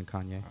Lights featuring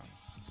Kanye.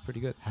 It's pretty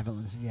good.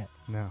 Haven't listened yet.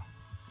 No.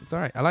 It's all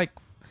right.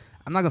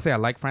 I'm not gonna say I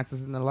like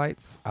Francis and the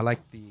Lights. I like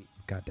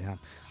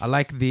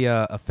the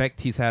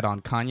effect he's had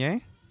on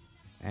Kanye,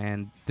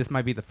 and this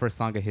might be the first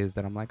song of his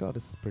that I'm like, oh,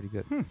 this is pretty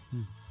good.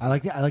 I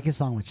like his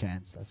song with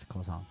Chance. That's a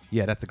cool song.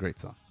 Yeah, that's a great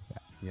song.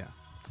 Yeah.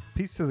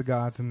 Peace to the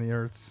gods and the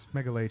earths.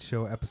 Mega Late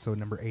Show, episode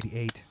number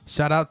 88.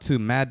 Shout out to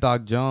Mad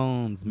Dog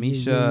Jones,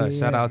 Misha. yeah,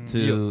 Shout yeah. out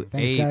to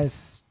Thanks, Apes,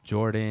 guys.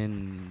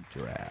 Jordan,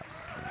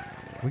 Giraffes.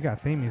 We got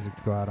theme music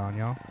to go out on,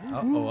 y'all.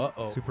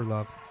 Uh-oh. Super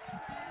love.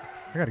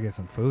 I gotta get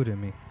some food in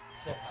me.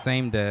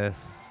 Same des.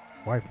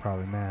 Wife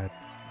probably mad.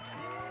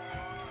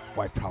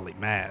 Wife probably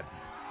mad.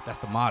 That's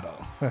the motto.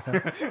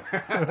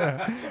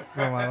 That's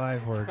how my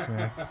life works,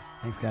 man.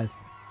 Thanks, guys.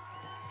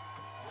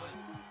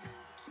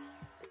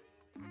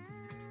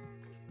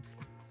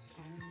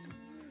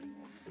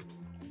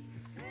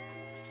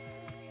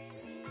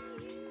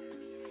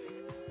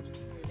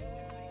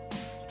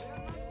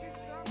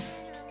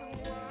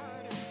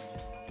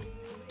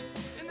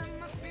 And there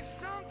must be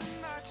something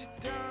about your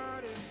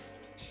daughter.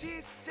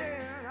 She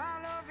said,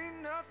 "I love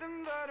ain't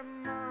nothing but a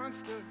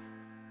monster.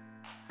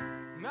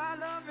 My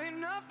love ain't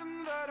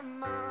nothing but a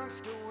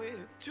monster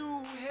with two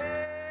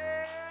heads."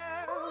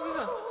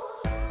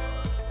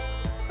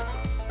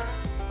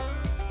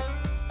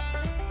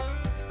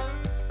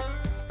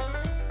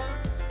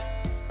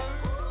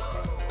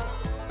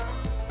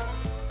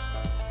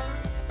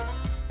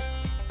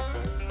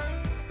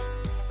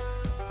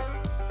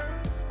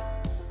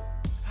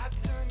 I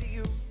turn to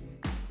you,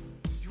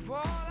 you're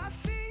all I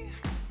see.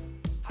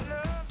 I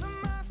love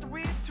a monster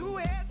with two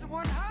heads and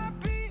one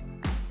heartbeat.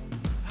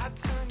 I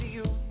turn to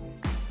you,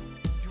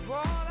 you're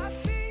all I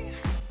see.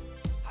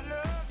 I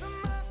love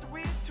a monster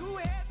with two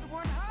heads and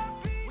one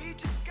heartbeat. We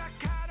just got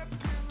caught up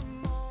in the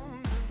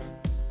moment.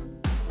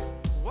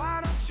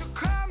 Why don't you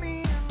call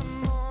me in the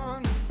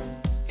morning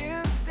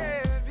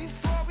instead,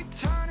 before we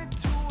turn it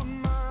to a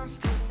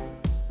monster?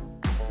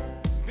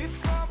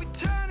 Before we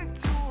turn it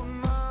to a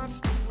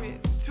monster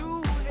with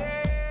two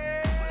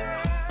heads.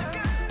 I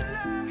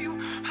gotta love you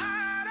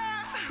harder.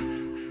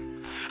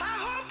 I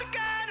hope to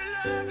God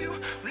I love you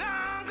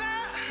longer.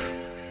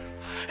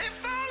 If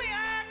only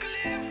I could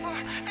live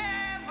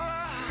forever.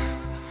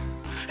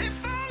 If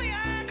only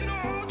I could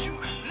hold you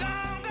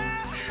longer.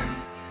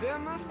 There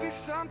must be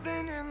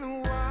something in the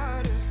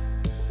water.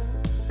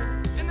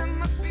 And there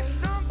must be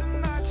something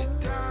about your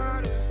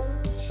daughter.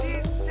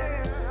 She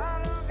said,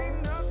 "I love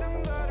ain't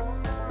nothing but a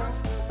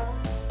monster.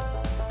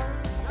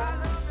 I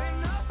love ain't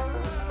nothing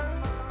but a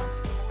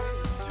monster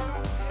with two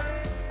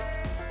heads."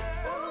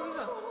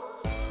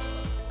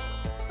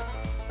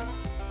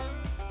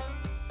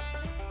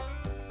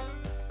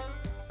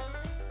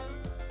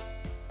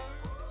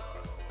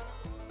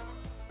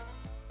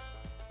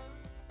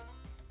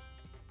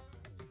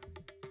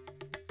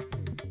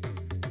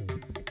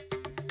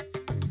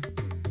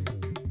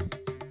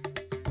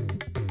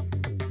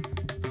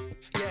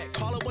 Yeah,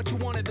 call it what you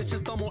wanted. This is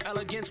thermal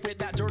elegance with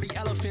that dirty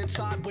elephant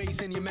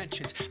sideways in your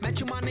mentions.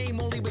 Mention my name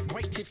only with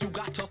great if you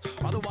got to.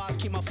 Otherwise,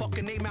 keep my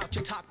fucking name out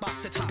your top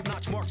box. A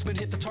top-notch marksman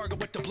hit the target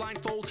with the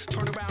blindfold.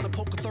 Turn around and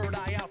poke a third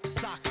eye out the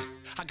socket.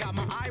 I got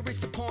my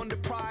iris upon the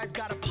prize.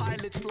 Got a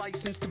pilot's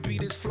license to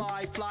beat his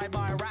fly. Fly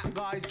by rap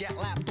guys get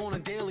lapped on a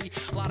daily.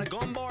 A lot of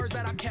gun bars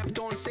that I kept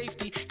on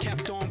safety.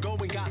 Kept on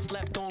going, got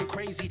slept on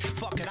crazy.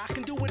 Fuck it, I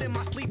can do it in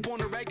my sleep on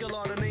the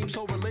regular. The name's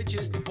so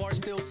religious, the bar's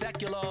still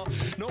secular.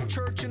 No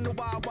church in the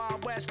wild,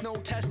 wild west. No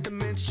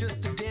testaments,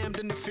 just the damned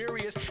and the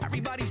furious.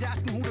 Everybody's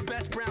asking who the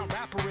best brown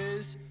rapper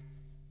is.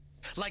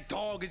 Like,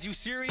 dog, is you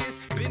serious?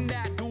 Been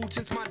that dude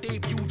since my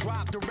debut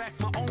drop. Direct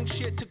my own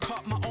shit to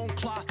cut my own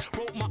cloth.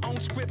 Wrote my own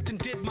script and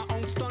did my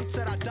own stunts.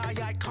 Said I die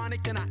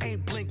iconic and I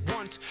ain't blink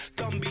once.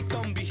 Thumby,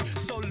 Thumby,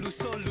 Solu,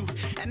 Solu.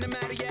 And the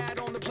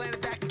Mariad on the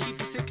planet that can keep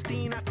you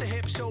 16 at the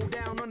hip,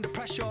 showdown under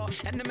pressure.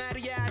 And the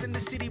Mariad in the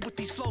city with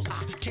these flows.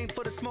 I came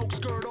for the smoke,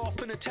 skirt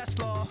off in a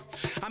Tesla.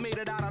 I made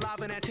it out alive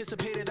and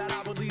anticipated that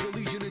I would lead a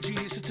legion of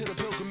geniuses to the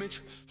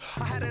pilgrimage.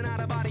 I had an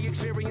out-of-body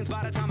experience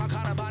by the time I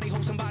caught a body.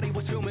 Hope somebody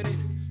was filming it.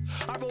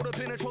 I wrote up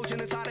in a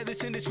Trojan inside of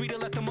this industry to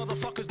let the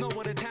motherfuckers know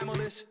what a Tamil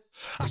is.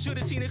 I should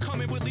have seen it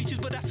coming with leeches,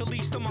 but that's the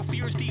least of my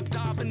fears. Deep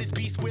dive in this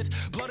beast with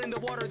blood in the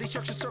water. These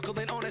sharks are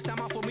circling honest. I'm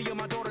out for me and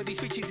my daughter. These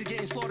species are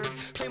getting slaughtered.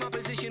 Play my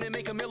position and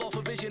make a mill off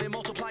a vision and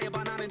multiply it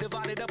by 9 and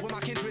divide it up with my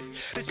kindred.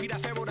 This be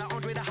that pharaoh, that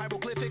Andre, the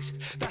hieroglyphics.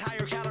 That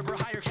higher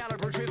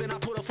caliber driven. I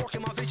put a fork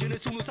in my vision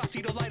as soon as I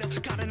see the light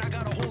of God, and I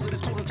got a hold of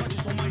this golden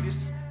touches on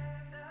Midas.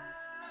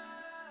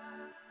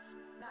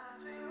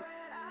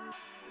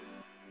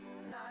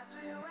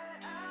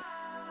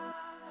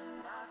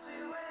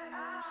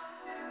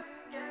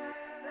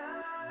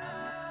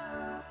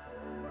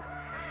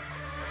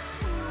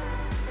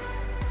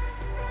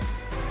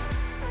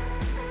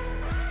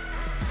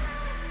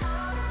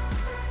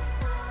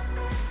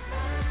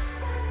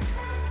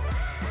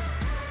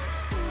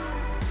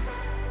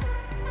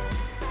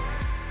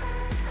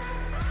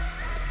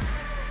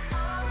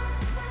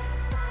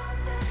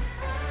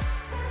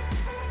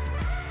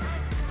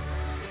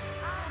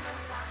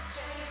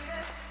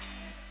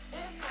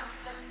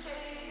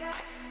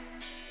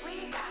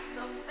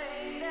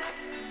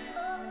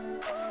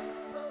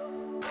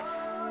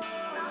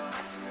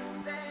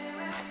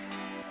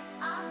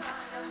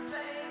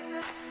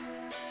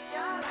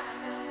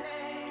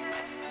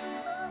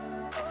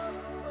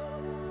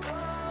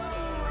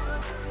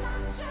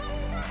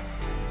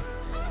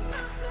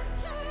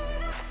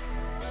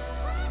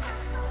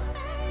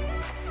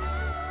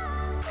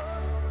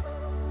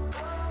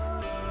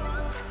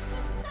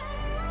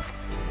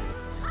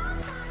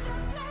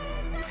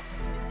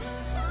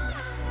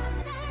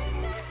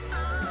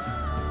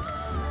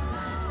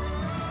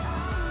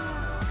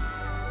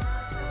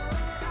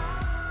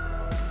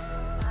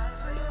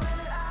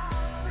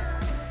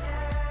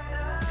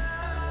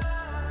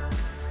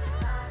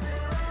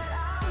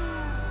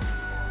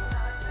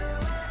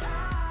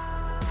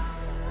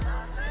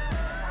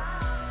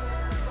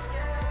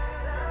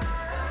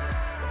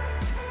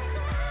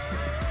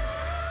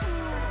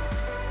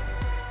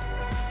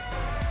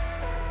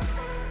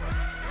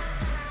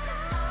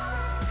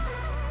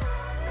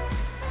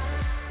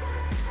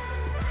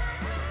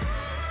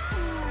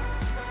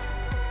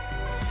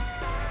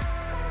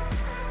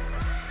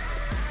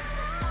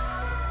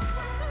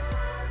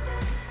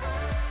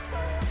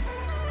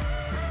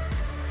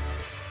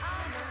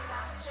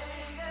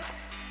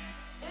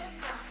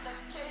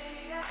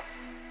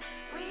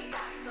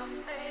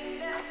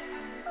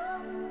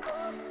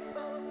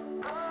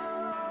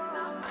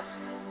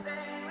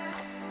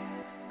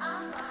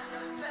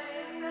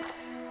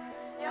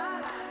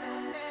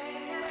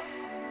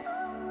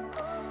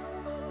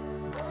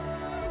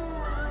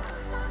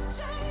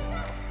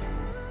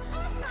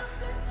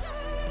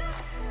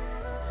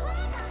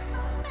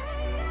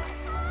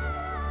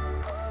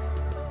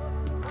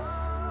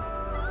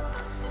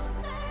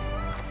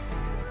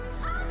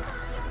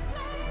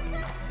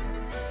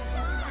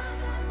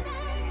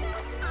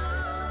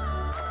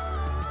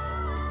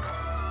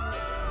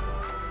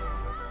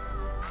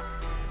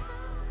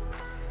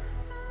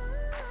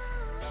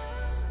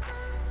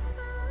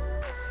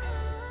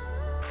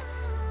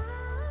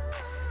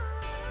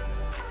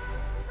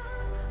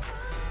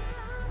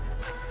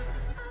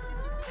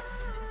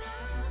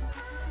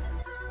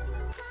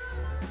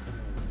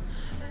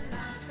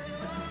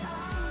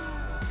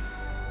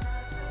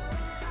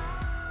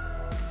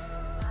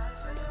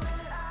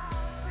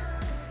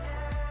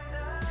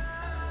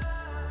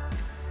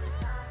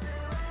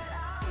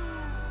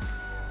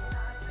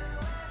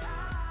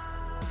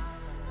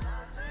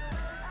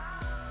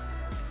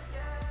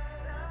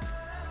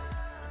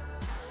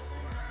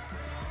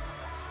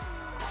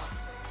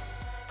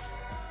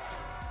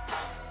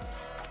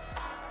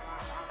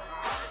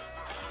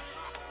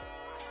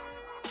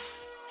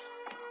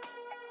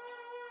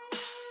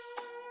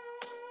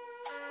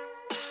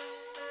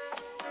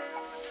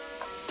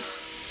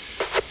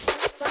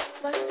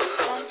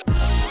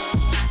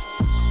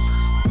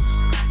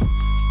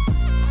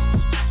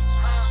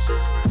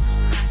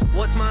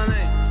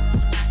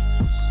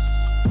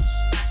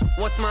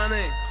 what's my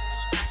name?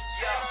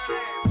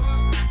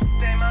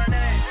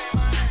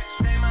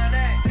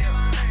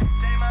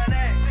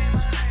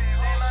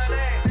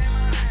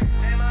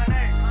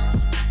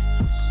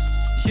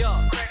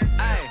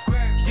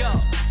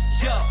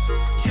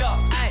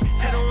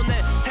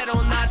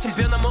 아침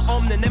변함은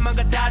없네 내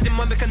맘과 다진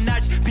완벽한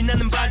날씨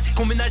빛나는 반지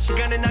고민할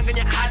시간은 난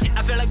그냥 아직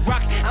I feel like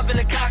rock, I feel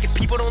like cocky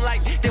People don't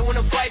like, they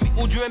wanna fight me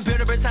우주엔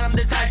별의별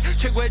사람들 사이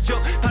최고의 적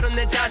바로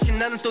내 자신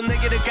나는 또 내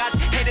길을 가지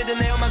헤이드들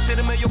내 음악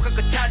들으면 욕할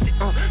것 찾지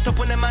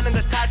덕분에 많은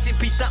걸 사지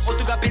비싼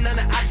옷두가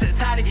빛나는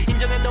액세서리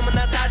인정해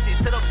너무나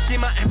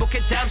사치스럽지만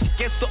행복해 잠시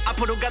계속 또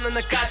앞으로 가는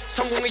날까지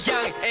성공을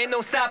향해 Ain't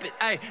no stop it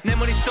ay, 내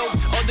머릿속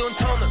어두운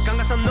터널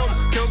강가선 놈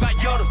겨울과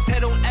여름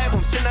새로운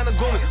앨범 신나는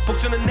고민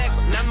복수는 내거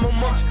난 못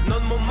멈춰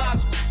넌 못 막어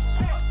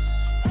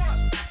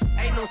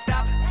Ain't no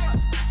stopping,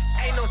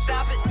 ain't no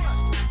stopping,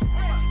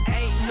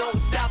 ain't no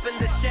stopping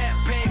the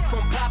champagne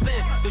from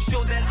popping. The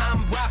show that I'm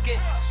rocking,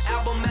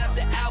 album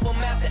after album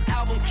after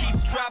album,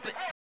 keep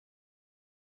dropping.